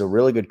 he is a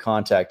really good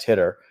contact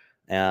hitter,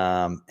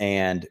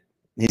 and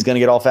he's going to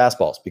get all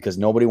fastballs because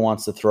nobody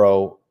wants to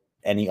throw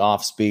any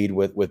off speed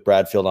with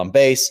Bradfield on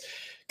base.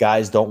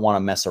 Guys don't want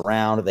to mess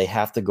around. They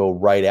have to go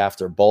right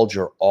after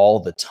Bulger all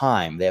the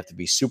time. They have to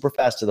be super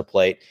fast to the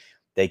plate.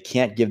 They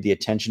can't give the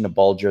attention to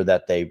Bulger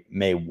that they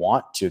may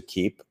want to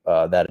keep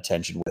that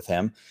attention with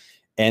him.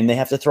 And they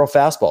have to throw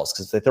fastballs,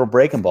 because if they throw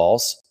breaking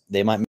balls,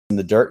 they might miss in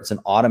the dirt. It's an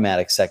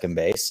automatic second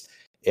base.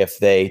 If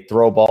they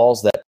throw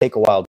balls that take a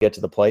while to get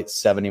to the plate,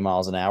 70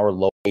 miles an hour,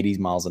 low 80s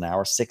miles an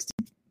hour,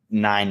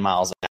 69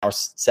 miles an hour,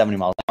 70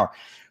 miles an hour,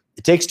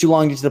 it takes too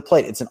long to get to the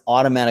plate. It's an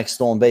automatic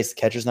stolen base. The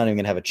catcher's not even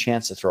going to have a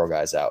chance to throw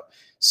guys out.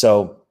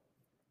 So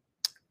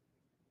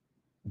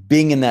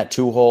being in that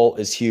 2-hole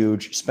is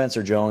huge.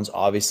 Spencer Jones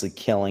obviously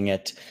killing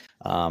it,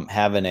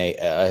 having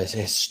a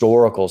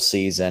historical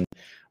season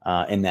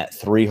in that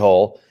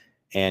 3-hole,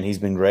 and he's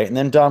been great. And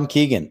then Dom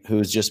Keegan,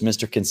 who's just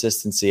Mr.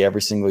 Consistency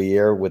every single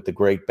year with the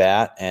great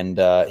bat, and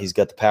he's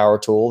got the power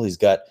tool, he's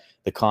got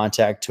the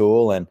contact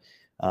tool, and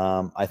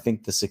I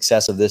think the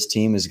success of this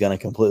team is going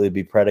to completely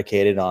be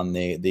predicated on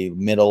the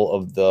middle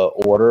of the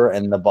order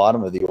and the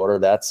bottom of the order.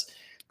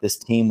 This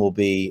team will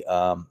be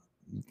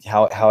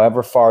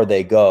however far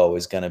they go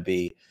is going to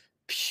be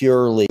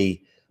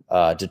purely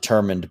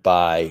determined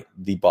by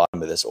the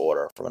bottom of this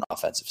order from an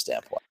offensive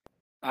standpoint.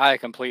 I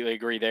completely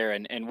agree there,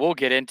 and we'll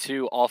get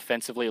into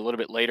offensively a little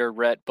bit later,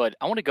 Rhett, but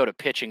I want to go to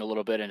pitching a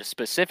little bit, and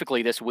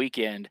specifically this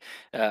weekend.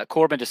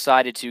 Corbin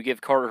decided to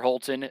give Carter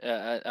Holton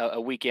a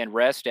weekend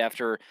rest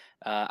after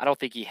I don't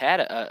think he had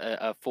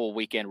a full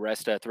weekend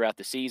rest throughout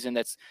the season.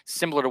 That's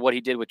similar to what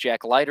he did with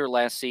Jack Leiter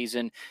last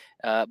season,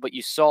 but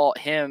you saw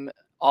him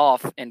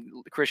off, and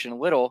Christian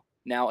Little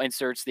now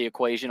inserts the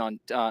equation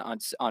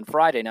on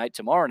Friday night,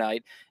 tomorrow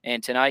night,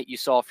 and tonight you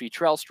saw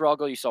Futrell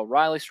struggle, you saw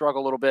Riley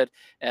struggle a little bit,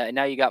 and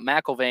now you got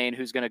McIlvain,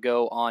 who's going to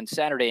go on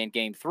Saturday in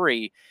Game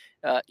 3.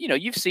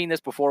 You've seen this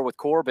before with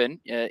Corbin.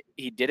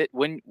 He did it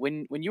when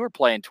you were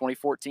playing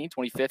 2014,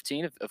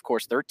 2015, of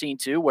course 13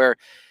 too, where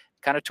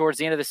kind of towards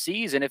the end of the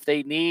season, if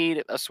they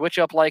need a switch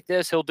up like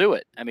this, he'll do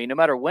it. I mean, no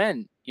matter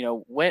when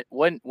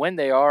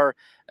they are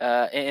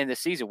in the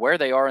season, where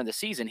they are in the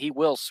season, he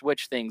will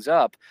switch things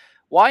up.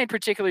 Why in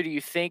particular do you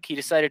think he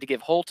decided to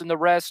give Holton the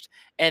rest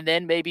and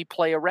then maybe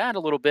play around a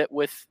little bit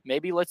with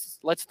maybe let's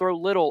throw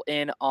Little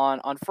in on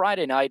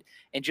Friday night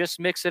and just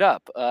mix it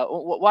up?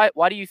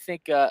 Why do you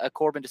think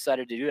Corbin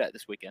decided to do that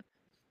this weekend?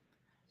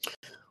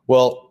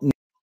 Well,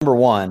 number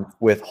one,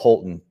 with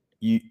Holton,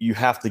 you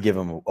have to give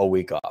him a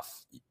week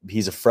off.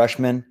 He's a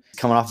freshman,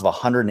 coming off of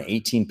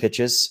 118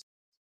 pitches,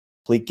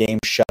 complete game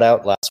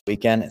shutout last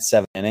weekend at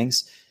 7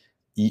 innings.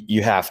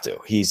 You have to.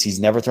 He's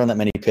never thrown that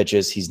many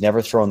pitches. He's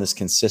never thrown this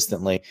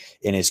consistently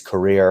in his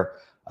career.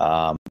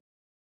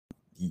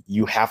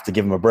 You have to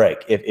give him a break.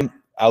 If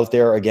out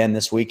there again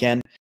this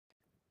weekend,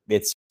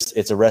 it's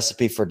a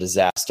recipe for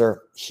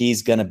disaster.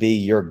 He's going to be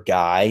your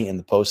guy in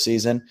the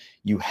postseason.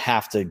 You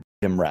have to give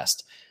him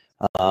rest.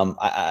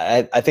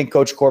 I think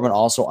Coach Corbin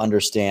also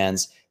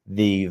understands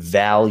the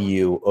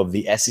value of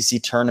the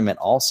SEC tournament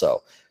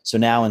also. So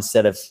now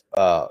instead of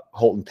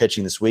Holton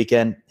pitching this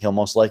weekend, he'll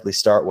most likely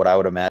start what I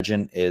would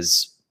imagine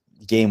is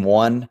Game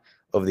 1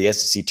 of the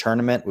SEC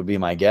tournament would be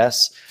my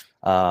guess.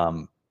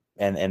 And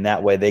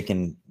that way they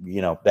can,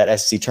 that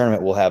SEC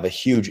tournament will have a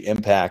huge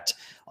impact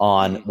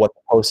on what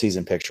the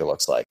postseason picture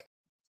looks like.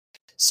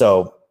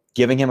 So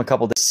giving him a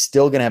couple days is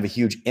still going to have a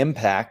huge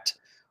impact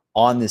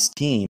on this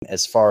team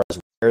as far as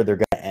where they're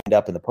going to end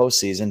up in the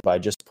postseason by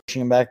just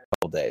pushing him back a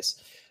couple days.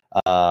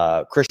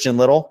 Christian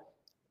Little,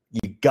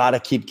 you got to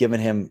keep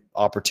giving him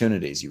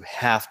opportunities. You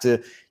have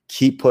to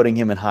keep putting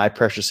him in high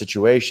pressure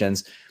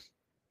situations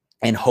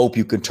and hope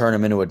you can turn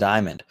him into a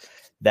diamond.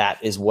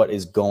 That is what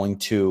is going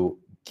to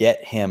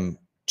get him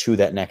to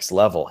that next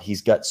level.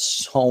 He's got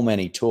so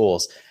many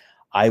tools.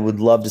 I would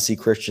love to see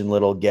Christian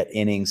Little get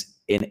innings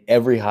in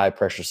every high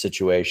pressure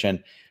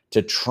situation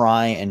to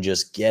try and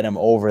just get him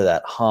over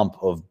that hump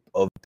of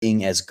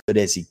being as good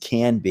as he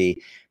can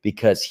be,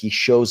 because he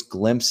shows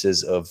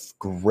glimpses of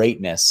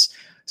greatness.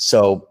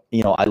 So,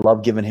 I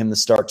love giving him the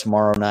start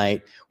tomorrow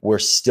night. We're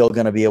still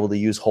going to be able to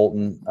use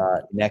Holton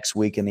next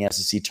week in the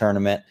SEC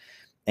tournament.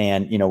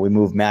 And, we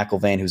move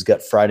McIlvain, who's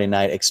got Friday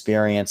night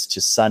experience,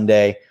 to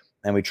Sunday,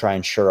 and we try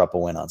and shore up a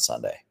win on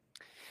Sunday.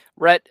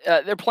 Rhett,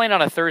 they're playing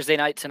on a Thursday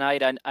night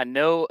tonight. I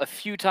know a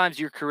few times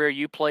in your career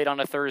you played on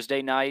a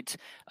Thursday night.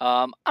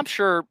 I'm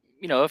sure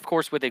of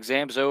course, with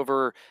exams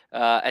over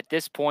at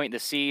this point in the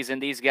season,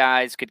 these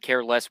guys could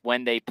care less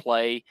when they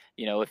play.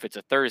 If it's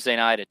a Thursday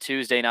night, a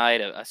Tuesday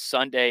night, a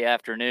Sunday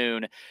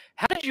afternoon.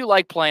 How did you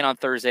like playing on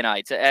Thursday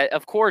nights?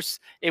 Of course,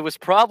 it was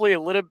probably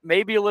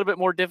maybe a little bit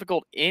more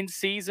difficult in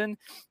season,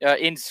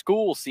 in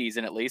school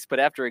season at least. But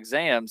after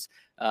exams,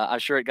 I'm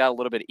sure it got a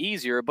little bit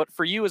easier. But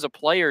for you as a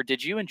player,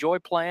 did you enjoy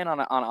playing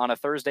on a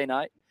Thursday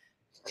night?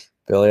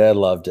 Billy, I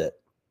loved it.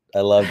 I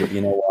loved it.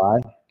 You know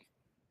why?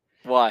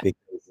 Why? Because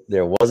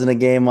there wasn't a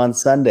game on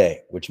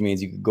Sunday, which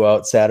means you could go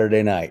out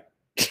Saturday night.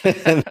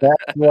 And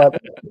that's what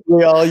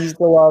we all used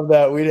to love.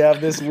 That we'd have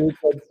this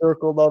weekend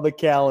circled on the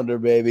calendar,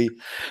 baby.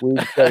 We'd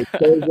say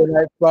Thursday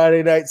night,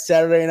 Friday night,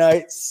 Saturday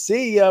night.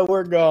 See ya,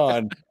 we're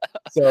gone.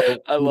 So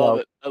I love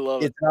it. I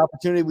love it. It's an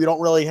opportunity we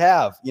don't really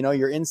have.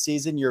 You're in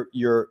season.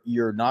 You're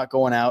not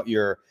going out.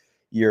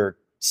 You're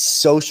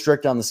so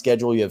strict on the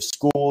schedule. You have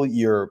school.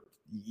 You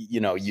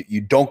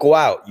don't go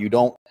out. You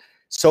don't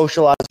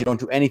socialize. You don't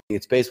do anything.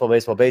 It's baseball,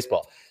 baseball,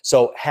 baseball.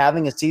 So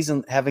having a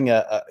season, having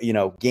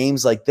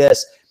games like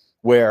this,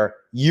 where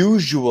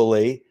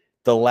usually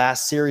the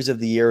last series of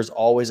the year is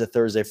always a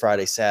Thursday,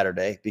 Friday,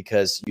 Saturday,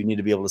 because you need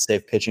to be able to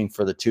save pitching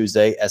for the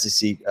Tuesday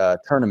SEC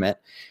tournament.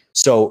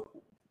 So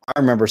I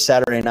remember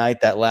Saturday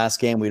night, that last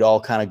game, we'd all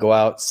kind of go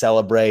out,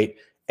 celebrate,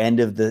 end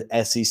of the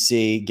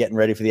SEC, getting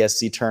ready for the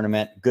SEC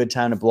tournament. Good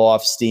time to blow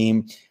off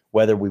steam,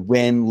 whether we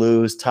win,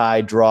 lose, tie,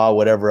 draw,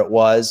 whatever it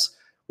was.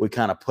 We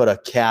kind of put a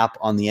cap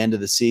on the end of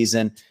the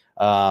season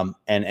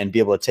and be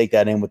able to take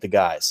that in with the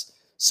guys.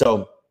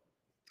 So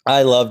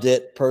I loved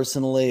it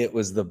personally. It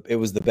was the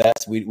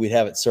best. We'd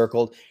have it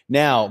circled.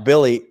 Now,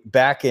 Billy,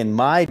 back in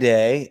my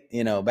day, we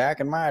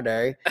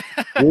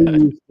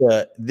used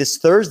to, this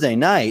Thursday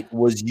night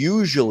was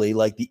usually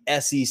like the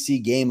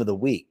SEC game of the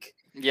week.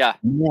 Yeah.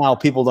 Now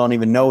people don't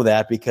even know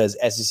that because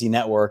SEC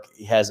Network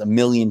has a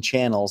million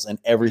channels and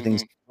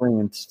everything's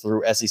streamed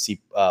through SEC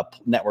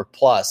Network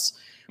Plus.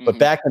 But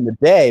back in the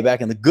day,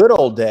 back in the good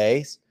old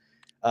days,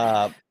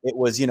 it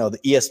was, the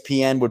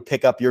ESPN would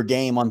pick up your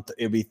game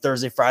it'd be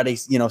Thursday, Friday,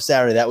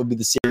 Saturday. That would be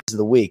the series of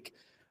the week,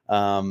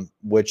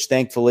 which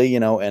thankfully,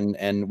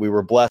 and we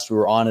were blessed. We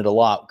were on it a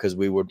lot because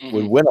we would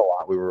win a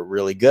lot. We were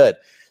really good.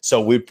 So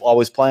we'd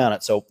always play on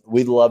it. So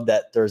we loved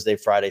that Thursday,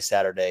 Friday,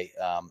 Saturday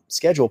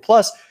schedule.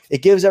 Plus,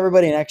 it gives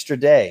everybody an extra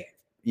day.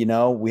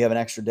 We have an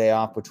extra day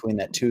off between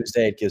that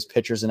Tuesday. It gives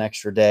pitchers an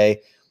extra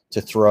day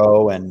to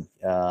throw. And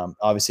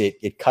obviously,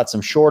 it cuts them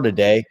short a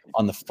day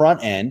on the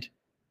front end,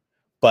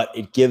 but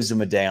it gives them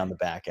a day on the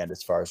back end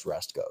as far as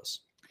rest goes.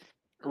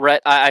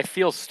 Rhett, I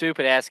feel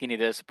stupid asking you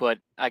this, but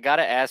I got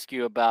to ask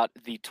you about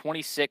the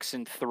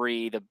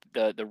 26-3,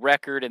 the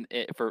record and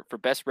for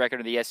best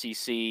record of the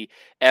SEC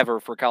ever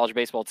for a college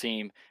baseball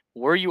team.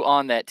 Were you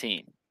on that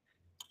team?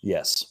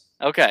 Yes.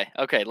 Okay.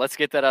 Let's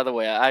get that out of the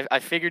way. I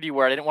figured you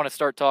were. I didn't want to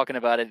start talking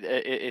about it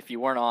if you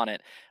weren't on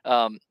it.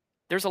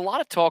 There's a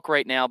lot of talk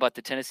right now about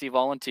the Tennessee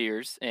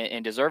Volunteers,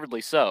 and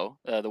deservedly so.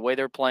 The way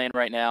they're playing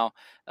right now,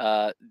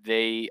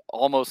 they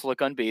almost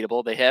look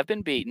unbeatable. They have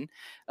been beaten,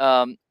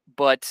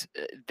 but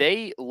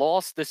they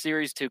lost the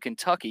series to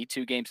Kentucky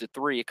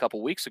 2-3 a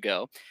couple weeks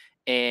ago.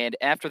 And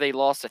after they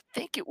lost, I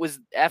think it was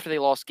after they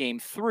lost game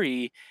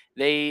 3,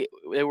 they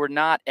were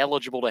not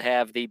eligible to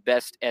have the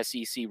best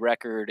SEC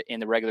record in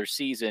the regular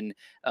season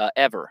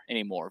ever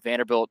anymore.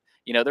 Vanderbilt,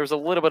 there was a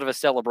little bit of a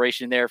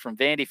celebration there from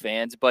Vandy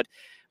fans, but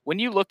when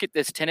you look at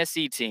this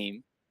Tennessee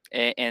team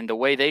and the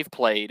way they've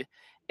played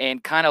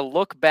and kind of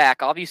look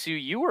back, obviously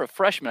you were a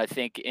freshman, I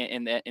think,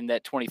 in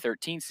that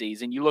 2013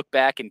 season. You look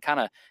back and kind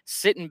of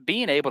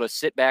being able to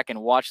sit back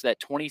and watch that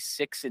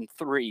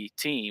 26-3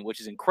 team, which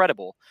is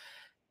incredible.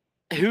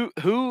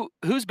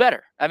 Who's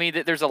better? I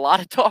mean, there's a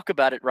lot of talk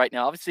about it right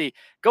now. Obviously,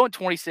 going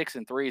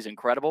 26-3 is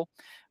incredible,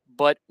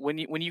 but when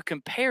you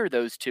compare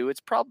those two,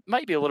 it's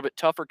might be a little bit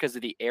tougher because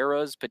of the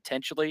eras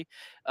potentially.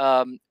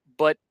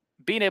 But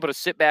being able to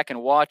sit back and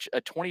watch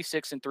a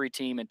 26-3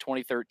 team in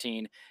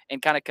 2013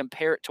 and kind of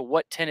compare it to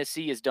what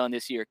Tennessee has done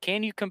this year,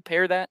 can you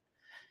compare that?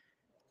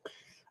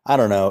 I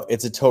don't know.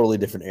 It's a totally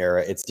different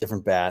era. It's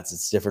different bats.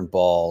 It's different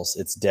balls.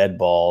 It's dead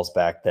balls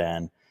back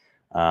then.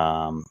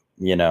 The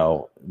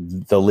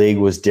league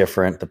was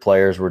different. The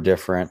players were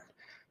different.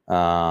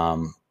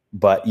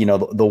 But,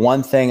 the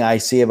one thing I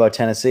see about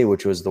Tennessee,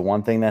 which was the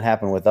one thing that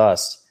happened with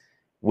us,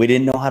 we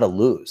didn't know how to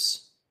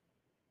lose.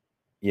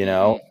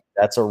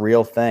 That's a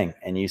real thing.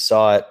 And you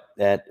saw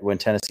it when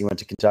Tennessee went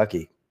to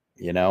Kentucky.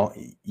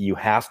 You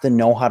have to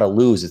know how to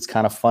lose. It's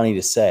kind of funny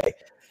to say.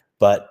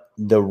 But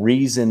the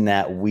reason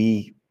that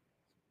we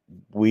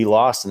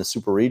lost in the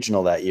Super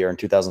Regional that year in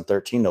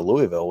 2013 to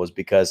Louisville was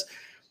because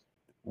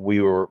we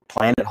were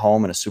playing at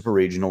home in a Super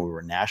Regional. We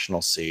were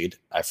national seed.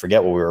 I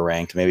forget what we were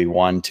ranked, maybe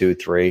 1, 2,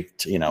 3,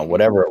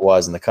 whatever it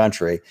was in the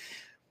country.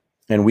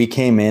 And we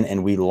came in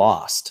and we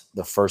lost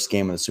the first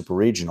game of the Super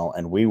Regional,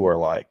 and we were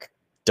like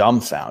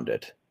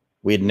dumbfounded.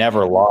 We had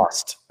never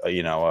lost,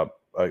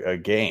 a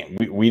game.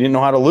 We didn't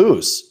know how to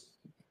lose.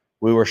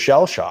 We were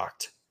shell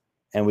shocked,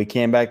 and we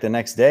came back the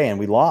next day and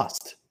we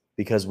lost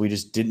because we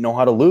just didn't know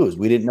how to lose.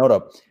 We didn't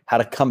know how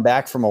to come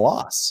back from a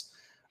loss.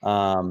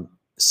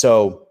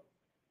 So,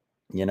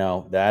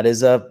 that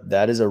is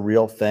a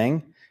real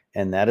thing,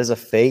 and that is a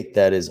fate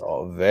that is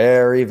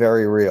very,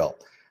 very real.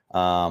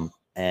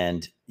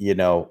 And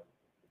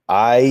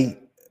I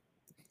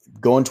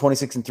going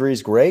 26-3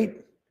 is great.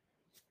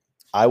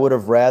 I would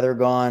have rather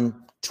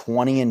gone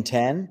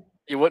 20-10.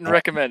 You wouldn't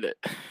recommend it.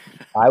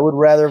 I would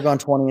rather have gone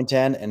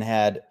 20-10 and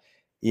had,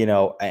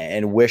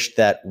 and wished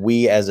that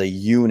we as a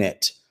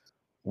unit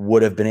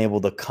would have been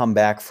able to come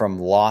back from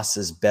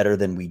losses better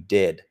than we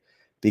did,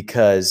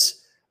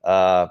 because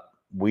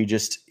we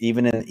just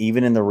even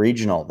in the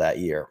regional that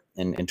year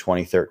in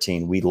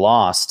 2013 we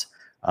lost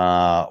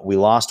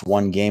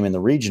one game in the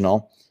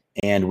regional,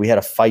 and we had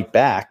to fight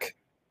back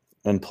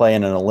and play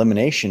in an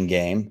elimination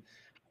game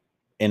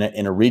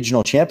in a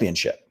regional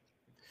championship.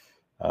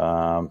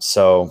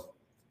 So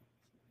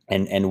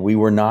we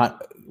were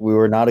not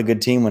a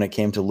good team when it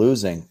came to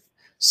losing.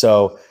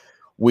 So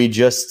we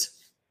just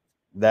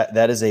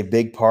that is a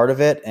big part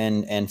of it.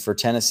 And for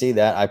Tennessee,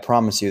 that I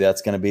promise you,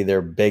 that's going to be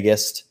their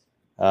biggest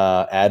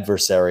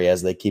adversary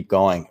as they keep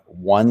going.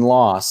 One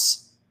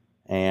loss,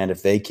 and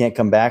if they can't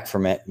come back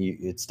from it,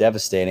 it's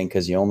devastating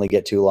because you only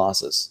get 2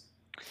 losses.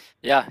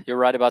 Yeah, you're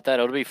right about that.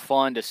 It'll be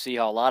fun to see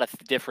how a lot of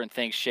different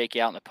things shake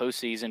out in the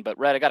postseason. But,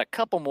 Rhett, I got a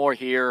couple more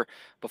here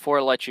before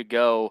I let you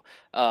go.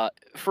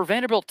 For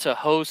Vanderbilt to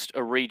host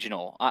a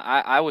regional,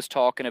 I was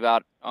talking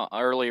about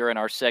earlier in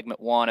our segment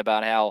 1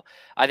 about how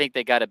I think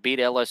they got to beat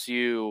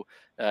LSU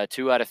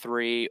 2 out of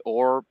 3,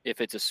 or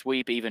if it's a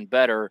sweep, even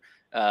better,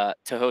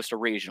 to host a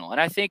regional. And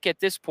I think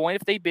at this point,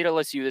 if they beat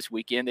LSU this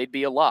weekend, they'd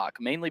be a lock,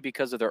 mainly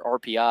because of their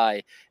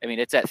RPI. I mean,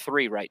 it's at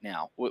 3 right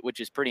now,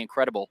 which is pretty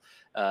incredible.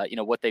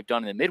 What they've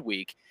done in the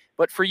midweek.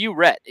 But for you,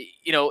 Rhett,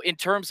 in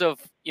terms of,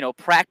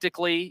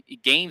 practically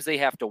games they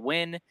have to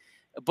win,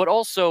 but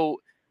also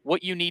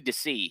what you need to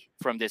see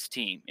from this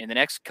team in the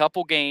next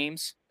couple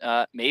games,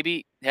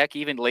 maybe heck,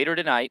 even later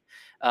tonight.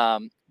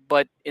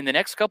 But in the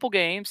next couple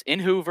games in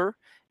Hoover,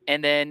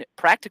 and then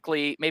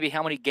practically maybe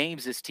how many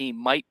games this team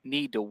might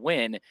need to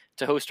win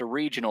to host a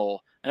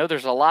regional. I know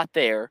there's a lot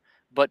there,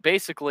 but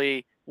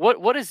basically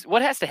what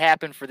has to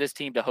happen for this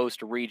team to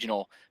host a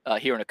regional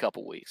here in a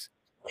couple weeks?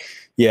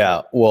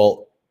 Yeah,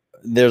 well,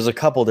 there's a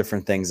couple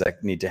different things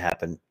that need to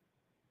happen.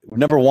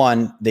 Number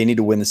one, they need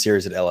to win the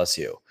series at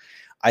LSU.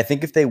 I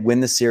think if they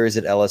win the series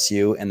at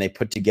LSU and they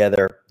put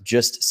together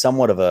just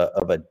somewhat of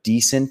a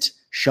decent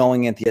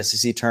showing at the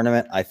SEC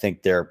tournament, I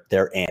think they're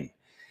in.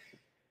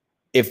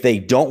 If they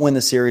don't win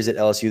the series at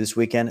LSU this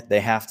weekend, they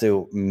have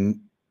to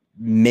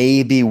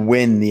maybe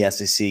win the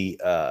SEC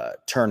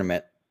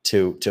tournament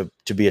to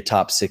be a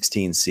top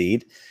 16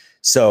 seed.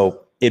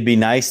 So it'd be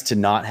nice to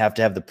not have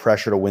to have the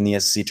pressure to win the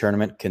SEC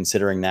tournament,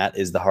 considering that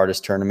is the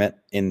hardest tournament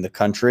in the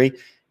country.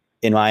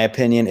 In my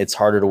opinion, it's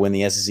harder to win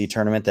the SEC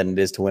tournament than it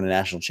is to win a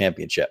national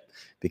championship,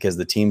 because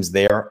the teams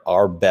there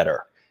are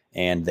better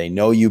and they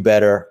know you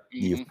better.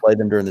 Mm-hmm. You've played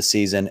them during the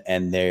season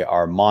and they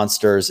are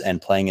monsters,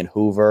 and playing in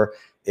Hoover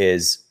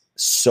is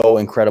so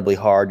incredibly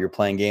hard. You're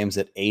playing games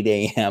at 8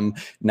 a.m.,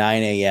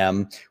 9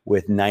 a.m.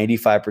 with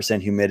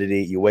 95%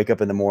 humidity. You wake up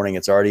in the morning,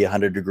 it's already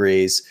 100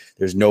 degrees.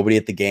 There's nobody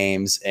at the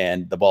games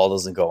and the ball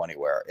doesn't go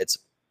anywhere. It's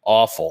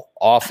awful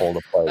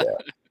to play there.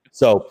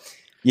 So,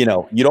 you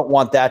don't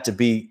want that to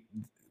be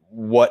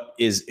what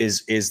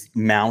is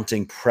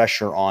mounting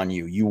pressure on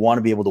you. You want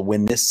to be able to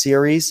win this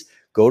series,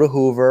 go to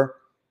Hoover,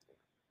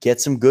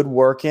 get some good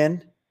work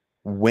in,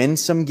 win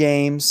some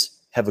games,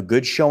 have a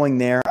good showing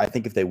there. I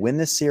think if they win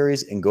this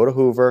series and go to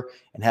Hoover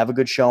and have a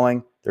good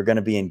showing, they're going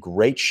to be in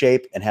great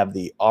shape and have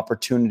the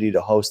opportunity to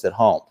host at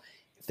home.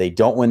 If they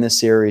don't win this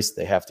series,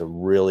 they have to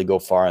really go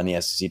far in the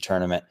SEC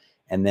tournament.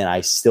 And then I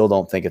still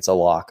don't think it's a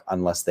lock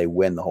unless they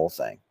win the whole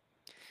thing.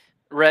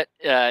 Rhett,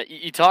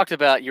 you talked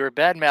about you were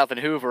bad-mouthing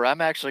Hoover. I'm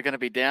actually going to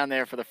be down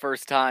there for the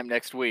first time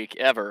next week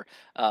ever.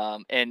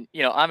 And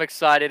I'm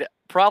excited,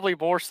 probably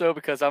more so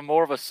because I'm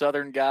more of a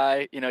Southern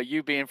guy.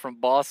 You being from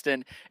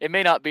Boston, it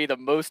may not be the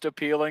most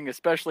appealing,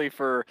 especially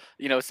for,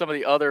 some of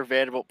the other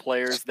Vanderbilt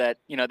players that,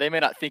 they may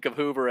not think of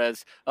Hoover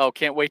as, oh,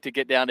 can't wait to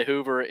get down to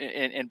Hoover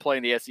and play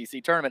in the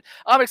SEC tournament.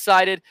 I'm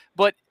excited,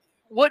 but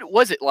what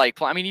was it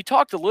like? I mean, you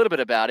talked a little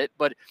bit about it,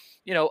 but,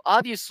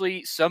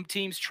 obviously some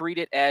teams treat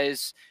it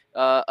as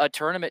a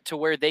tournament to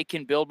where they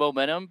can build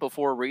momentum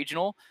before a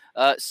regional.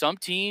 Some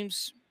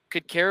teams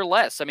could care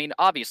less. I mean,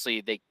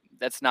 obviously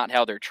that's not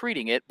how they're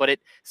treating it, but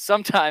it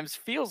sometimes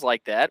feels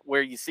like that,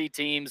 where you see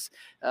teams,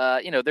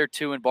 they're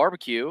 2 in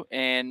barbecue,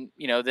 and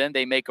then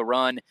they make a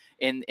run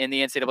in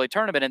the NCAA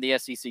tournament, and the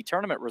SEC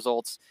tournament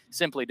results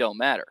simply don't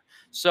matter.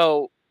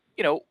 So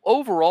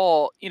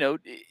overall,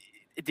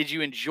 did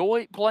you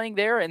enjoy playing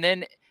there? And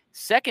then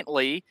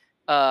secondly,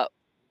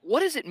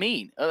 what does it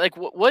mean? Like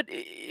what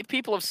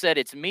people have said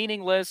it's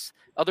meaningless.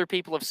 Other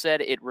people have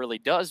said it really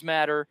does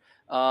matter.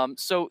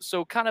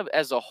 So kind of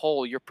as a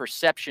whole, your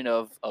perception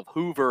of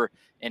Hoover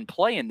and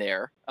playing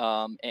there,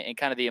 and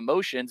kind of the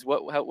emotions.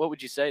 What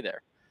would you say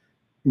there?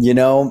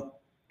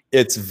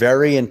 It's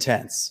very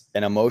intense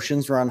and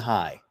emotions run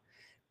high,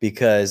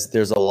 because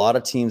there's a lot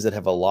of teams that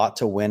have a lot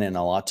to win and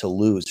a lot to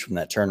lose from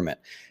that tournament.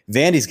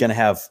 Vandy's going to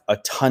have a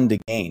ton to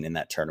gain in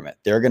that tournament.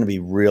 They're going to be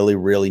really,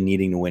 really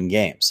needing to win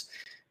games.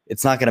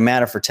 It's not going to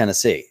matter for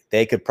Tennessee.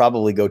 They could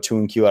probably go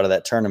 2-2 out of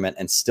that tournament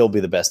and still be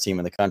the best team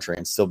in the country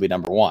and still be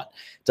number one.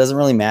 It doesn't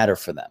really matter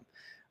for them.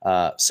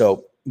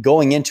 So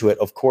going into it,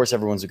 of course,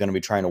 everyone's going to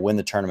be trying to win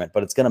the tournament,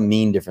 but it's going to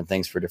mean different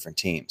things for different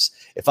teams.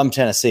 If I'm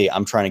Tennessee,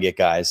 I'm trying to get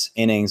guys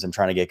innings. I'm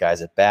trying to get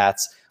guys at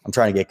bats. I'm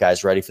trying to get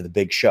guys ready for the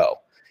big show.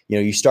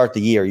 You start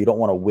the year, you don't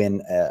want to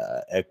win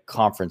a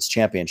conference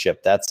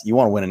championship. You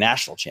want to win a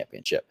national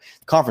championship.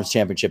 The conference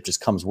championship just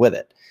comes with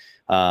it.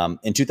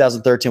 In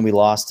 2013, we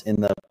lost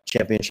in the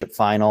championship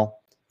final,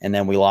 and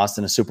then we lost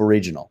in a super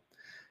regional.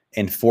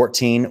 In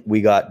 2014,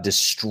 we got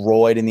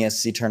destroyed in the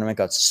SEC tournament,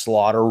 got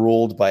slaughter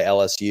ruled by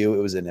LSU.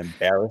 It was an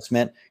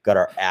embarrassment. Got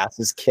our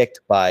asses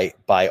kicked by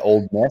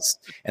Ole Miss,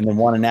 and then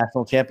won a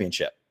national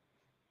championship.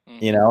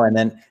 And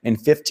then in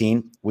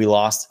 2015, we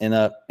lost in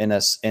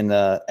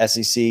the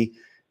SEC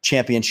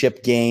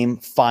championship game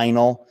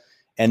final,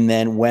 and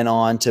then went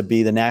on to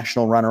be the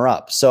national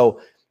runner-up.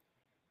 So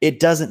it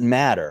doesn't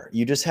matter.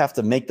 You just have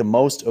to make the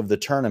most of the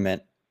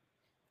tournament.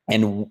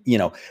 And,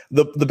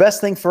 the best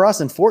thing for us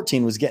in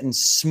 2014 was getting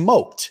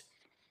smoked,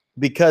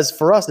 because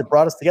for us, it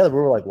brought us together. We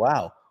were like,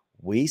 wow,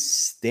 we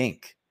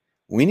stink.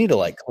 We need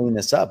to clean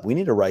this up. We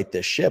need to right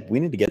this ship. We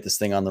need to get this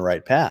thing on the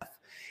right path.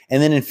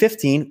 And then in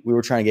 2015, we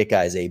were trying to get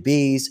guys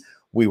ABs.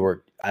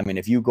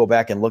 If you go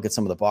back and look at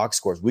some of the box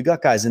scores, we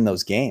got guys in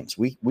those games.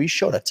 We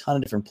showed a ton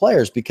of different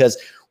players because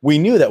we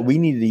knew that we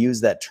needed to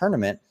use that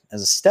tournament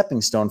as a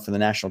stepping stone for the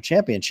national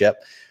championship.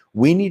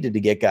 We needed to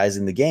get guys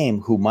in the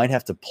game who might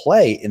have to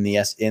play in the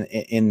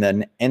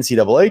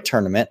NCAA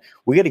tournament.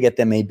 We got to get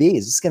them ABs.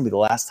 This is going to be the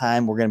last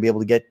time we're going to be able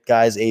to get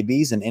guys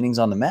ABs and innings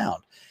on the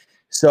mound.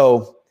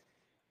 So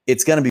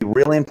it's going to be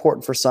really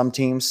important for some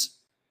teams.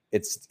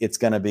 It's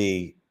going to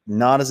be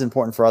not as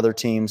important for other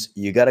teams.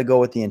 You got to go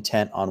with the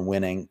intent on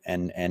winning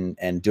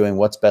and doing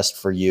what's best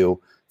for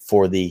you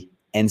for the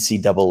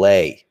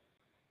NCAA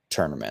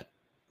tournament.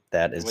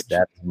 That is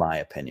my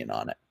opinion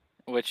on it.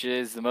 Which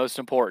is the most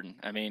important.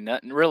 I mean,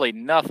 really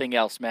nothing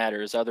else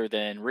matters other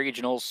than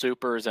regionals,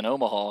 supers, and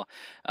Omaha.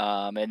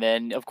 And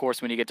then, of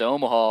course, when you get to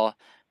Omaha,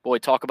 boy,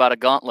 talk about a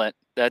gauntlet.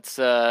 That's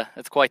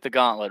quite the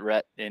gauntlet,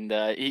 Rhett. And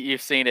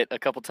you've seen it a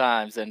couple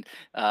times. And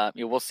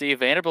we'll see if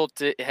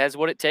Vanderbilt has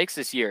what it takes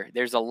this year.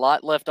 There's a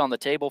lot left on the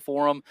table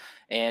for them.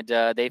 And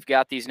they've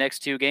got these next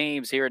two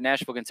games here in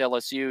Nashville against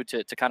LSU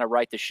to kind of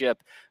right the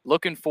ship.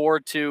 Looking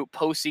forward to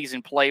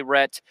postseason play,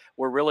 Rhett.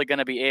 We're really going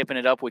to be amping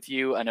it up with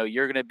you. I know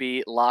you're going to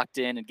be locked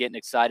in and getting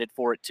excited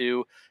for it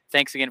too.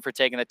 Thanks again for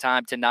taking the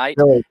time tonight.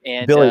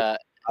 Billy,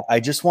 I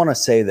just want to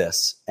say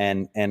this,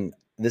 and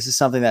this is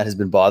something that has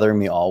been bothering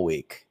me all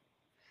week.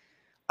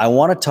 I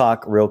want to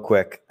talk real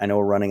quick. I know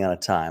we're running out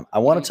of time. I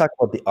want to talk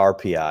about the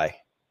RPI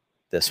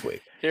this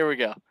week. Here we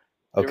go.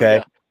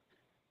 Okay.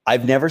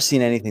 I've never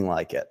seen anything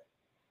like it.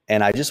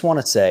 And I just want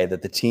to say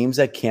that the teams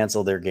that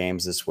canceled their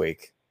games this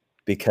week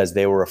because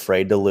they were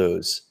afraid to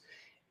lose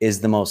is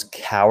the most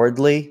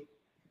cowardly,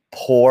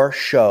 poor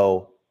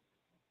show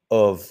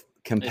of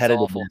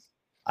competitiveness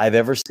I've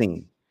ever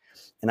seen.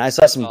 And I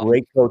saw some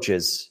great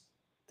coaches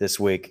this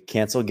week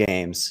cancel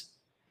games.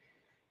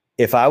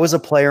 If I was a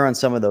player on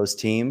some of those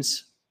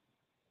teams,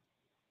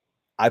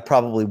 I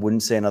probably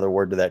wouldn't say another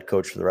word to that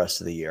coach for the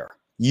rest of the year.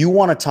 You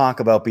want to talk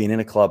about being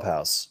in a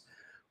clubhouse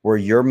where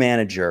your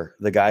manager,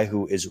 the guy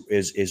who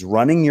is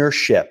running your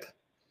ship,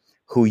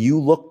 who you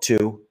look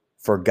to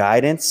for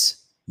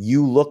guidance,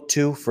 you look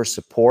to for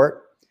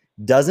support,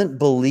 doesn't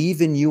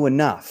believe in you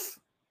enough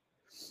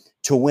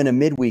to win a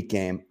midweek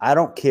game. I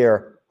don't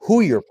care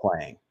who you're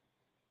playing.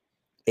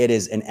 It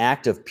is an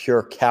act of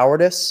pure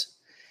cowardice.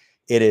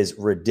 It is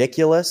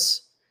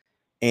ridiculous.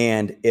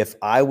 And if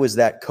I was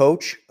that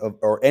coach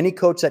or any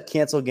coach that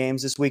canceled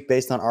games this week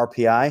based on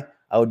RPI,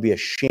 I would be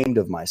ashamed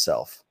of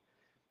myself.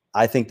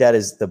 I think that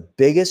is the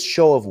biggest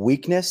show of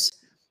weakness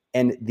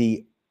and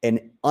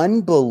an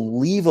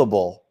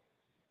unbelievable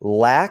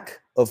lack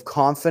of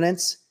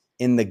confidence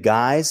in the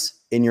guys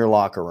in your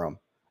locker room.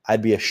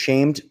 I'd be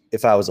ashamed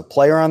if I was a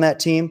player on that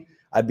team.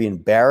 I'd be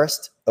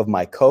embarrassed of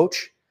my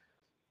coach.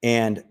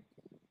 And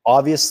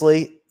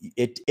obviously,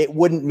 it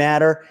wouldn't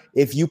matter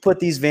if you put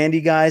these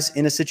Vandy guys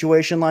in a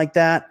situation like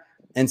that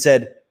and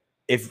said,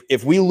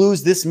 if we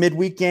lose this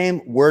midweek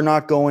game, we're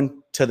not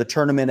going to the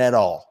tournament at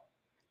all.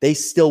 They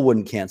still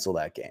wouldn't cancel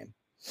that game.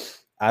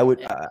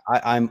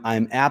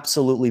 I'm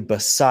absolutely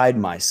beside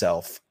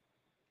myself.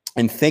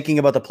 And thinking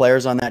about the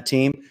players on that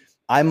team,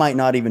 I might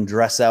not even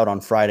dress out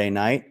on Friday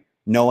night,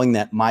 knowing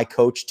that my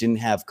coach didn't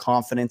have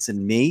confidence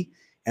in me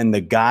and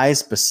the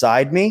guys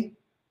beside me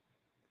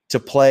to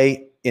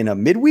play in a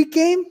midweek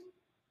game.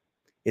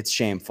 It's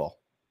shameful.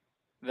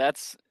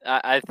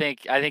 I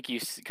think you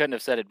couldn't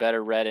have said it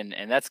better, Rhett,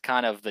 and that's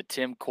kind of the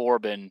Tim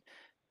Corbin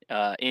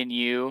in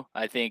you.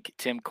 I think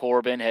Tim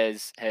Corbin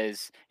has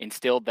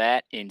instilled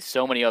that in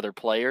so many other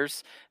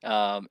players,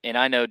 and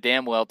I know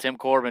damn well Tim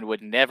Corbin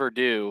would never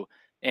do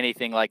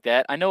anything like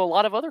that. I know a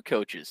lot of other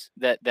coaches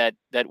that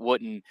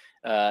wouldn't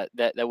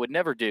that would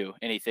never do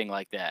anything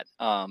like that.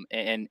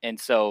 And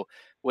so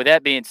with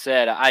that being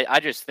said, I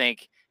just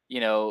think,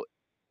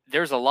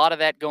 there's a lot of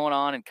that going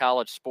on in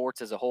college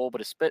sports as a whole,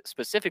 but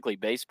specifically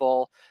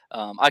baseball.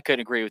 I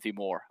couldn't agree with you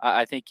more.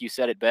 I think you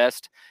said it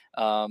best.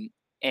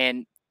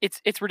 And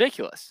it's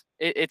ridiculous.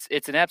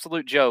 It's an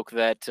absolute joke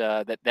that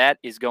that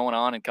is going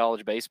on in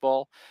college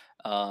baseball.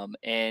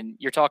 And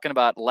you're talking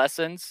about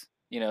lessons,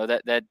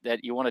 that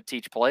you want to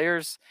teach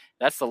players.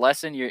 That's the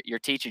lesson you're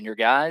teaching your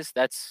guys.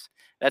 That's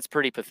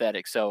pretty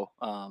pathetic. So,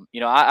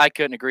 I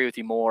couldn't agree with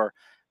you more.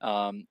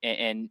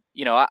 And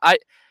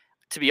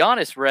to be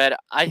honest, Red,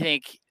 I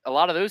think a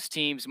lot of those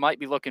teams might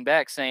be looking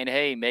back saying,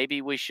 "Hey,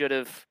 maybe we should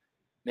have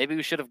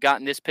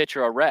gotten this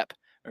pitcher a rep,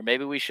 or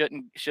maybe we should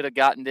have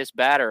gotten this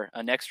batter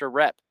an extra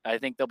rep." I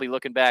think they'll be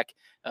looking back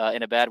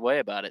in a bad way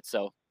about it.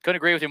 So couldn't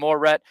agree with you more,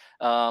 Rhett.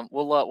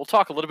 We'll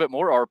talk a little bit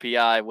more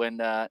RPI when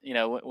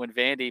when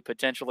Vandy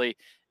potentially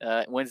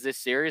wins this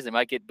series. They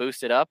might get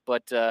boosted up,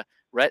 but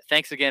Rhett,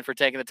 thanks again for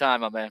taking the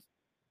time, my man.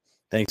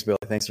 Thanks, Billy.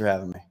 Thanks for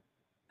having me.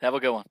 Have a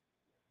good one.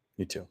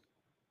 You too.